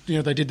been,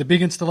 they did the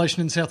big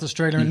installation in South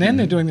Australia, and then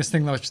they're doing this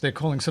thing which they're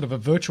calling sort of a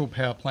virtual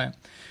power plant,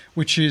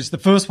 which is the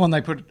first one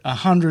they put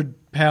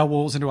 100 power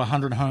walls into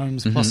 100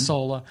 homes plus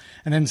solar.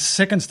 And then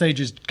second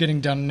stage is getting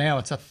done now.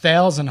 It's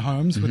 1,000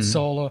 homes with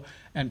solar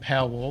and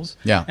power walls.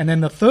 Yeah. And then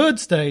the third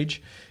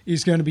stage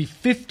is going to be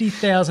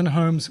 50,000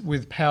 homes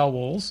with power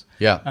walls.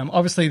 Yeah.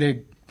 Obviously, they're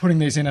putting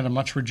these in at a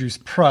much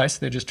reduced price.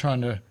 They're just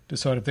trying to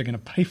decide if they're going to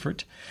pay for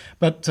it.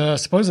 But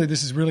supposedly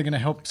this is really going to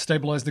help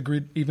stabilize the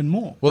grid even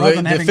more. Well, Rather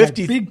the than having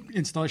 50 a big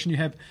installation, you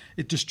have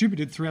it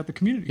distributed throughout the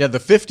community. Yeah, the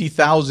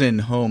 50,000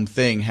 home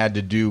thing had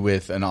to do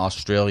with an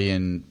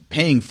Australian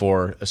paying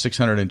for a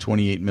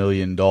 $628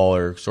 million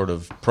sort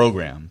of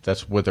program.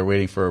 That's what they're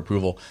waiting for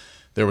approval.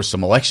 There was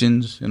some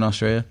elections in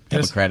Australia,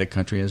 democratic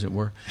country as it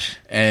were,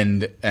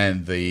 and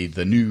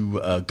the new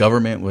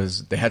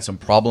government they had some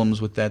problems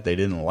with that. They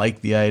didn't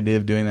like the idea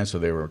of doing that, so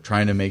they were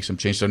trying to make some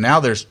change. So now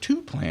there's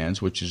 2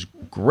 plans, which is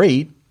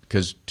great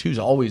because 2 is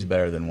always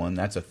better than 1.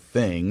 That's a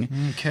thing.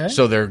 Okay.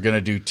 So they're going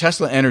to do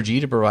Tesla Energy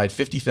to provide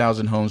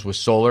 50,000 homes with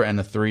solar and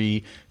a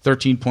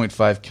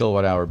 13.5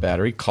 kilowatt hour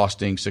battery,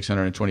 costing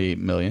 $628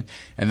 million.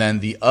 And then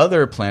the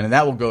other plan, and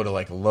that will go to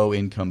like low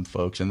income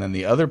folks. And then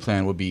the other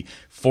plan would be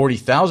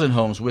 40,000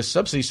 homes with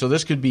subsidies. So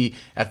this could be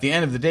at the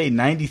end of the day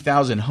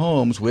 90,000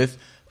 homes with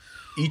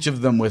each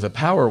of them with a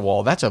power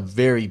wall. That's a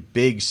very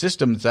big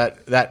system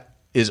that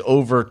is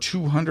over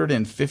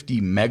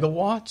 250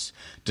 megawatts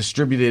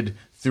distributed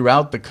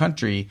throughout the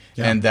country,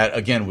 and that,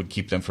 again, would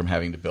keep them from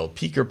having to build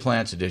peaker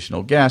plants,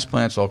 additional gas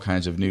plants, all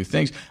kinds of new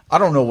things. I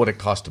don't know what it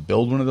costs to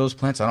build one of those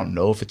plants. I don't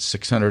know if it's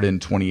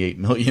 628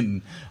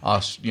 million,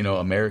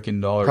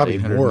 American dollars, Probably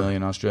 800 more.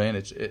 million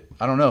Australian.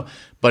 I don't know.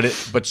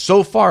 But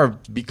so far,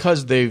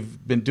 because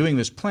they've been doing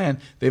this plan,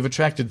 they've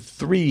attracted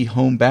 3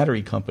 home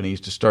battery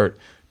companies to start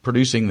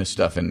producing this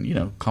stuff.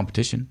 And,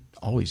 competition,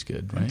 always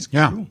good, right?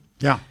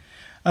 Yeah.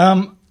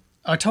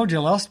 I told you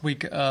last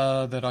week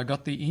that I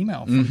got the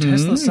email from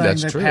Tesla saying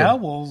that's that true.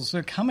 Powerwalls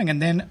are coming. And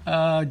then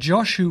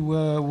Josh,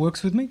 who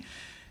works with me,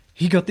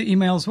 he got the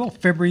email as well.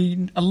 February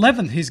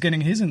 11th, he's getting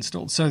his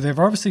installed. So they've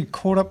obviously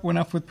caught up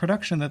enough with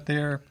production that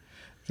they're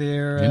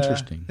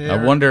Interesting. they're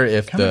I wonder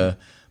if coming. the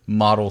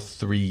Model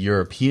 3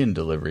 European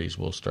deliveries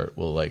will start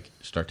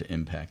to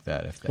impact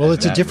that. Well, as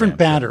it's a that different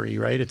ramps up. battery,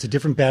 right? It's a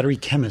different battery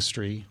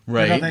chemistry. But are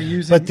Right. they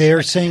using But they're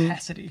the saying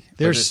capacity? But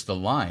there's it's the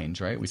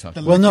lines, right? We talked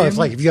about well, no,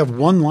 lithium? if you have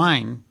one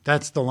line,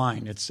 that's the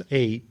line. It's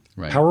a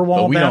right. Powerwall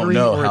But we battery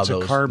don't know or how it's a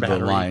those, car the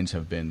battery. lines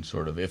have been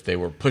sort of, if they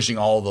were pushing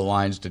all the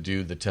lines to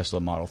do the Tesla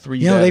Model 3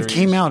 They've batteries.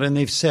 came out and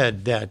they've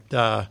said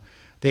that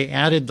they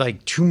added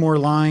like 2 more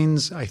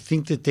lines. I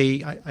think that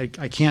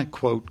I can't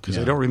quote because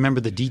I don't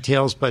remember the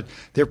details, but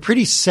they're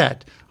pretty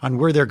set on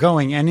where they're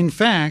going. And in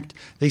fact,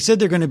 they said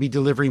they're going to be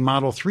delivering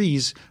Model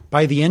 3s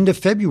by the end of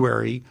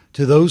February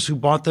to those who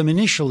bought them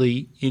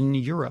initially in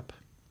Europe.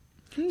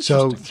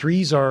 So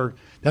 3s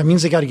that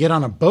means they got to get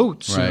on a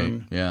boat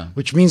soon, Right, yeah.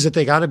 which means that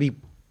they got to be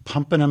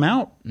pumping them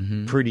out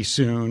pretty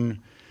soon.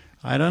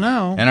 I don't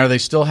know. And are they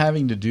still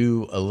having to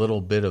do a little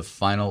bit of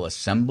final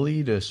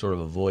assembly to sort of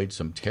avoid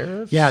some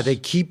tariffs? Yeah, they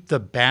keep the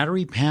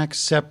battery pack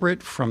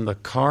separate from the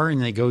car and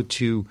they go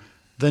to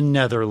the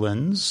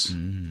Netherlands.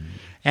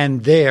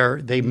 And there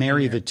they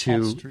marry the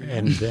two. Austria.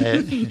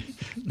 And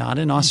not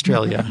in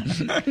Australia.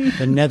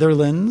 The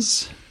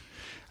Netherlands,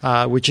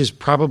 which is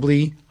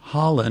probably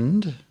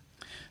Holland,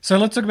 So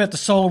let's talk about the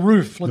solar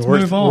roof. Let's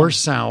north move on. or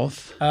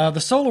south. The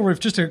solar roof,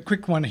 just a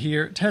quick one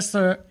here.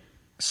 Tesla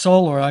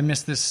Solar, I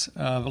missed this,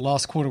 the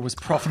last quarter was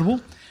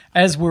profitable,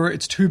 as were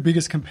its 2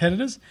 biggest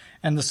competitors.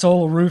 And the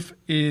solar roof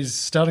is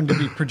starting to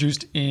be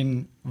produced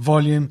in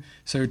volume.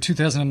 So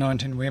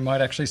 2019, we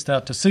might actually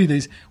start to see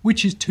these,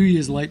 which is 2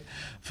 years late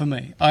for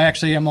me. I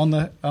actually am on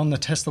the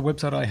Tesla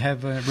website. I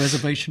have a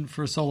reservation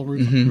for a solar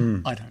roof.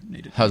 I don't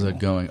need it. How's it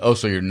going? Oh,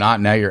 so you're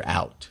not, now you're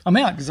out. I'm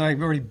out because I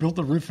already built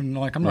the roof and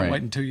I'm not Right.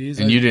 waiting 2 years.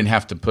 And you didn't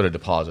have to put a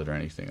deposit or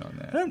anything on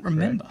that. I don't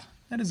remember.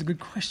 That is a good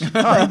question.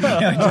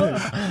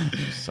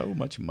 So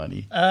much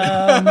money.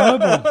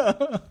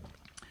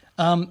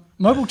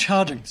 Mobile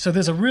charging. So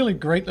there's a really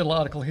great little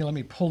article here. Let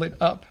me pull it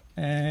up.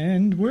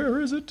 And where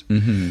is it?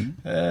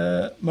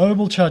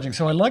 Mobile charging.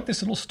 So I like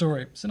this little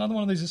story. It's another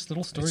one of these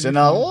little stories. It's an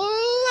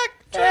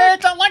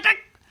electric.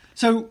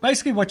 So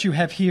basically what you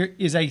have here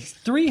is a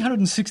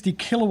 360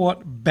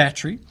 kilowatt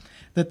battery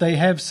that they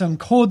have some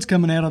cords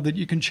coming out of that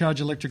you can charge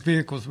electric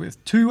vehicles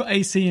with. 2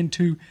 AC and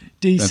 2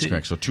 DC. That's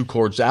correct. So 2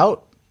 cords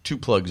out, 2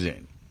 plugs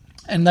in.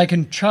 And they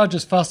can charge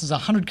as fast as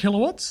 100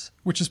 kilowatts,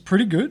 which is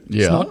pretty good.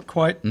 Yeah. It's not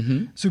quite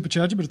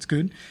supercharger, but it's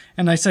good.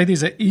 And they say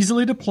these are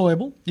easily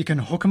deployable. You can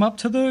hook them up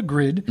to the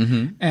grid.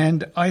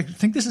 And I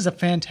think this is a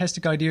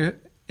fantastic idea,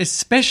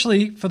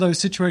 especially for those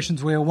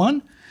situations where,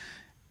 one,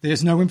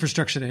 there's no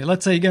infrastructure there.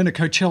 Let's say you're going to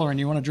Coachella and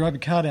you want to drive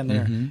your car down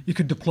there. You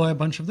could deploy a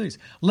bunch of these.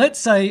 Let's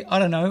say, I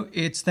don't know,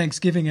 it's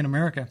Thanksgiving in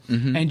America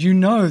and you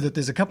know that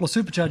there's a couple of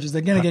superchargers,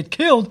 they're going to get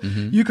killed.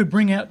 You could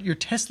bring out your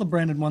Tesla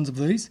branded ones of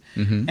these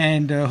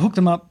and hook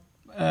them up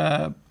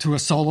to a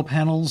solar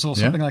panels or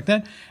something like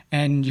that,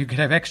 and you could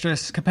have extra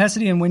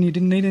capacity, and when you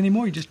didn't need any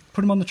more, you just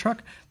put them on the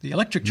truck, the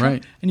electric truck,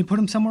 Right. and you put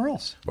them somewhere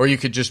else. Or you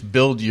could just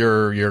build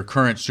your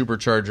current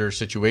supercharger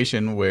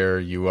situation where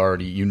you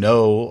already,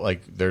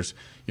 like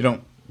you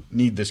don't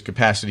need this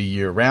capacity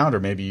year round, or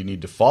maybe you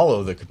need to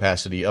follow the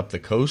capacity up the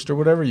coast or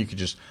whatever. You could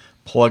just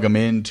plug them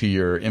into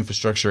your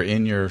infrastructure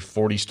in your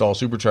 40 stall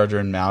supercharger,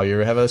 and now you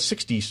have a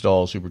 60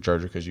 stall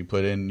supercharger because you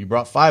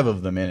brought 5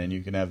 of them in, and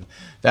you can have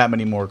that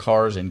many more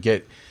cars and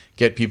get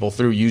people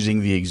through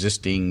using the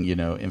existing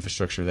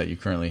infrastructure that you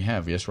currently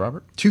have. Yes,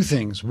 Robert? 2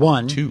 things.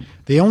 One, 2.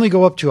 they only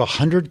go up to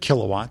 100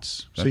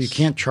 kilowatts, so you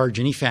can't charge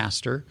any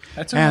faster.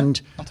 That's all right.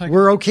 And I'll take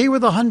we're okay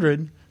with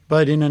 100,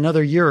 but in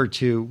another year or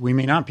two, we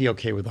may not be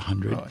okay with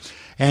 100. Right.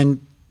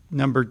 And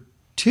number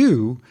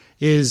 2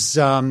 is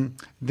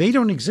they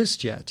don't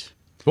exist yet.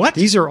 What?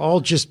 These are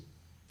all just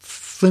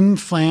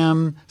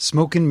flim-flam,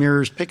 smoke and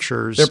mirrors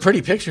pictures. They're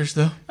pretty pictures,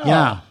 though.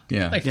 Yeah.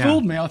 Yeah. They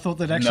fooled me. I thought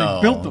they'd actually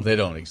No, built them. they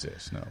don't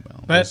exist. No,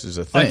 Mel. But This is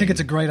a thing. I think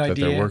it's a great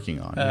idea that they're working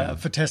on.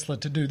 for Tesla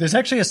to do. There's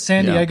actually a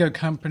San Diego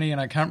company,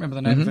 and I can't remember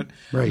the name of it,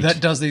 Right. that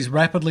does these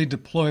rapidly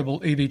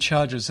deployable EV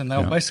chargers, and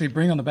they'll basically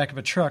bring on the back of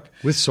a truck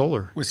With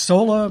solar. with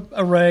solar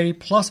array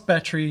plus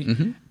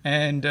battery,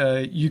 and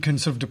you can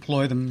sort of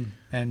deploy them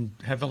and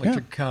have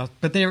electric cars,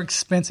 but they're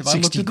expensive.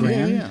 60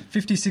 grand,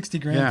 50, 60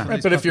 grand. Yeah. For Right,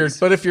 these but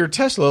puppies. if you're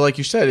Tesla, like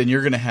you said, and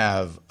you're going to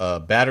have a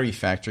battery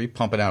factory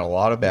pumping out a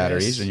lot of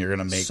batteries, Yes. and you're going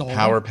to make Solar.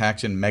 power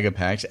packs and mega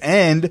packs,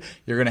 and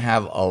you're going to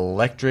have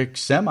electric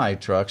semi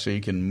trucks, so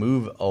you can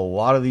move a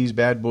lot of these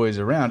bad boys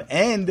around,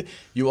 and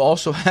you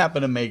also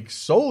happen to make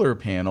solar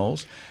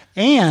panels.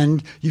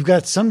 And you've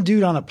got some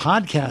dude on a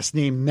podcast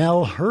named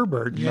Mel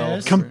Herbert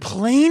Yes.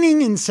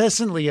 complaining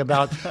incessantly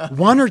about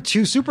one or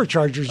two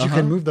superchargers. You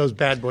can move those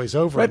bad boys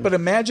over. Right, and but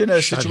imagine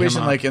a shut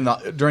situation him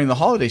like during the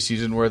holiday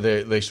season where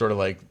they sort of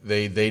like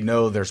they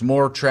know there's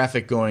more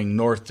traffic going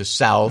north to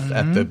south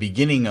at the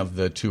beginning of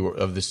the tour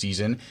of the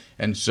season,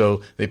 and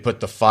so they put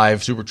the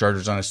 5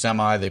 superchargers on a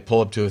semi. They pull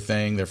up to a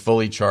thing, they're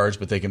fully charged,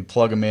 but they can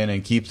plug them in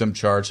and keep them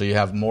charged, so you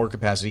have more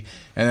capacity.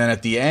 And then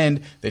at the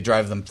end, they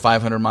drive them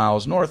 500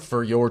 miles north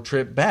for your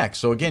trip back.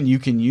 So again, you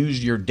can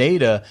use your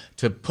data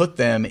to put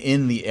them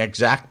in the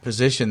exact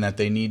position that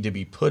they need to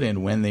be put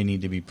in when they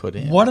need to be put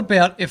in. What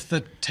about if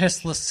the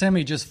Tesla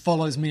Semi just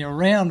follows me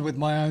around with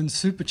my own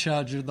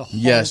supercharger the whole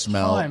Yes,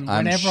 Mel, time,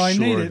 I'm whenever I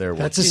sure need it? there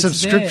will. That's a It's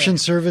subscription there.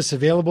 service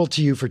available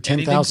to you for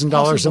 $10,000 a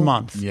possible.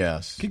 month.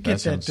 Yes, Could get that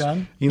sounds-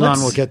 done.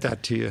 Elon will get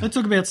that to you. Let's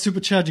talk about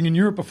supercharging in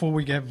Europe before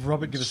we have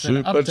Robert give us that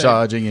update.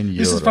 Supercharging in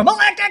This is Europe. from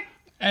Electric,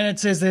 and it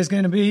says there's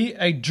going to be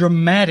a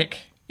dramatic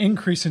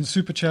increase in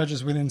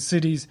superchargers within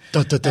cities,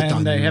 Dun, dun, dun, and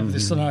dun. they have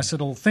this nice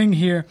little thing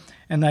here,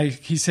 and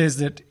he says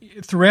that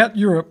throughout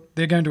Europe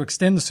they're going to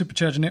extend the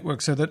supercharger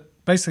network so that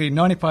basically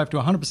 95 to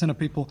 100% of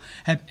people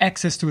have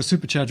access to a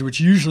supercharger,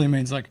 which usually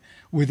means like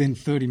within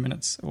 30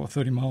 minutes or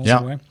 30 miles Yeah.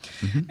 away.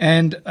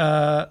 And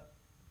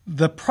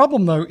the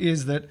problem, though,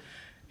 is that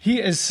he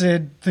has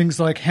said things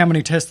like how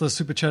many Tesla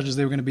superchargers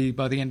there were going to be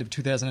by the end of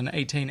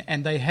 2018,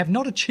 and they have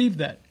not achieved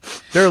that.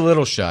 They're a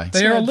little shy.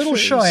 They are a little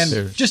shy. And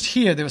They're- just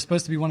here, there was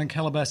supposed to be one in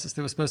Calabasas.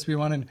 There was supposed to be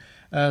one in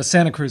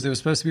Santa Cruz. There was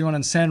supposed to be one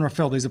in San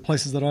Rafael. These are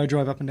places that I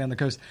drive up and down the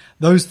coast.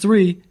 Those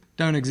 3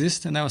 don't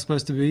exist, and they were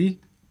supposed to be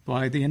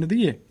by the end of the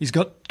year. He's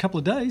got a couple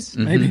of days.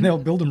 Maybe they'll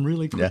build them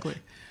really quickly.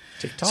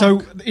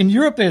 So in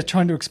Europe, they're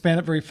trying to expand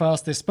it very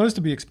fast. They're supposed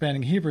to be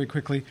expanding here very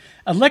quickly.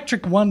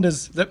 Electric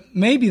wonders that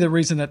maybe the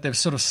reason that they've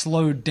sort of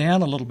slowed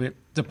down a little bit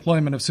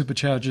deployment of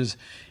superchargers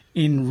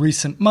in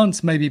recent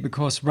months, maybe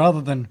because rather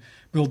than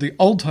build the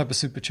old type of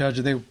supercharger,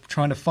 they're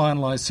trying to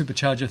finalize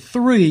supercharger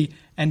 3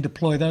 and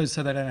deploy those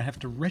so they don't have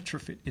to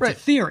retrofit. It's a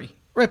theory.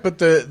 Right, but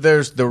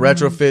there's the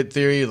retrofit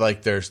theory,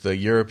 like there's the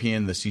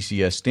European, the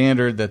CCS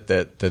standard that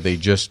they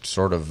just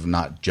sort of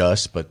not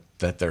just, but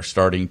that they're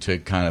starting to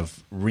kind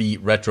of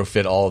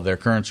retrofit all of their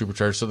current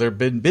superchargers. So they've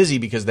been busy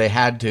because they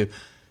had to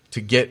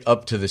get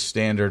up to the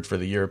standard for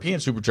the European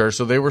superchargers.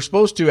 So they were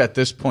supposed to, at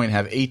this point,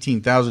 have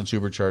 18,000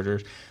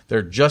 superchargers.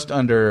 They're just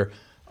under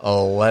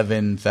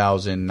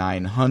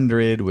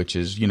 11,900, which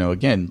is,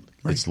 again,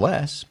 it's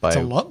less by It's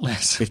a lot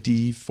less.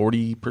 50,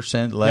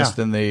 40% less Yeah.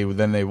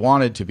 than they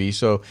wanted to be.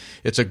 So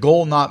it's a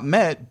goal not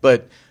met,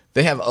 but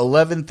they have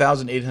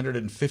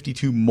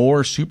 11,852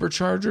 more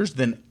superchargers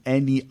than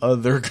any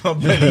other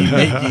company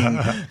making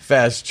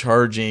fast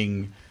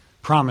charging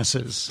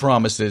Promises.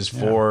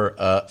 for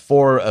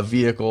a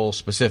vehicle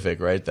specific,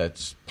 right?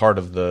 That's part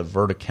of the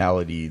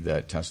verticality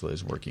that Tesla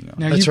is working on.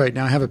 Now, That's right.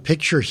 Now I have a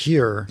picture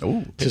here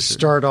Ooh, to picture.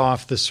 start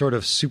off the sort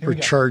of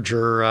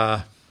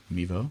supercharger.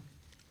 Mevo,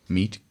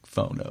 Meet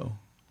Phono.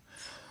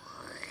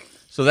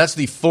 So that's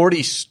the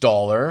 40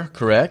 staller,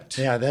 correct?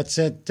 Yeah, that's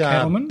at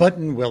Kettleman?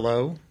 Button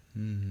Willow.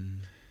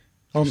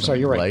 Oh, I'm sorry,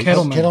 you're right. lights.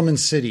 Kettleman.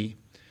 City.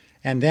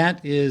 And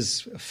that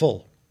is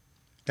full.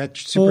 That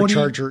 40?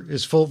 supercharger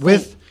is full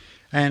with,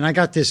 and I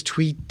got this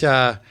tweet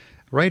right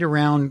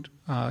around,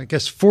 I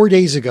guess, 4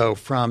 days ago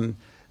from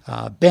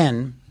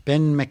Ben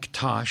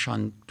McTosh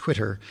on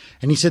Twitter.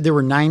 And he said there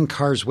were 9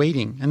 cars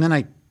waiting. And then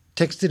I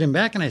texted him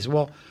back and I said,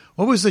 well,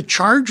 what was the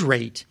charge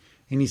rate?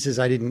 And he says,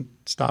 I didn't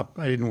stop.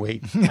 I didn't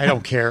wait. I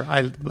don't care.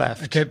 I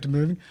left. I kept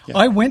moving. Yeah.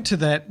 I went to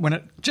that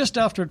just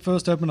after it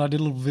first opened. I did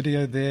a little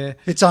video there.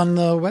 It's on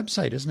the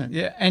website, isn't it?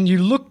 Yeah, and you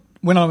look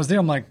when I was there.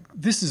 I'm like,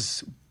 this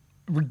is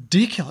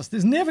ridiculous.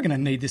 There's never going to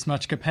need this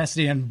much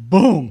capacity, and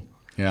boom,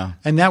 Yeah.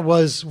 And that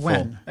was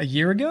when? a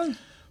year ago.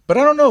 But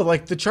I don't know,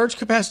 like the charge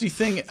capacity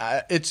thing,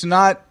 it's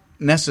not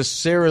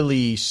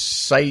necessarily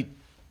site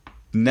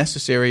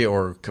necessary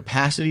or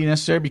capacity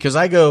necessary, because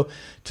I go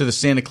to the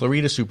Santa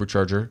Clarita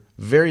supercharger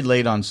very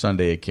late on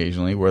Sunday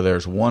occasionally where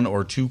there's 1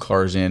 or 2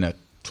 cars in a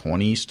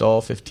 20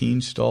 stall,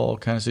 15 stall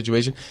kind of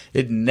situation.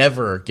 It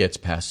never gets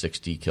past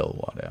 60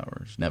 kilowatt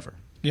hours. Never.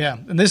 Yeah,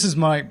 and this is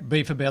my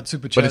beef about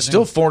supercharging. But it's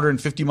still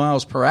 450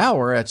 miles per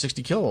hour at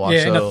 60 kilowatts.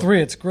 yeah, in so, a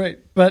 3, it's great.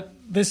 But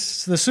the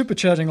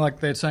supercharging, like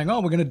they're saying, oh,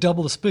 we're going to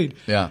double the speed.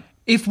 Yeah.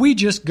 If we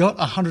just got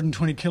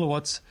 120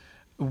 kilowatts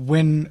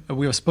when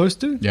we were supposed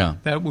to, Yeah.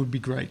 that would be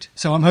great.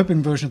 So I'm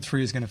hoping version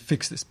 3 is going to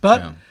fix this.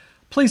 But Yeah.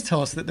 please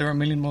tell us that there are a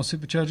million more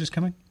superchargers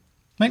coming.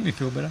 Make me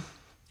feel better.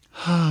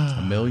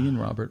 $1 million,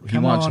 Robert. He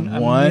Come wants on,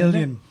 one. $1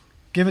 million.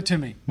 Give it to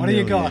me. What do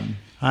you got?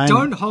 I'm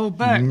Don't hold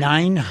back.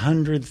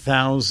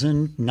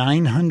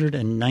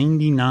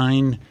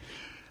 900,999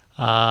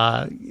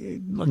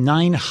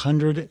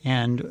 900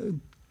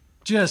 and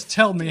Just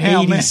tell me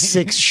how many.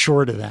 86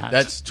 short of that.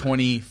 That's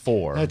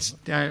 24. That's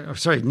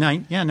sorry,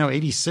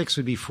 86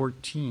 would be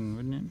 14,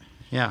 wouldn't it?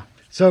 Yeah.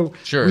 So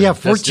Sure, we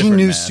have that's 14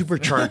 new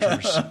different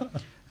math.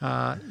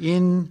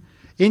 superchargers.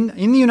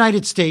 In the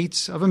United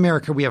States of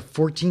America, we have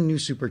 14 new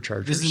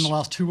superchargers. This is in the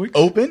last 2 weeks?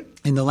 Open?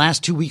 In the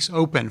last 2 weeks,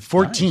 open.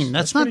 14. Nice. That's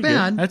That's not pretty good.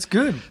 bad. That's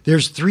good.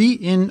 There's 3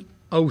 in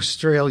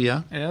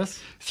Australia, Yes.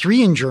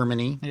 3 in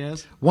Germany,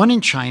 Yes. 1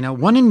 in China,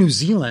 1 in New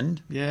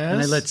Zealand. Yes.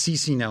 And I let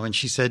Cece know, and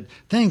she said,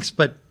 thanks,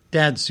 but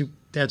Dad's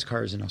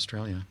car is in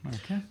Australia.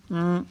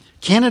 Okay.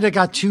 Canada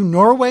got 2,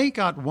 Norway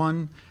got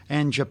 1,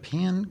 and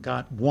Japan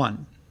got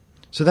 1.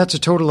 So that's a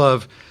total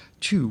of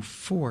 2,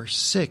 4,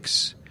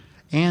 6,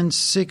 and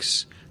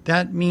 6.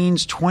 That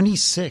means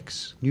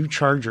 26 new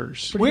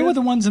chargers. Where were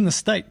the ones in the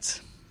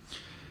States?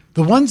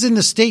 The ones in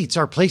the States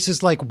are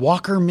places like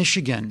Walker,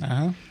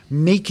 Michigan,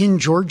 Macon,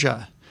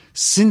 Georgia,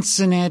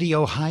 Cincinnati,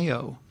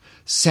 Ohio,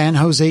 San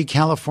Jose,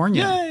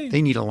 California. Yay.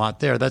 They need a lot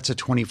there. That's a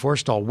 24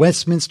 stall.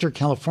 Westminster,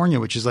 California,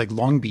 which is like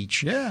Long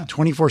Beach. Yeah.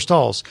 24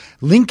 stalls.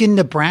 Lincoln,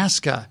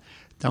 Nebraska.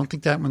 Don't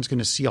think that one's going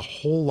to see a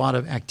whole lot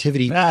of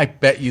activity. I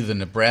bet you the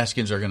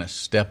Nebraskans are going to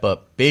step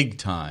up big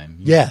time.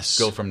 Yes.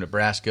 Go from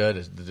Nebraska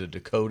to the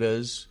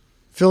Dakotas.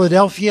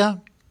 Philadelphia,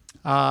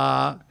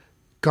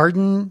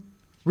 Garden,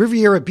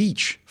 Riviera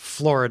Beach,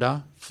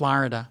 Florida,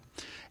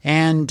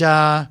 and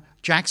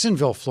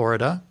Jacksonville,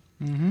 Florida.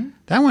 Mm-hmm.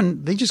 That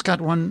one, they just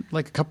got one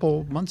like a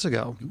couple months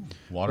ago.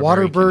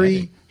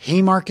 Waterbury,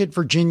 Haymarket,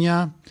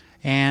 Virginia,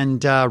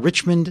 and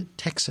Richmond,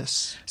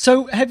 Texas.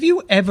 So have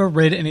you ever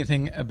read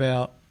anything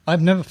about,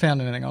 I've never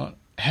found anything on it,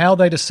 how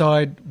they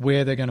decide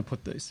where they're going to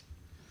put these?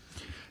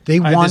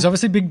 There's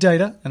obviously big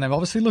data, and they've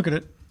obviously look at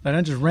it. They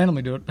don't just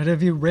randomly do it. But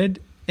have you read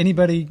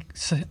anybody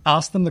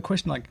ask them the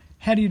question, like,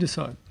 how do you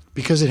decide?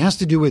 Because it has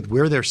to do with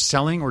where they're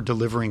selling or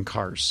delivering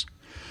cars.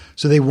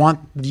 So they want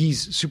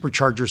these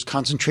superchargers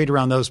concentrate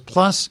around those.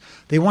 Plus,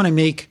 they want to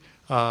make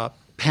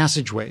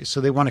passageways.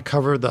 So they want to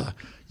cover the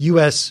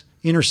U.S.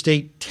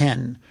 Interstate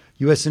 10,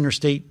 U.S.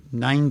 Interstate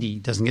 90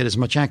 doesn't get as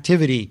much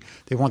activity.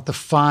 They want the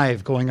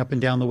 5 going up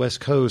and down the West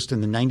Coast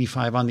and the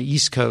 95 on the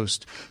East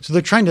Coast. So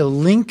they're trying to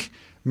link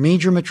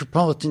major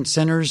metropolitan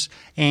centers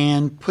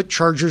and put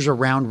chargers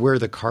around where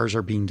the cars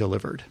are being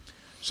delivered.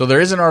 So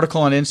there is an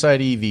article on Inside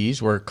EVs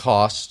where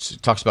talks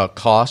about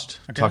cost,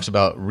 talks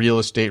about real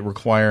estate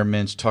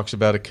requirements, talks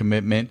about a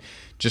commitment.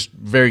 Just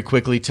very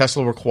quickly,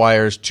 Tesla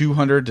requires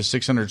 200 to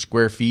 600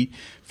 square feet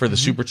for the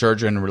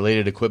supercharger and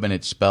related equipment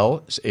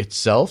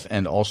itself,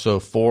 and also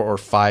 4 or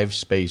 5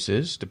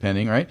 spaces,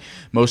 depending, right?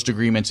 Most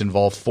agreements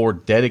involve 4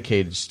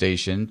 dedicated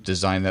stations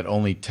designed that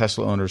only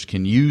Tesla owners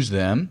can use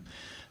them.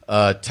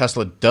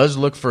 Tesla does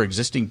look for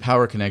existing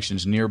power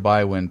connections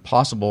nearby when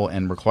possible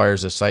and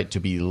requires a site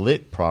to be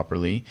lit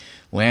properly.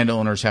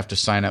 Landowners have to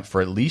sign up for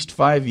at least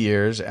 5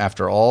 years.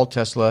 After all,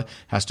 Tesla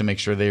has to make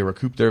sure they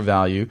recoup their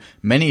value.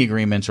 Many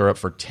agreements are up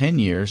for 10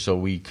 years, so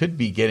we could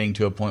be getting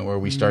to a point where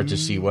we start to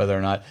see whether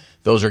or not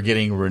those are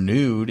getting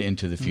renewed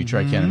into the future.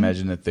 I can't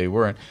imagine that they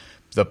weren't.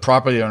 The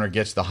property owner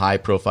gets the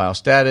high-profile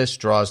status,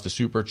 draws the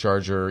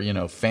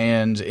supercharger,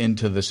 fans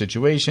into the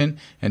situation,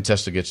 and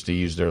Tesla gets to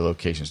use their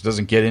locations. It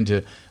doesn't get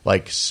into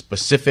like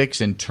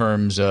specifics in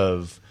terms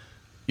of,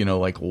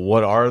 like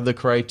what are the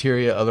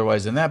criteria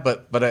otherwise than that.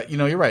 But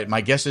you're right.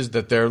 My guess is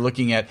that they're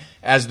looking at,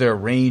 as their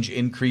range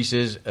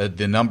increases,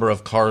 the number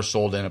of cars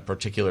sold in a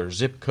particular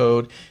zip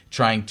code,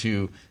 trying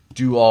to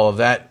do all of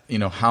that,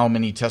 how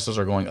many Teslas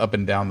are going up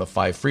and down the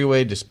 5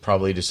 freeway, just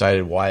probably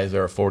decided why is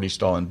there a 40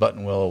 stall in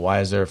Buttonwillow,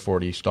 why is there a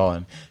 40 stall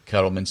in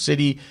Kettleman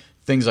City,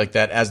 things like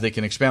that as they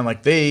can expand.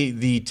 Like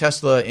the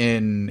Tesla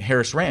in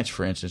Harris Ranch,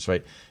 for instance,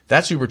 right?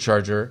 That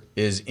supercharger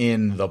is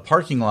in the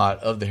parking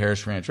lot of the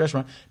Harris Ranch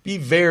restaurant. Be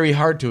very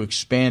hard to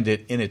expand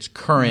it in its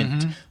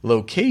current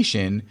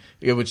location.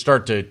 It would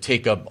start to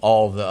take up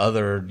all the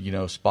other,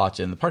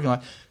 spots in the parking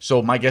lot.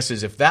 So my guess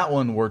is if that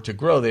one were to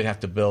grow, they'd have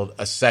to build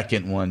a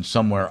second one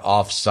somewhere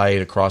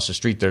off-site across the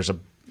street. There's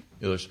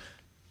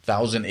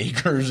 1,000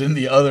 acres in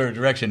the other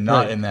direction,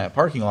 not in that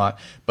parking lot.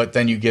 But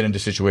then you get into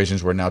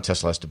situations where now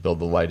Tesla has to build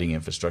the lighting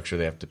infrastructure.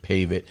 They have to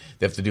pave it.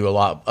 They have to do a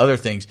lot of other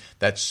things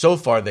that so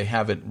far they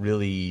haven't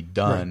really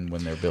done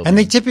when they're building. And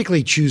they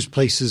typically choose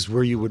places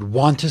where you would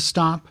want to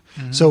stop.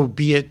 So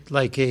be it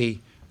like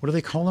what do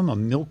they call them? A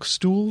milk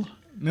stool?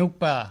 Milk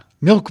bar.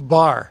 Milk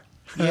bar.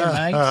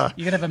 Yeah, mate.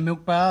 You could have a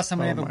milk bar.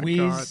 Somebody have a whiz.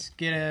 God.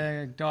 Get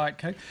a Diet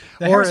Coke.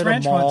 The Or Harris at a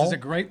Ranch mall. ones is a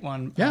great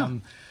one. Yeah.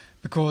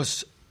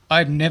 Because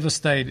I've never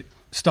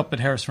stopped at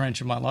Harris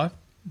Ranch in my life.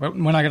 But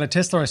when I got a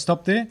Tesla, I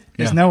stopped there.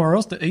 There's nowhere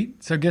else to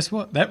eat. So guess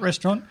what? That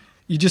restaurant,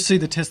 you just see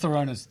the Tesla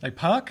owners. They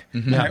park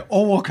and they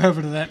all walk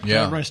over to that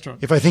restaurant.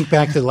 If I think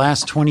back to the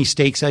last 20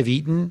 steaks I've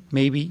eaten,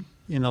 maybe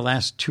in the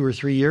last 2 or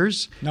 3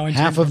 years,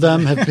 half of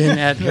them have been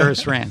at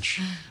Harris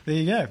Ranch. There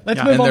you go. Let's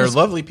move and on. they're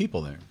lovely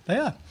people there. They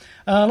are.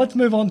 Let's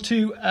move on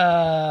to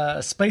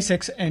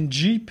SpaceX and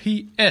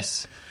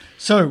GPS.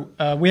 So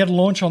we had a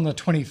launch on the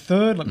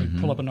 23rd. Let me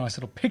pull up a nice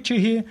little picture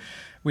here.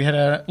 We had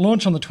a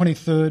launch on the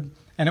 23rd,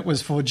 and it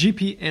was for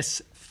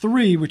GPS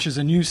 3, which is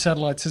a new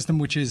satellite system,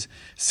 which is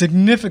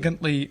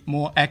significantly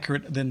more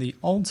accurate than the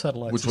old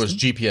satellite Which system. was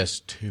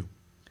GPS 2.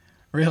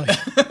 Really?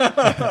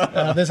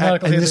 There's an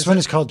article And here this that one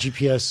says is called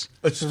GPS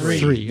It's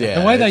 3. Yeah,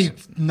 the way they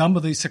it's- number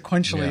these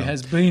sequentially Yeah.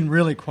 has been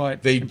really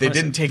quite They impressive.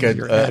 didn't take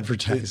Your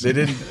advertising. they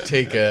didn't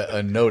take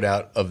a note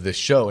out of the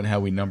show and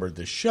how we numbered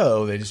the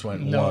show. They just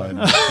went 1,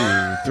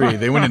 2, 3.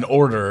 They went in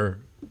order.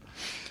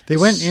 They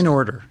went in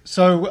order.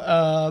 So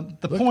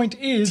the point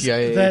is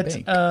TIAA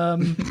that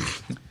Bank.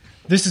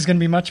 this is going to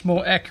be much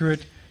more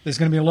accurate. There's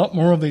going to be a lot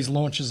more of these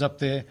launches up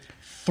there,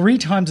 3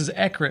 times as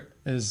accurate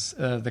as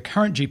the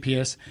current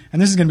GPS,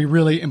 and this is going to be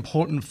really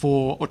important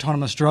for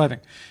autonomous driving.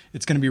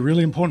 It's going to be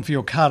really important for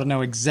your car to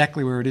know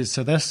exactly where it is,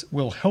 so this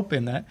will help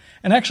in that.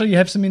 And actually, you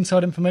have some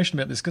inside information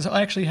about this, because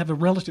I actually have a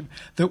relative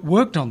that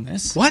worked on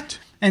this. What?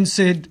 And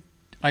said,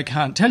 I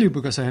can't tell you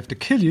because I have to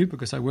kill you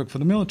because I work for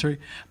the military,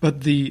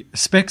 but the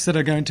specs that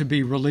are going to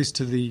be released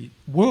to the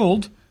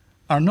world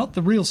are not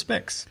the real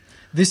specs.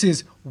 This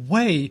is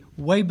way,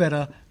 way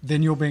better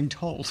than you're being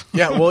told.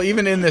 Yeah, well,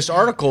 even in this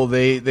article,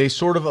 they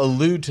sort of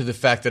allude to the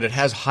fact that it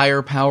has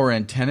higher power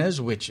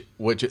antennas, which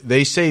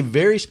they say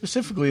very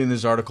specifically in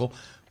this article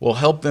will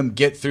help them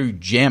get through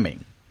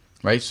jamming,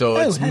 right? So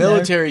it's hello.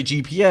 military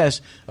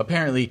GPS.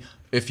 Apparently,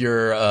 if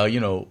your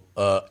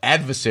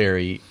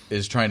adversary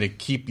is trying to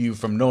keep you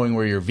from knowing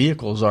where your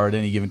vehicles are at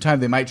any given time,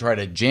 they might try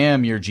to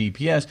jam your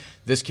GPS.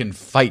 This can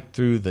fight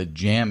through the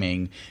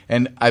jamming.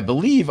 And I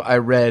believe I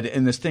read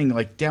in this thing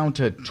like down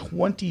to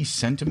 20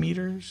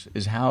 centimeters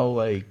is how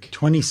like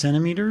 20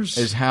 centimeters?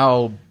 is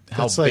how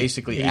That's like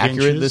basically 8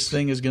 accurate inches? this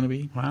thing is going to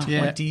be. Wow. 20 Yeah,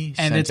 centimeters.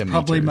 and it's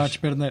probably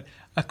much better than that.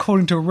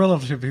 According to a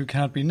relative who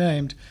can't be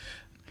named,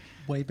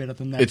 way better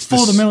than that. It's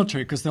for the the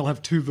military, because they'll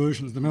have 2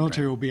 versions. The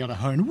military will be able to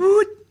hone,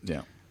 woot,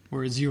 Yeah.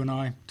 whereas you and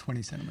I,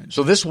 20 centimeters.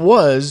 So this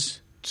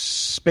was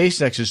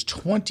SpaceX's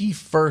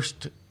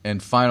 21st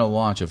and final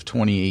launch of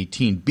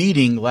 2018,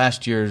 beating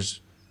last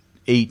year's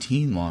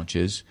 18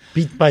 launches.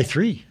 Beat by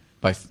 3.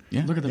 By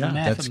yeah, Look at the math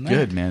that's on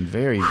good, that. man.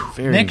 Very,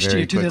 very, Next very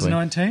year, quickly.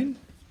 2019,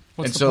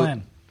 what's And the so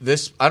plan?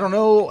 this, I don't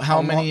know how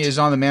A many lot. is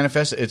on the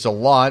manifest. It's a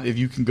lot. If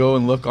you can go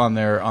and look on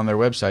their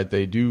website,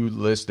 they do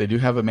list. They do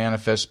have a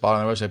manifest spot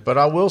on their website. But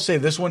I will say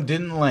this one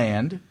didn't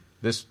land.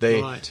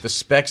 Right. The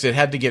specs, it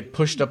had to get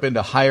pushed up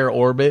into higher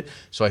orbit.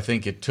 So I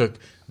think it took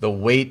the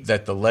weight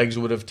that the legs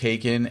would have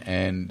taken,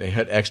 and they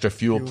had extra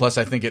fuel. Plus,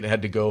 I think it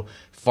had to go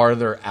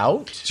farther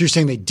out. So you're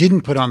saying they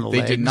didn't put on the They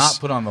legs? did not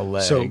put on the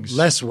legs. So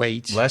less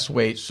weight. Less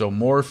weight, so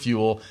more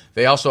fuel.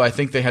 They also, I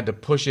think, they had to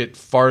push it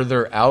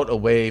farther out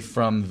away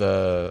from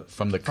the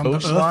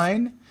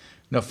coastline.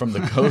 No, from the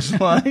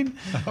coastline,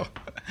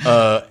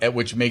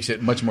 which makes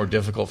it much more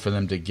difficult for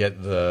them to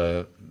get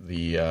the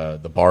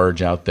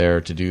barge out there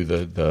to do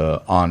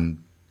the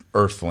on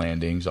Earth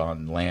landings,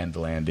 on land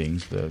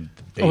landings. The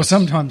base. Or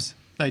sometimes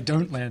they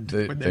don't land.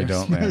 They when they're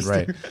don't land, supposed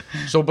right?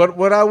 to. So, but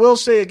what I will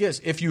say, I guess,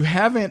 if you're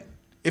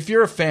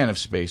a fan of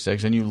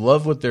SpaceX and you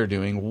love what they're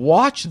doing,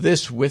 watch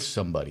this with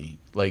somebody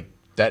like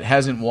that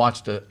hasn't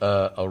watched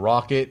a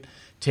rocket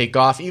take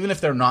off, even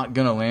if they're not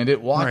going to land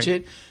it. Watch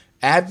Right. it,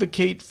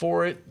 advocate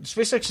for it.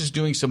 SpaceX is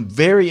doing some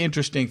very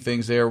interesting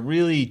things. They are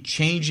really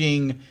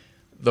changing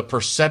the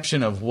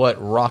perception of what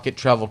rocket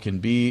travel can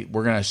be.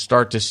 We're going to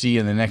start to see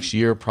in the next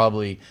year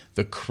probably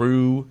the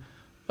crew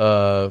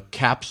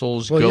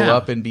capsules go yeah.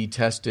 up and be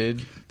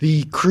tested.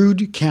 The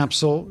crewed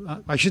capsule,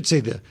 I should say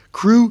the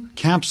crew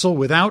capsule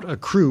without a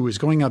crew is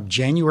going up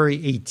January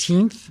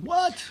 18th.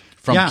 What?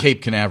 From Yeah.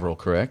 Cape Canaveral,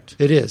 correct?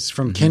 It is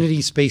from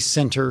Kennedy Space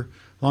Center,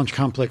 Launch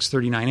Complex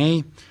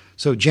 39A.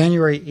 So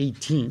January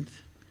 18th,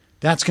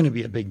 that's going to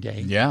be a big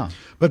day. Yeah.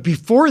 But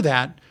before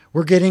that,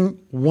 we're getting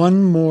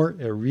one more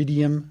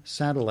Iridium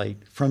satellite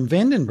from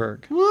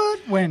Vandenberg. What?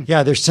 When?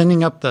 Yeah, they're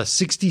sending up the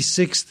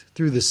 66th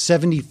through the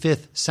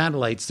 75th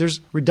satellites.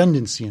 There's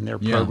redundancy in their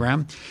Yeah.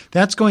 program.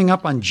 That's going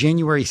up on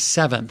January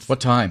 7th.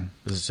 What time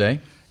does it say?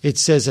 It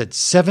says at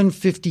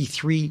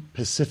 7:53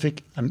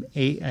 Pacific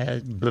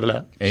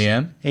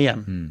AM?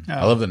 AM.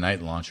 I love the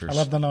night launchers. I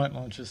love the night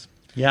launches.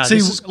 Yeah, See,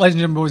 this is- ladies and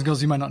gentlemen, boys and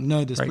girls, you might not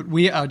know this, Right. but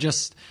we are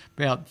just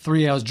about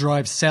 3 hours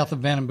drive south of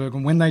Vandenberg.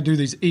 And when they do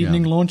these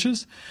evening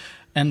launches,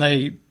 and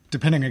they,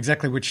 depending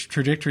exactly which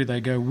trajectory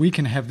they go, we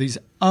can have these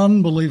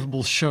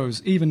unbelievable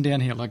shows, even down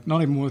here, like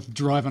not even worth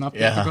driving up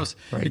there Yeah. because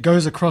it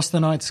goes across the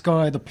night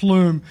sky, the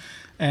plume.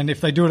 And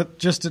if they do it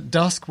just at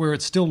dusk where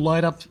it's still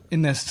light up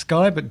in the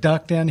sky, but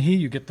dark down here,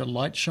 you get the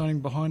light shining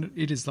behind it.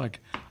 It is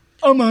like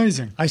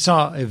amazing. I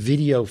saw a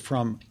video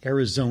from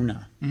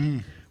Arizona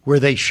where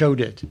they showed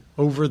it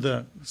over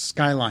the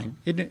skyline.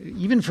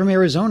 Even from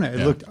Arizona, it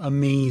looked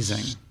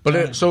amazing. But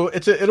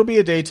it'll be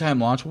a daytime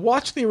launch.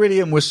 Watch the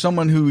Iridium with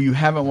someone who you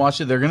haven't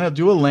watched it. They're going to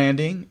do a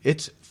landing.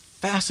 It's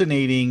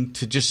fascinating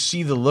to just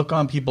see the look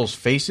on people's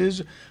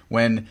faces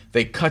when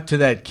they cut to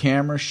that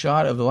camera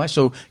shot of the light.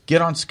 So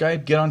get on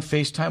Skype, get on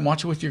FaceTime,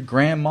 watch it with your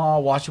grandma,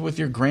 watch it with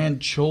your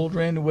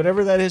grandchildren,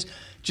 whatever that is.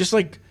 Just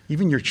like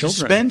Even your Just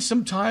children. spend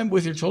some time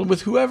with your children,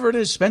 with whoever it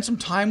is. Spend some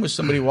time with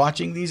somebody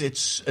watching these.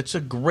 It's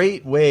a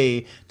great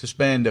way to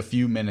spend a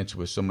few minutes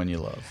with someone you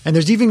love. And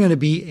there's even going to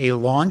be a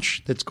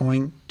launch that's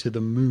going to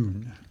the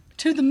moon.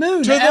 To the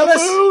moon, To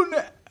Alice. the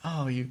moon!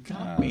 Oh, you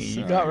got me.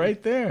 You got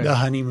right there. The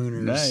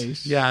honeymooners.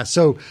 Nice. Yeah.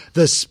 So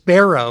the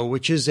Sparrow,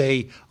 which is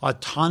a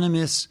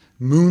autonomous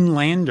moon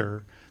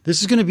lander,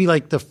 this is going to be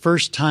like the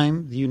first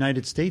time the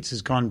United States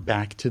has gone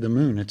back to the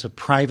moon. It's a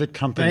private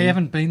company. They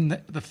haven't been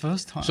the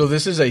first time. So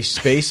this is a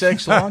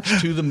SpaceX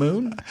launch to the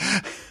moon?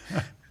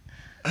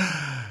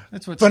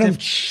 That's what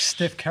But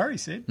Steph Curry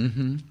said.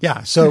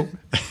 Yeah. So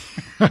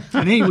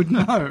And he would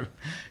know.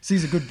 So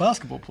he's a good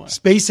basketball player.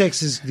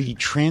 SpaceX is the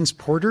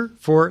transporter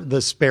for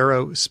the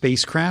Sparrow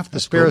spacecraft. The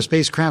Sparrow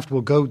spacecraft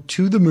will go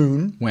to the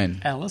moon When?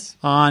 Alice.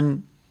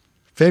 on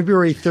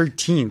February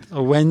 13th,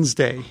 a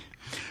Wednesday.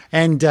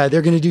 And they're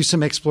going to do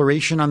some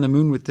exploration on the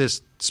moon with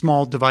this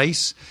small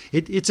device.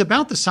 It's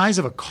about the size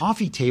of a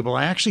coffee table.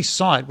 I actually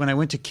saw it when I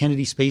went to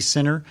Kennedy Space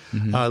Center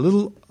a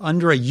little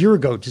under a year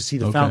ago to see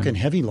the Falcon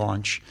Heavy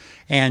launch.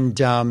 And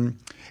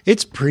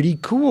it's pretty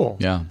cool.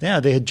 Yeah.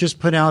 Yeah, they had just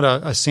put out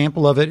a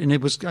sample of it, and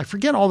it was, I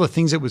forget all the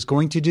things it was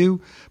going to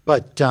do,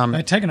 but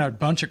They've taken out a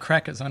bunch of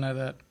crackers. I know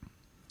that.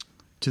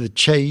 to the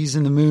cheese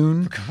in the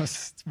moon.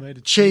 Because it's made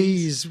of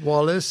Cheese,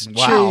 Wallace. Wow.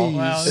 Cheese.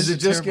 Wow, Is this it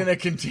is just terrible. going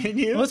to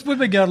continue? We've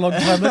been going a long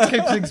time. Let's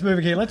keep things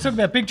moving here. Let's talk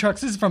about big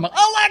trucks. This is from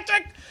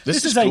Electric. This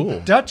is is cool. a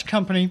Dutch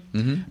company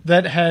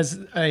that has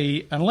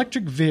an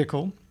electric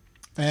vehicle.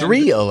 And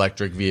 3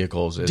 electric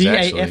vehicles is DAF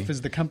actually.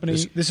 is the company.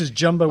 This is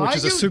Jumbo, which Are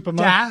is a you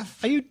supermarket.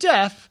 daft? Are you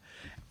deaf?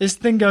 This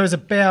thing goes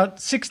about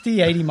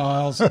 60, 80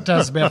 miles. It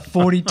does about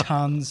 40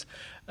 tons.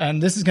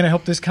 And this is going to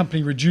help this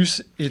company reduce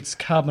its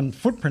carbon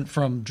footprint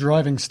from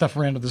driving stuff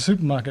around to the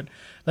supermarket.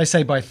 They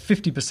say by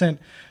 50%.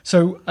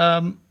 So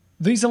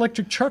these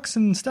electric trucks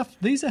and stuff,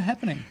 these are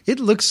happening. It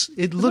looks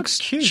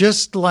cute.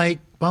 just like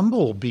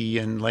Bumblebee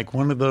and like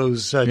one of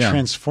those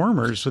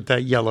Transformers with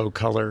that yellow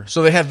color.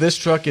 So they have this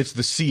truck. It's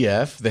the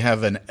CF. They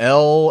have an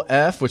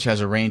LF, which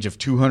has a range of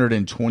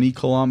 220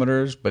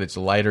 kilometers, but it's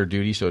lighter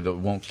duty, so it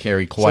won't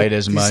carry quite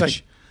as it's much.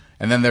 like-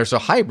 And then there's a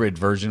hybrid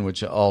version,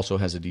 which also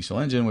has a diesel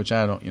engine, which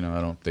I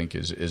don't think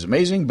is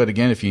amazing. But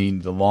again, if you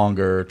need the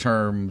longer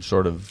term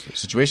sort of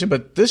situation,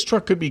 but this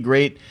truck could be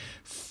great.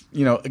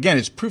 Again,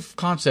 it's proof of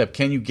concept.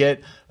 Can you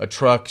get a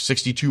truck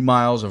 62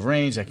 miles of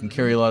range that can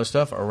carry a lot of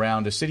stuff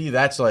around a city?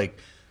 That's like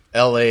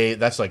LA.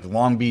 That's like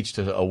Long Beach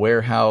to a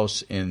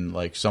warehouse in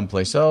like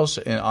someplace else,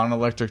 and on an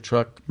electric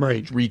truck.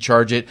 Right.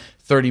 Recharge it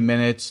 30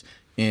 minutes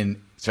to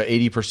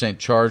 80%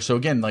 charge. So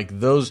again, like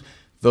those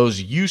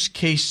use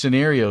case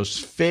scenarios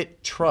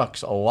fit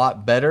trucks a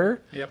lot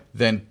better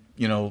than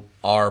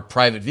our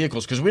private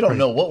vehicles, because we don't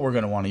know what we're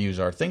going to want to use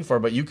our thing for.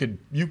 But you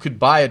could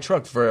buy a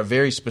truck for a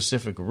very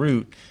specific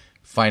route,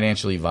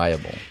 financially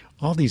viable.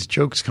 All these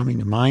jokes coming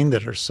to mind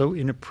that are so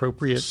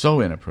inappropriate.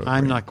 So inappropriate.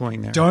 I'm not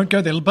going there. Don't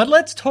go there. But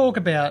let's talk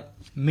about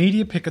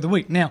Media Pick of the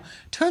Week. Now,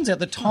 turns out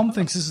that Tom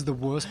thinks this is the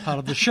worst part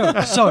of the show.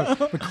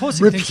 So, because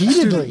he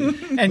Repeatedly. thinks it's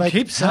stupid and Like,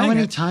 keeps how saying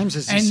many it, times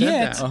has he and said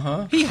yet,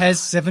 that? he has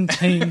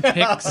 17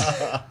 picks.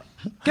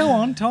 Go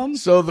on, Tom.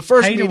 So the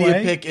first Hate media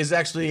away. pick is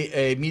actually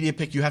a media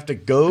pick you have to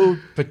go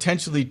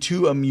potentially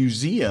to a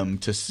museum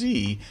to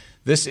see.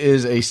 This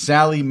is a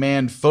Sally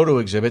Mann photo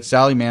exhibit.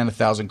 Sally Mann,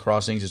 1,000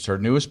 Crossings. It's her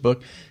newest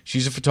book.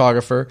 She's a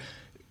photographer.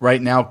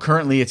 Right now,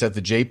 currently, it's at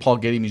the J. Paul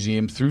Getty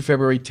Museum through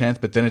February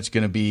 10th, but then it's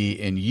going to be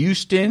in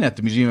Houston at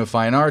the Museum of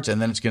Fine Arts,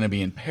 and then it's going to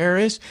be in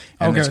Paris,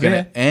 and I'll it's go going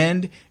there. to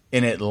end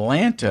in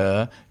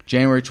Atlanta,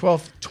 January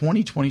 12th,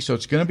 2020. So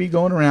it's going to be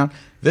going around.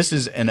 This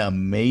is an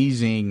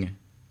amazing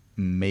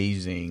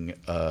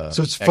So it's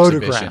exhibition.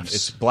 photographs.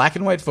 It's black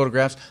and white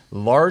photographs,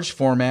 large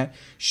format.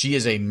 She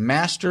is a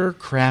master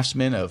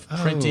craftsman of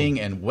printing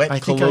and wet I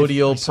think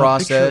colloidal I saw a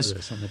picture of process.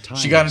 this on the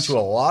She got Times. into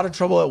a lot of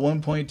trouble at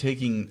one point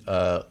taking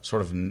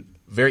sort of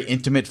very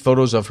intimate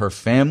photos of her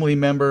family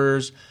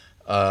members.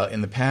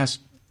 In the past,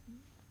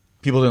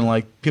 people don't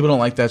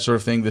like that sort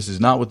of thing. This is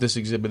not what this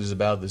exhibit is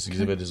about. This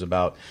exhibit is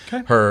about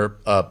her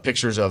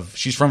pictures of.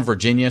 She's from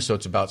Virginia, so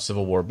it's about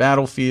Civil War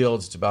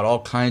battlefields. It's about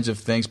all kinds of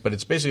things, but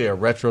it's basically a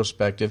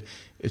retrospective.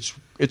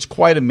 It's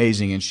quite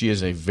amazing, and she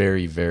is a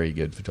very, very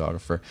good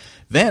photographer.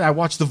 Then I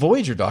watched the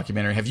Voyager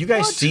documentary. Have you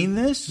guys seen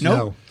this?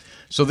 No.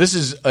 So this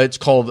is it's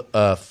called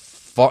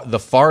The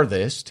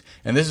Farthest,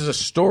 and this is a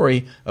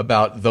story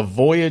about the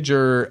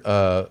Voyager,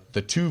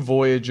 the 2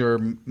 Voyager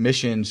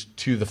missions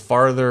to the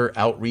farther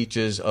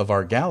outreaches of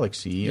our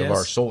galaxy, of Yes.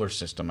 our solar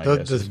system, I The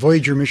guess.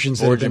 Voyager missions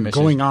that Voyager have been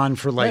missions. going on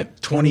for like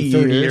Right, 20,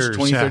 30 years.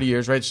 20, Yeah. 30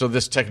 years, right? So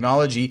this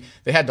technology,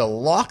 they had to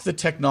lock the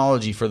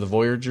technology for the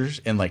Voyagers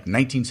in like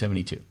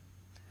 1972.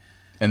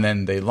 And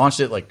then they launched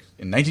it like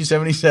in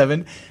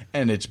 1977,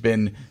 and it's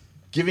been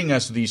giving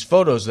us these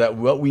photos that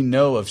what we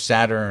know of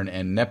Saturn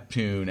and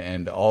Neptune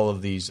and all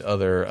of these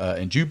other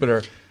and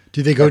Jupiter.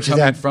 Did they go are to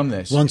coming that from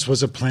this? once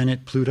was a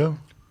planet Pluto?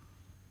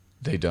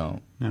 They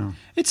don't. No.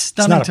 It's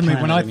stunning not a to me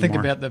when planet I think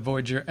anymore. about the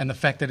Voyager and the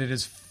fact that it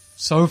is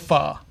so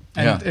far.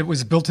 And Yeah. it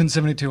was built in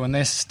 72, and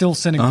they're still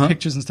sending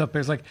pictures and stuff. But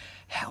it's like,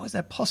 how is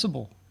that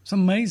possible? It's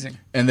amazing.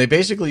 And they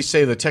basically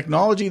say the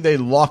technology they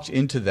locked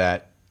into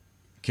that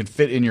can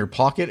fit in your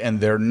pocket, and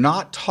they're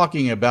not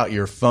talking about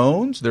your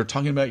phones. They're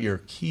talking about your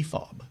key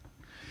fob.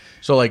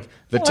 So, like,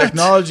 the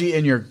technology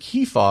in your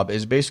key fob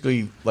is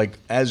basically, like,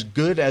 as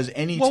good as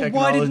any technology.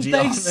 Why didn't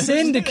they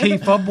send a key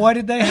fob? Why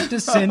did they have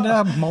to send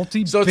a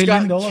multi-billion dollar? So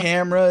it's got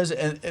cameras,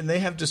 and they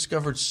have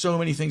discovered so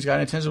many things. Got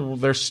intensive. Well,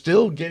 they're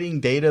still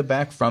getting data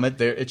back from it.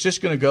 It's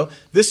just going to go.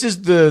 This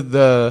is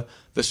the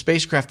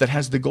spacecraft that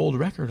has the gold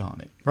record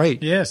on it.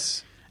 Right.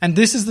 Yes. And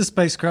this is the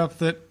spacecraft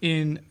that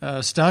in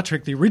Star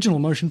Trek, the original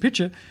motion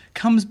picture,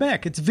 comes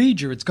back. It's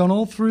V'ger. It's gone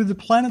all through the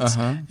planets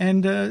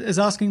and is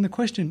asking the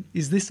question,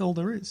 is this all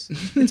there is?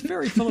 It's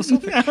very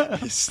philosophical.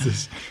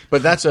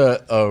 But that's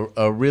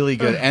a really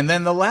good. And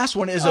then the last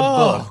one is a book.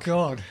 Oh,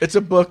 God. It's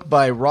a book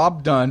by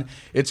Rob Dunn.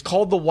 It's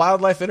called The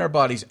Wildlife in Our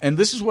Bodies. And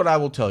this is what I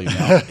will tell you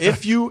now.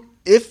 If you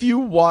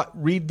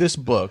read this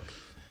book,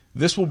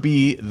 this will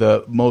be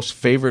the most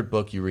favorite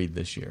book you read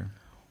this year.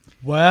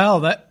 Wow,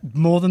 that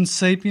more than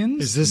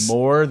Sapiens? Is this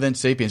more than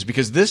Sapiens?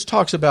 Because this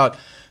talks about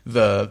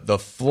the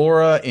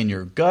flora in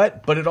your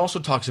gut, but it also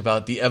talks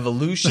about the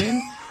evolution.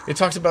 It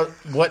talks about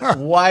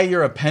why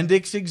your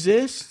appendix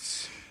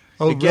exists.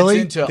 Oh,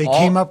 really? They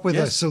came up with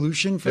a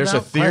solution for that. There's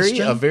a theory,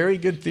 question? a very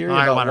good theory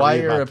about why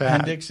your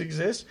appendix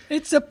exists.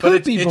 It's a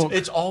poopy book.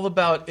 It's all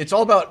about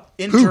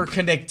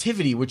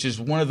interconnectivity, which is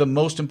one of the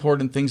most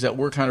important things that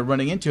we're kind of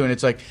running into. And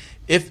it's like,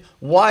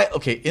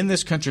 in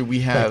this country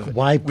we have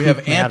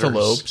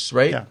antelopes,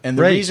 right? Yeah. And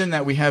the reason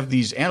that we have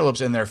these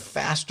antelopes and they're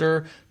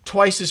faster,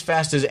 twice as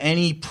fast as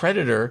any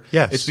predator,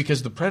 it's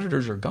because the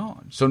predators are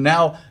gone. So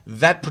now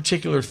that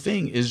particular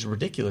thing is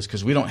ridiculous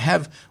because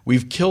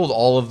we've killed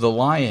all of the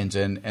lions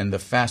and the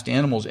fast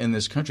animals in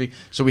this country.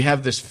 So we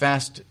have this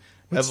fast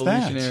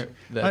evolutionary.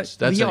 That's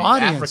an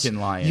African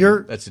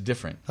lion. That's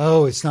different.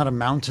 Oh, it's not a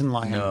mountain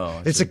lion.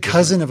 No, it's a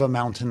cousin of a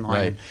mountain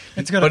lion. Right.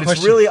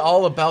 It's really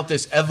all about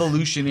this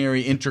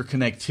evolutionary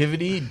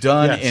interconnectivity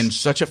done in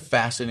such a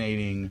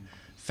fascinating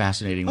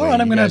way. Oh,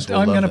 and I'm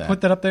going to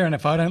put that up there. And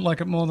if I don't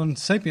like it more than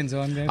Sapiens,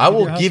 I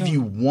will give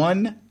you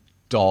 $1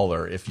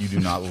 if you do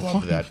not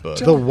love that book.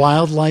 The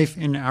Wildlife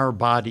in Our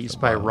Bodies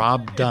by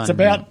Rob Dunn. It's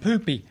about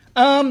poopy.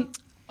 I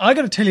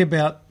got to tell you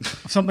about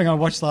something I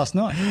watched last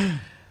night.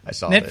 I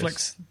saw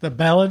Netflix, The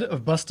Ballad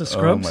of Buster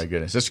Scruggs. Oh my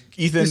goodness! It's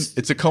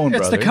the Coen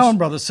brothers. It's the Coen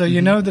brothers, so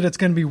you know that it's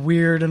going to be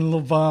weird and a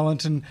little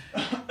violent, and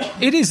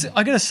it is.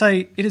 I got to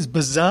say, it is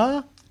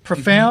bizarre,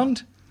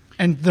 profound,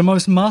 and the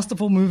most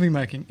masterful movie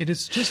making. It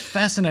is just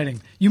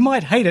fascinating. You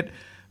might hate it,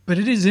 but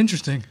it is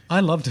interesting. I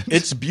loved it.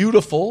 It's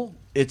beautiful.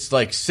 It's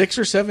like 6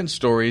 or 7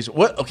 stories.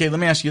 Okay, let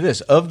me ask you this: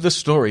 of the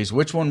stories,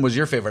 which one was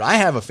your favorite? I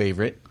have a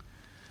favorite.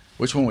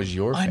 Which one was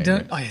your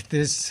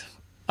favorite?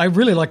 I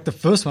really like the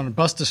first one,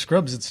 Buster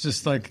Scruggs. It's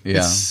just like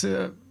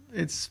they're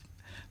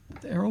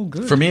all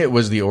good. For me, it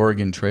was the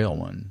Oregon Trail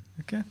one.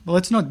 Okay, well,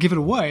 let's not give it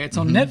away. It's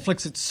on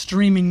Netflix. It's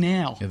streaming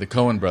now. Yeah, the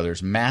Coen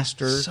brothers,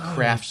 master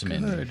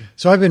craftsmen. Good.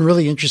 So I've been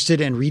really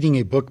interested in reading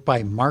a book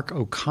by Mark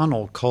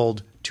O'Connell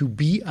called "To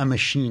Be a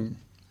Machine."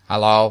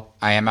 Hello,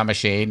 I am a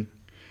machine.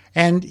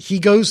 And he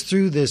goes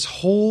through this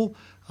whole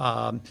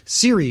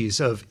series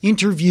of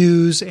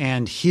interviews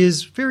and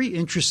his very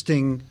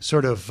interesting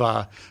sort of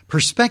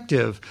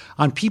perspective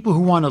on people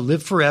who want to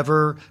live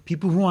forever,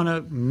 people who want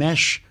to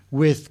mesh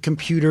with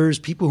computers,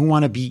 people who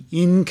want to be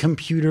in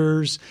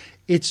computers.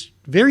 It's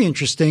very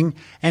interesting,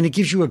 and it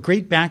gives you a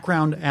great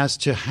background as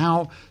to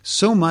how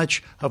so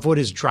much of what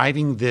is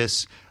driving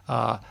this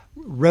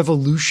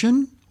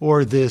revolution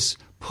or this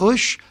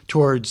push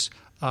towards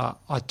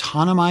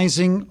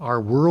autonomizing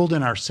our world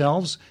and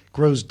ourselves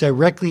grows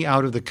directly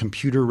out of the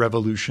computer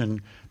revolution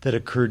that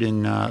occurred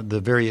in the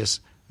various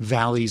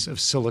valleys of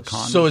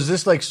Silicon. So is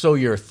this like so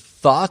your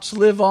thoughts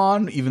live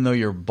on even though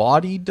your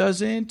body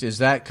doesn't? Is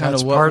that kind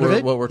of what we're talking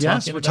about?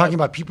 Yes, we're talking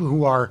about people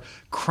who are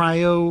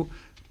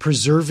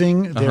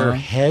cryo-preserving their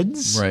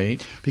heads.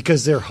 Right.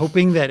 Because they're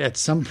hoping that at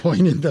some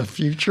point in the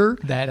future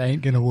that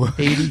ain't going to work.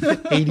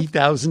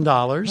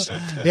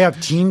 $80,000. They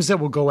have teams that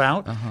will go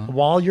out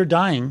while you're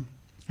dying.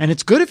 And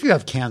it's good if you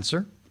have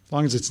cancer, as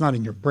long as it's not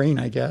in your brain,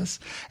 I guess.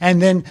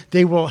 And then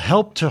they will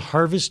help to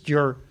harvest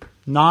your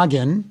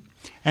noggin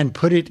and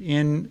put it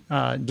in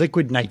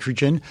liquid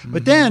nitrogen.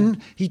 But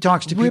then he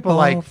talks to people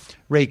like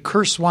Ray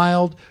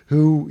Kurzweil,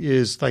 who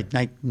is like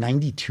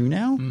 92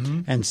 now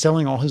and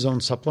selling all his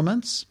own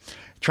supplements,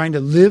 trying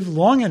to live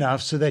long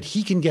enough so that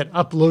he can get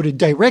uploaded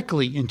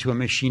directly into a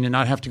machine and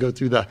not have to go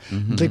through the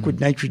liquid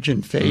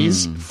nitrogen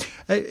phase.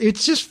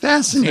 It's just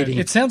fascinating.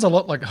 It sounds a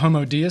lot like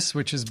Homo Deus,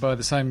 which is by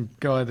the same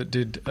guy that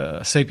did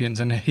Sapiens,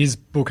 and his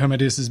book Homo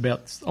Deus is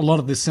about a lot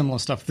of this similar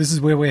stuff. This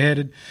is where we're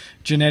headed,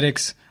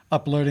 genetics,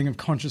 uploading of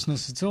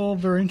consciousness. It's all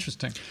very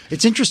interesting.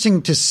 It's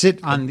interesting to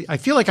sit on I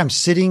feel like I'm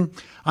sitting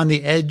on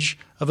the edge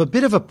of a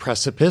bit of a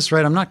precipice,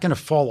 right? I'm not going to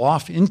fall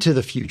off into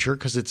the future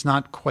because it's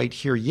not quite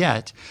here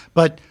yet.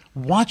 But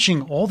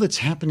watching all that's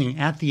happening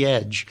at the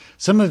edge,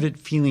 some of it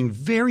feeling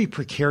very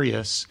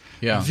precarious,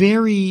 Yeah.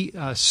 very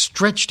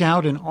stretched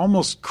out and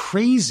almost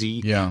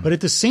crazy. Yeah. But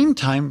at the same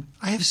time,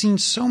 I have seen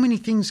so many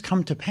things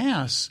come to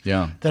pass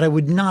Yeah. that I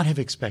would not have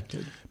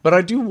expected. But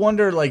I do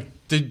wonder, like,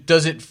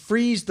 does it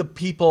freeze the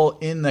people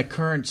in the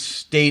current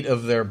state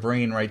of their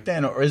brain right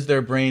then, or is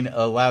their brain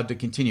allowed to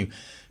continue?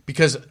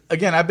 Because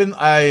again,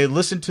 I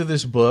listened to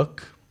this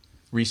book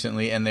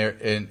recently, and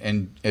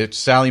it's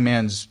Sally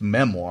Mann's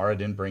memoir. I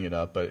didn't bring it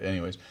up, but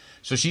anyways,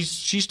 so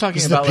she's talking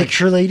Is about the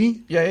picture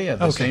lady? Yeah,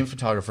 the Okay. same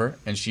photographer,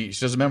 and she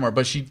does a memoir,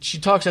 but she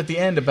talks at the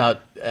end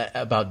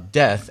about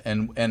death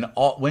and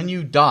all, when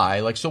you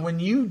die, like, so when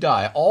you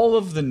die, all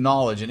of the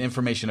knowledge and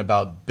information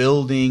about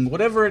building,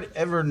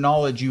 whatever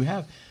knowledge you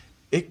have,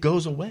 it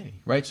goes away,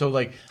 right? So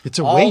like, It's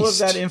a all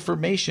waste. of that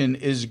information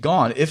is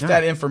gone. If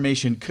that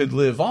information could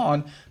live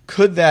on,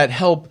 could that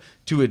help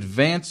to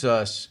advance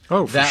us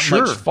Oh, for that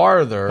sure. much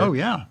farther? Oh,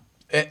 yeah.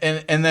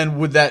 And then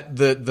would that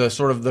the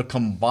sort of the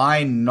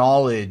combined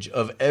knowledge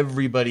of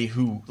everybody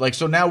who, like,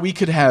 so now we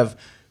could have,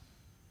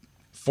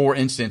 for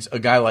instance, a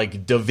guy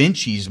like Da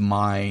Vinci's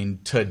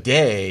mind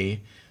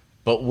today,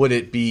 but would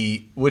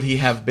he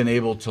have been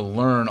able to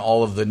learn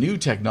all of the new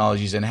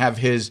technologies and have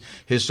his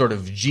sort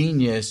of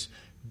genius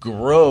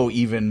grow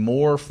even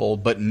more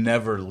fold but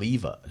never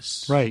leave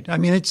us? Right. I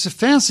mean, it's a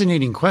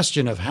fascinating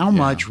question of how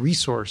much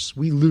resource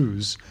we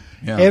lose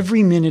Yeah.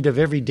 every minute of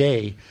every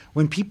day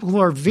when people who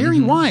are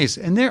very wise,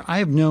 and I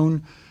have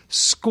known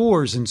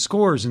scores and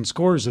scores and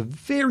scores of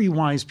very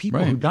wise people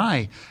who Right.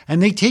 die,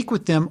 and they take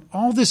with them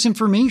all this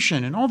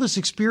information and all this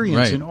experience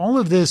Right. and all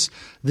of this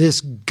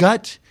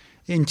gut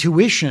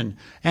intuition.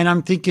 And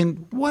I'm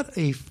thinking, what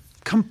a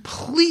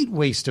complete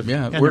waste of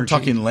energy. We're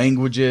talking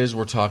languages.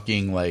 We're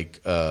talking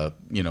like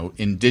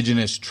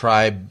indigenous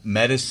tribe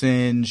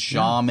medicine,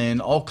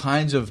 shaman, all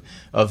kinds of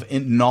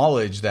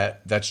knowledge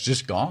that's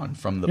just gone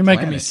from the You're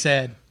planet. making me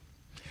sad.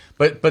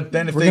 But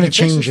then if We're they going can to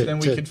fix change this, it then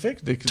we to could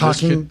fix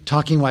it.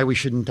 talking why we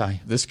shouldn't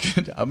die. This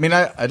could. I mean,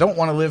 I don't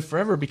want to live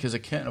forever because I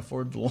can't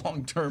afford the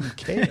long-term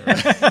care.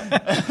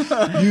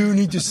 You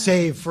need to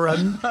save for a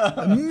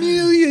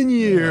million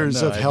years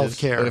No, of I health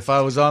just- care. But if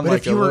I was on But like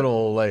if you a were-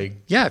 little like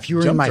if you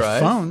were in jump my drive.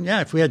 phone,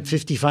 if we had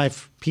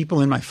 55 people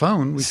in my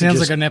phone, we Sounds could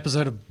like just, an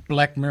episode of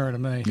Black Mirror to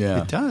me.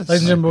 Yeah. it does.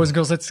 Ladies and gentlemen, boys and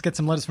girls, let's get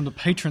some letters from the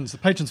patrons.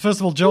 First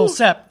of all, Joel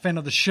Sapp, fan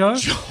of the show.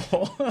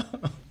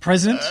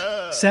 President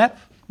Sapp,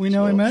 we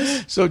know him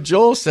as. So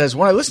Joel says,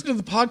 when I listen to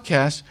the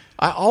podcast,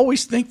 I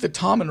always think that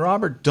Tom and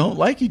Robert don't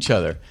like each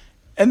other.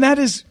 And that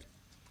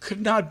could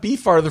not be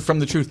farther from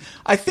the truth.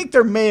 I think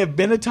there may have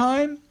been a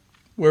time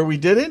where we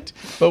didn't,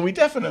 but we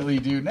definitely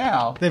do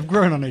now. They've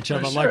grown on each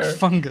other like sure.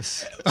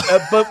 fungus.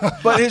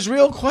 But his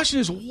real question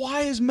is,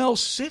 why is Mel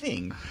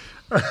sitting?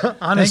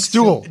 on a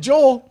stool.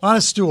 Joel, On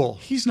a stool.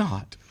 he's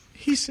not.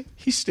 He's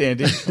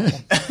standing.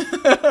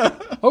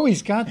 Oh,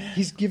 he's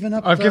given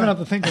up. I've given up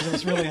the thing because it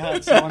was really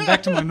hard, so I'm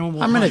back to my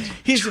normal I'm going height. to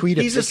He's- tweet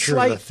a he's a picture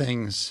slight- of the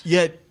things.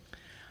 Yet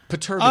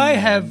perturbing. I man.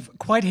 have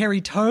quite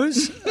hairy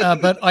toes,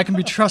 but I can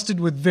be trusted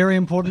with very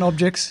important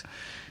objects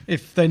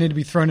if they need to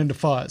be thrown into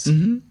fires,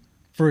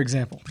 for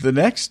example. The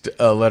next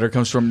letter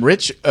comes from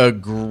Rich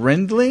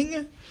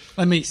Grindling.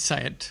 Let me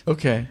say it.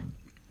 Okay.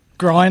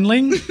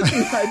 Grindling.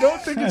 I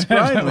don't think it's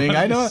Grindling.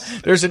 I know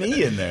there's an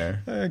E in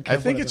there. Okay, I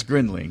think it's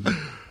Grindling.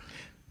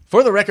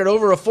 For the record,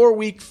 over a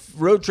 4-week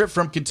road trip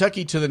from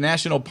Kentucky to the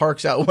national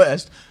parks out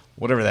west,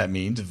 whatever that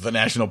means, the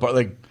national park,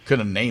 they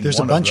couldn't name There's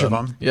one a bunch of of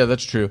them. them. Yeah,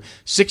 that's true.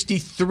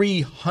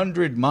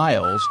 6,300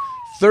 miles,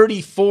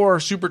 34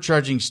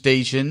 supercharging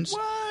stations.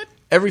 What?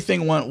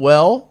 Everything went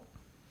well.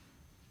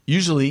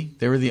 Usually,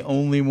 they were the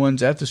only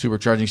ones at the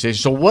supercharging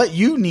station. So what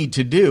you need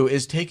to do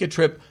is take a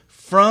trip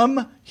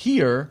from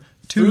here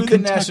through the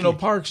Kentucky. national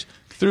parks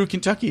through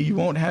Kentucky. You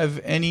won't have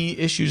any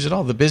issues at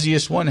all. The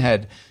busiest one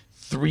had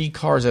 3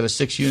 cars out of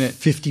 6 unit.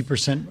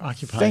 50%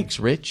 occupied. Thanks,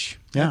 Rich.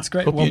 Yeah. That's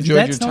great. Hope you Well, enjoyed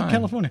that's your not time.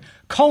 California.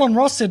 Colin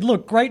Ross said,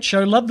 look, great show.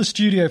 Love the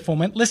studio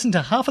format. Listened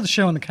to half of the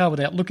show in the car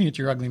without looking at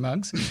your ugly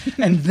mugs.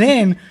 And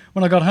then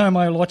when I got home,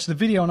 I watched the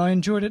video and I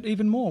enjoyed it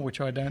even more,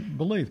 which I don't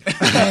believe.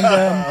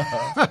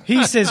 And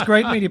he says,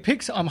 great media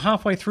picks. I'm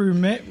halfway through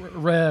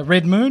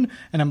Red Moon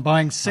and I'm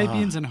buying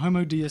Sapiens and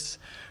Homo Deus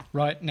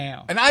right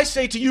now. And I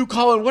say to you,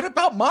 Colin, what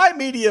about my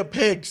media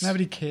picks?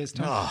 Nobody cares,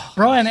 Tom.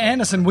 Brian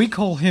Anderson, we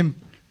call him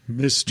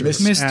Mr.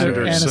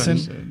 Mr.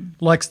 Anderson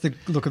likes the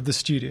look of the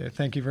studio.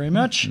 Thank you very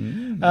much.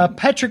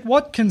 Patrick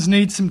Watkins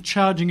needs some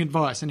charging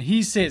advice, and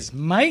he says,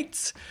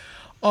 mates,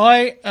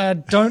 I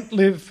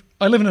live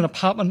in an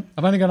apartment.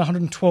 I've only got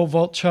 112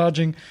 volt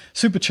charging.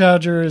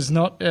 Supercharger is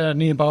not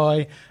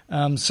nearby.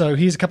 So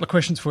here's a couple of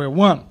questions for you.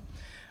 One,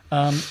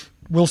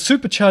 will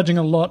supercharging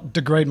a lot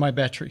degrade my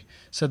battery?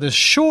 So the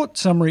short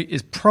summary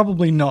is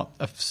probably not.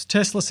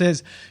 Tesla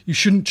says you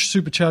shouldn't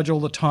supercharge all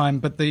the time,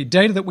 but the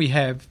data that we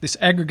have, this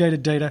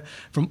aggregated data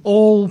from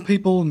all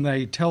people, and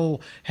they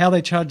tell how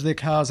they charge their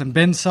cars, and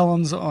Ben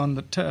Sullins on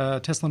the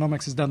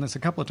Teslanomics has done this a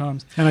couple of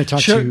times. And I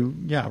talked to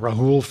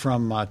Rahul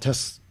from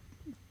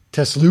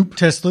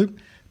Tesloop.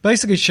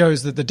 basically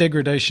shows that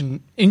the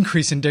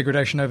increase in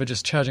degradation over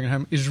just charging at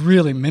home is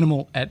really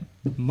minimal at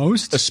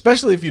most.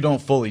 Especially if you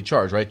don't fully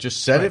charge, right?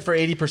 Just set it for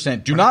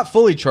 80%. Do not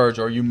fully charge,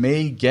 or you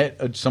may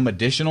get some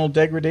additional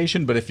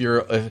degradation. But if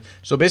you're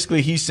so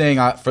basically, he's saying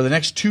for the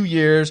next 2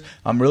 years,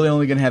 I'm really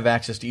only going to have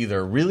access to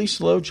either really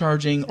slow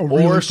charging or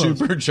really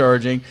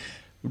supercharging.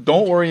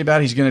 Don't worry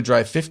about it. He's going to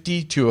drive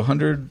 50 to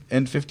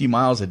 150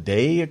 miles a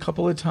day a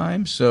couple of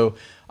times. So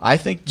I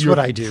think you're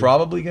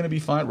probably going to be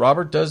fine.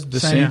 Robert does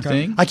the same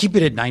thing. I keep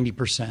it at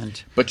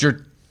 90%. But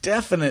you're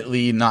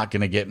definitely not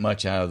going to get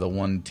much out of the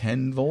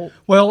 110 volt.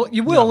 Well,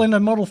 you will in a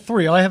Model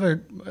 3. I have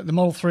the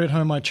Model 3 at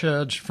home. I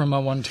charge from my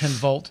 110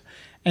 volt.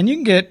 And you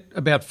can get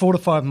about 4 to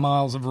 5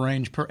 miles of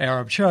range per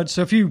hour of charge.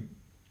 So if you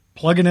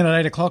plug it in at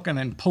 8 o'clock and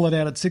then pull it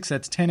out at 6,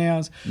 that's 10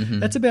 hours. Mm-hmm.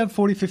 That's about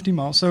 40, 50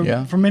 miles.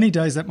 So for many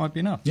days, that might be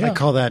enough. Yeah, I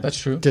call that that's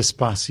true.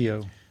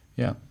 Despacio.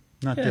 Yeah.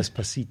 Not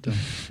Despacito.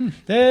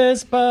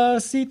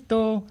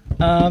 Despacito.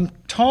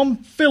 Tom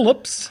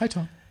Phillips. Hi,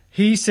 Tom.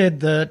 He said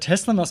the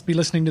Tesla must be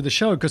listening to the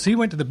show because he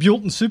went to the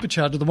Buellton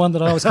Supercharger, the one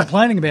that I was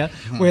complaining about,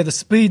 where the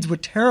speeds were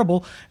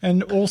terrible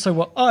and also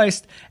were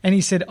iced. And he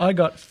said, I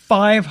got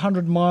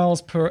 500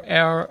 miles per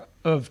hour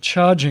of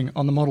charging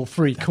on the Model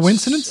 3. That's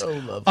coincidence? So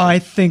lovely. I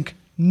think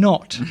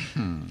not.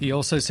 He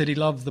also said he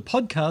loves the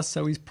podcast,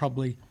 so he's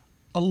probably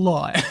a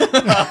liar.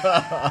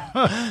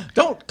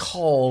 Don't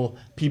call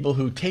people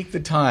who take the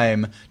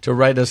time to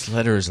write us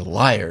letters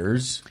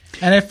liars.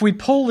 And if we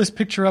pull this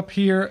picture up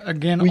here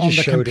again on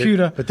the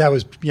computer. But that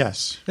was,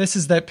 yes. This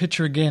is that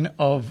picture again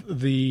of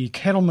the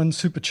Kettleman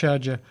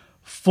Supercharger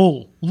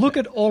full. Look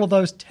at all of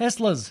those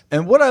Teslas.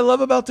 And what I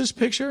love about this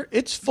picture,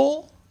 it's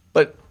full,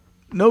 but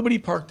nobody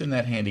parked in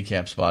that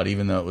handicap spot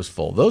even though it was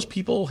full. Those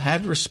people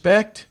had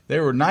respect.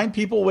 There were 9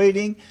 people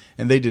waiting,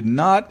 and they did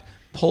not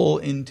pull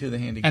into the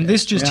handicap. And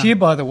this just here,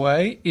 by the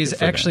way,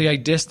 is actually a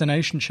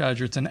destination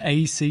charger. It's an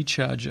AC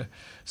charger.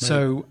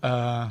 So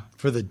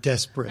for the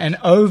desperate. And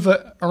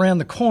around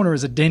the corner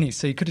is a Denny's,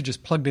 so you could have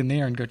just plugged in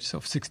there and got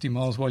yourself 60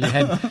 miles while you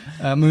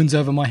had Moons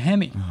Over My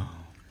Hammy. Oh,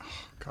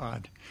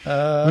 God. We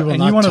will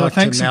not talk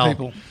to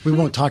Mel. We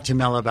won't talk to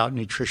Mel about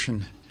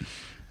nutrition.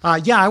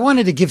 I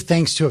wanted to give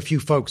thanks to a few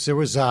folks. There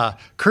was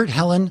Kurt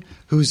Helen,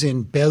 who's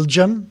in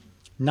Belgium.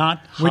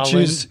 Not Holland, which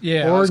is,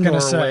 or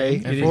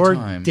Norway, or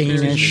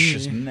Danish.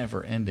 It's just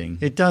never ending.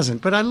 It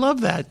doesn't, but I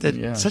love that.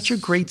 That's such a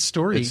great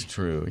story. It's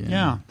true.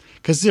 Yeah,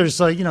 because there's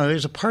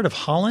there's a part of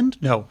Holland.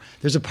 No,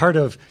 there's a part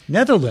of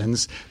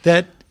Netherlands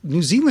that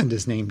New Zealand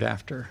is named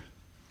after.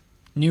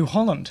 New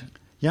Holland.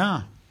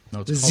 Yeah.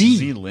 No, it's called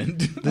Zealand.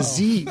 The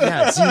Z,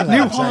 Zealand.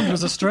 New Holland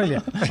was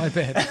Australia. My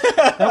bad.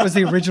 That was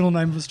the original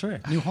name of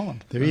Australia. New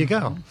Holland. There you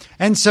go.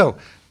 And so,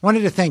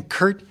 wanted to thank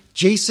Kurt,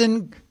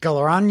 Jason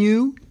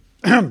Galaranyu,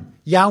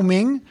 Yao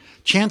Ming,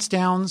 Chance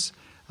Downs,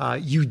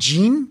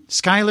 Eugene,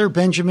 Skylar,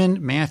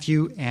 Benjamin,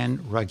 Matthew, and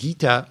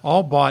Ragita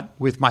all bought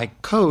with my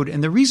code.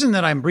 And the reason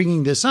that I'm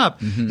bringing this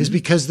up is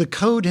because the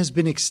code has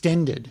been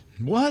extended.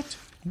 What?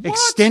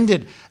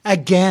 Extended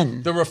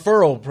again. The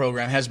referral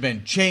program has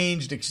been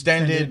changed,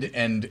 extended,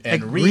 and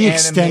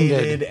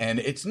reanimated, and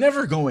it's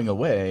never going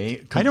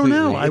away completely. I don't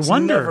know. I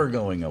wonder. It's never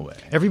going away.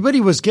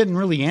 Everybody was getting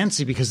really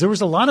antsy because there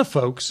was a lot of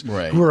folks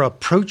who were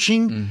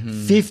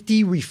approaching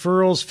 50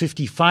 referrals,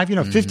 55.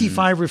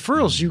 55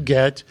 referrals you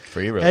get.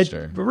 Free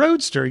Roadster. At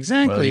Roadster,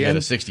 exactly. Well, you get a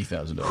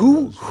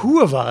 $60,000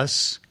 Who of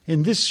us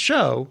in this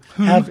show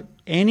have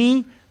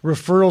any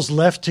referrals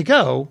left to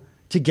go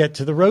to get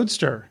to the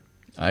Roadster?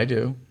 I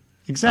do.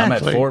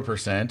 Exactly. I'm at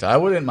 4%. I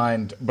wouldn't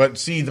mind. But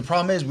see, the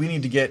problem is we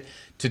need to get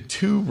to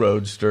 2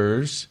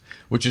 Roadsters,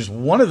 which is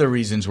one of the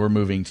reasons we're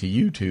moving to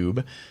YouTube,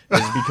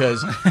 is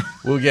because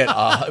we'll get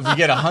if we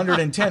get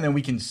 110, then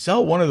we can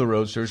sell one of the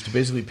Roadsters to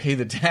basically pay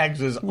the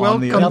taxes on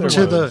the other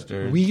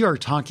Roadsters. We Are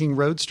Talking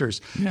Roadsters.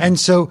 Yeah. And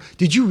so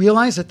did you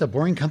realize that the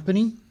Boring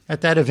Company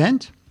at that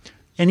event,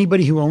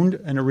 anybody who owned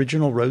an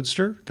original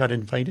Roadster got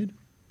invited?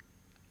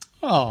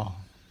 Oh.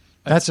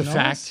 That's a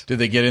fact. Did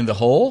they get in the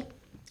hole?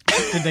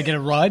 Did they get a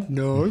ride?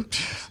 No.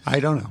 I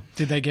don't know.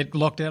 Did they get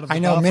locked out of the I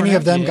know many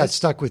of them got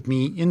stuck with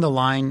me in the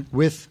line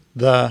with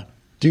the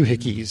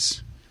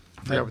doohickeys.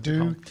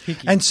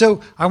 And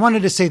so I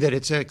wanted to say that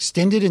it's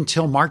extended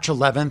until March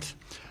 11th.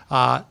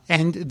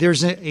 And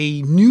there's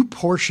a new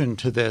portion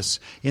to this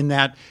in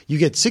that you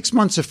get 6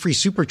 months of free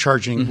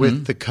supercharging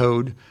with the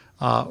code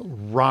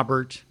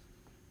Robert.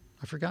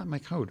 I forgot my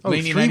code. Oh,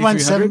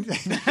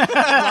 317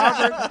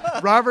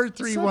 Robert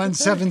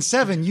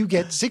 3177. You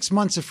get 6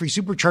 months of free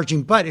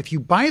supercharging. But if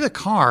you buy the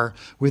car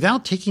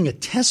without taking a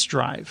test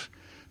drive,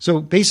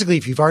 so basically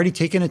if you've already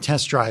taken a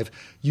test drive,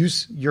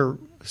 use your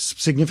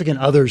significant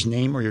other's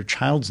name or your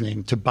child's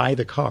name to buy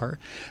the car.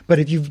 But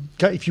if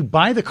you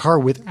buy the car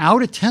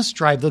without a test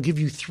drive, they'll give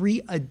you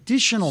 3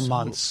 additional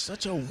months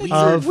such a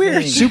of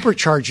weird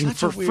supercharging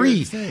for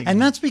free.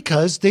 And that's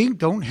because they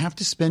don't have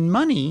to spend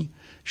money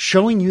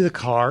showing you the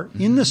car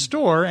in the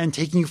store and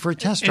taking you for a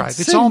test drive.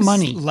 It's all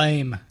money.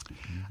 Lame.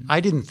 I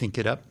didn't think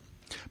it up.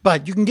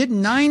 But you can get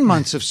 9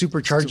 months of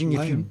supercharging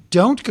if you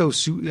don't go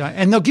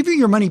and they'll give you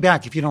your money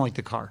back if you don't like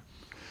the car.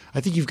 I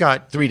think you've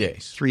got 3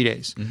 days. 3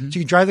 days. So you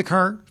can drive the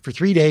car for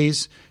 3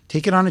 days,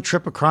 take it on a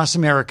trip across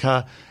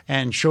America,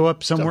 and show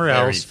up somewhere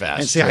very else fast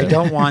and say, trip. I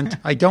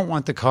don't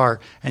want the car,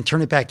 and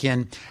turn it back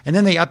in. And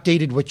then they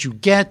updated what you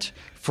get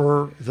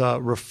for the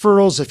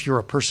referrals if you're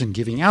a person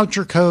giving out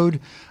your code.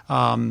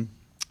 Bottom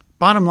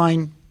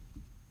line,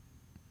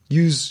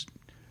 use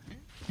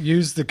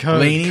the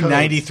code. Laney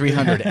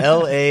 9300.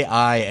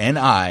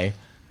 LAINI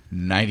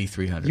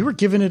 9300. You were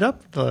giving it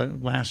up the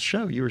last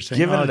show. You were saying,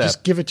 Giving it just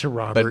up. give it to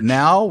Robert. But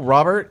now,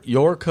 Robert,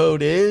 your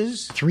code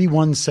is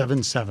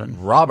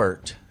 3177.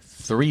 Robert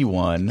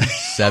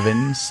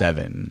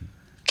 3177.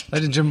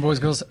 Ladies and gentlemen, boys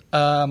and girls,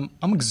 I'm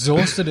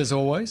exhausted as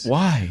always.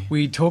 Why?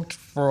 We talked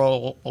for a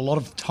lot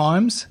of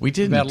times. We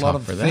didn't about a lot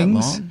talk of for that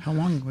things. long. How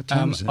long? What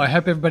time is it? I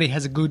hope everybody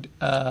has a good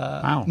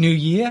New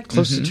Year.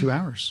 Close to 2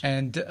 hours.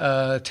 And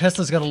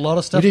Tesla's got a lot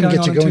of stuff We didn't going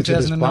get to on go in into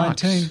this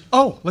 2019. box.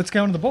 Oh, let's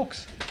go into the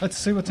box. Let's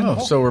see what's in the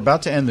box. So we're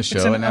about to end the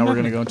show, and now we're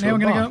going to go into a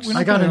box.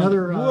 I got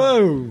another.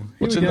 Whoa.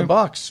 What's in the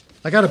box?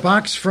 I got a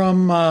box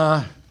from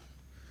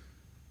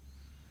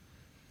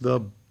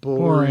the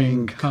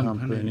Boring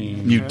Company.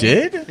 You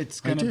did?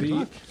 It's going to be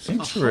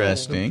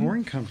Interesting. The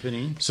Boring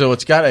Company. So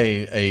it's got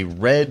a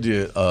red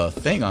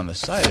thing on the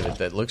side of it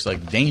that looks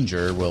like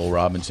danger, Will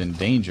Robinson,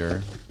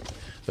 danger.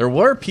 There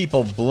were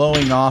people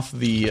blowing off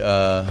the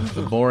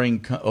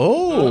Boring...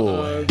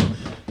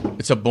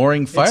 It's a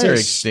Boring fire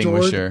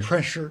extinguisher. Stored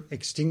pressure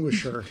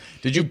extinguisher.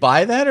 Did you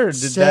buy that, or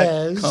did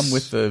that come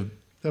with the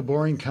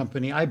Boring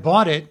Company? I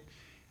bought it.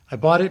 I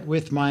bought it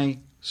with my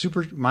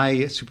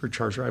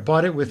supercharger. I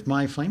bought it with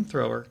my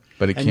flamethrower.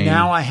 But it and came...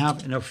 now I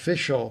have an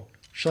official.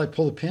 Shall I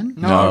pull the pin?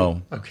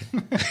 No. Okay.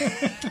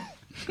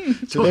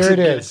 So there it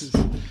is.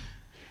 The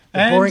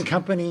Boring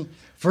Company.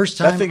 First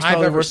time That thing's I've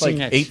probably ever worth seen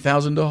like it.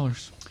 $8,000. I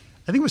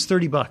think it was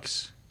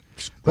 $30.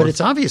 But it's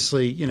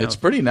obviously, It's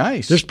pretty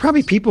nice. There's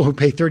probably people who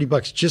pay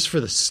 $30 just for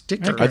the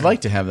sticker. I'd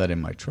like to have that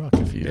in my truck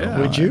if you don't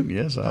Would you? mind.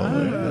 Yes, I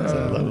would. That's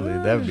lovely.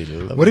 That would be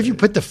lovely. What if you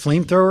put the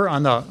flamethrower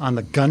on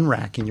the gun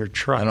rack in your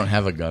truck? I don't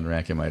have a gun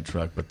rack in my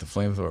truck, but the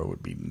flamethrower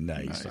would be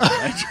nice in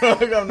my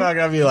truck. I'm not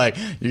going to be like,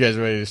 you guys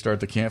ready to start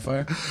the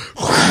campfire?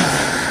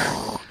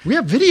 We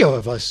have video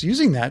of us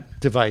using that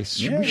device.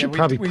 We should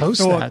probably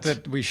post we that. thought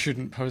that we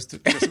shouldn't post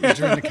it because it was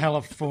during the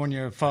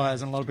California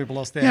fires and a lot of people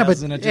lost their Yeah, houses.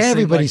 but And it just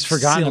everybody's seemed like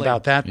forgotten silly.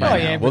 about that by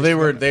now. Well,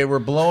 they were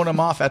blowing them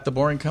off at the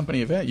Boring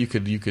Company event. You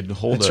could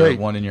hold That's right.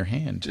 one in your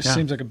hand. Just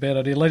seems like a bad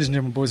idea. Ladies and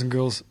gentlemen, boys and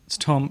girls, it's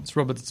Tom, it's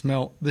Robert, it's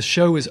Mel. The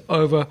show is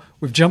over.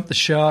 We've jumped the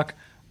shark.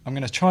 I'm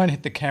going to try and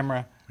hit the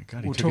camera. My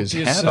God, he We'll took talk his to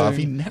you hat soon. off.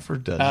 He never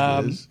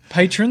does this.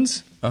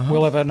 Patrons,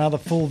 we'll have another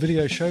full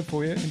video show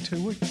for you in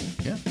 2 weeks.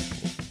 Yeah.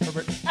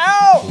 Robert.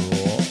 Ow! Cool.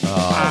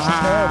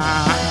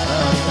 Oh,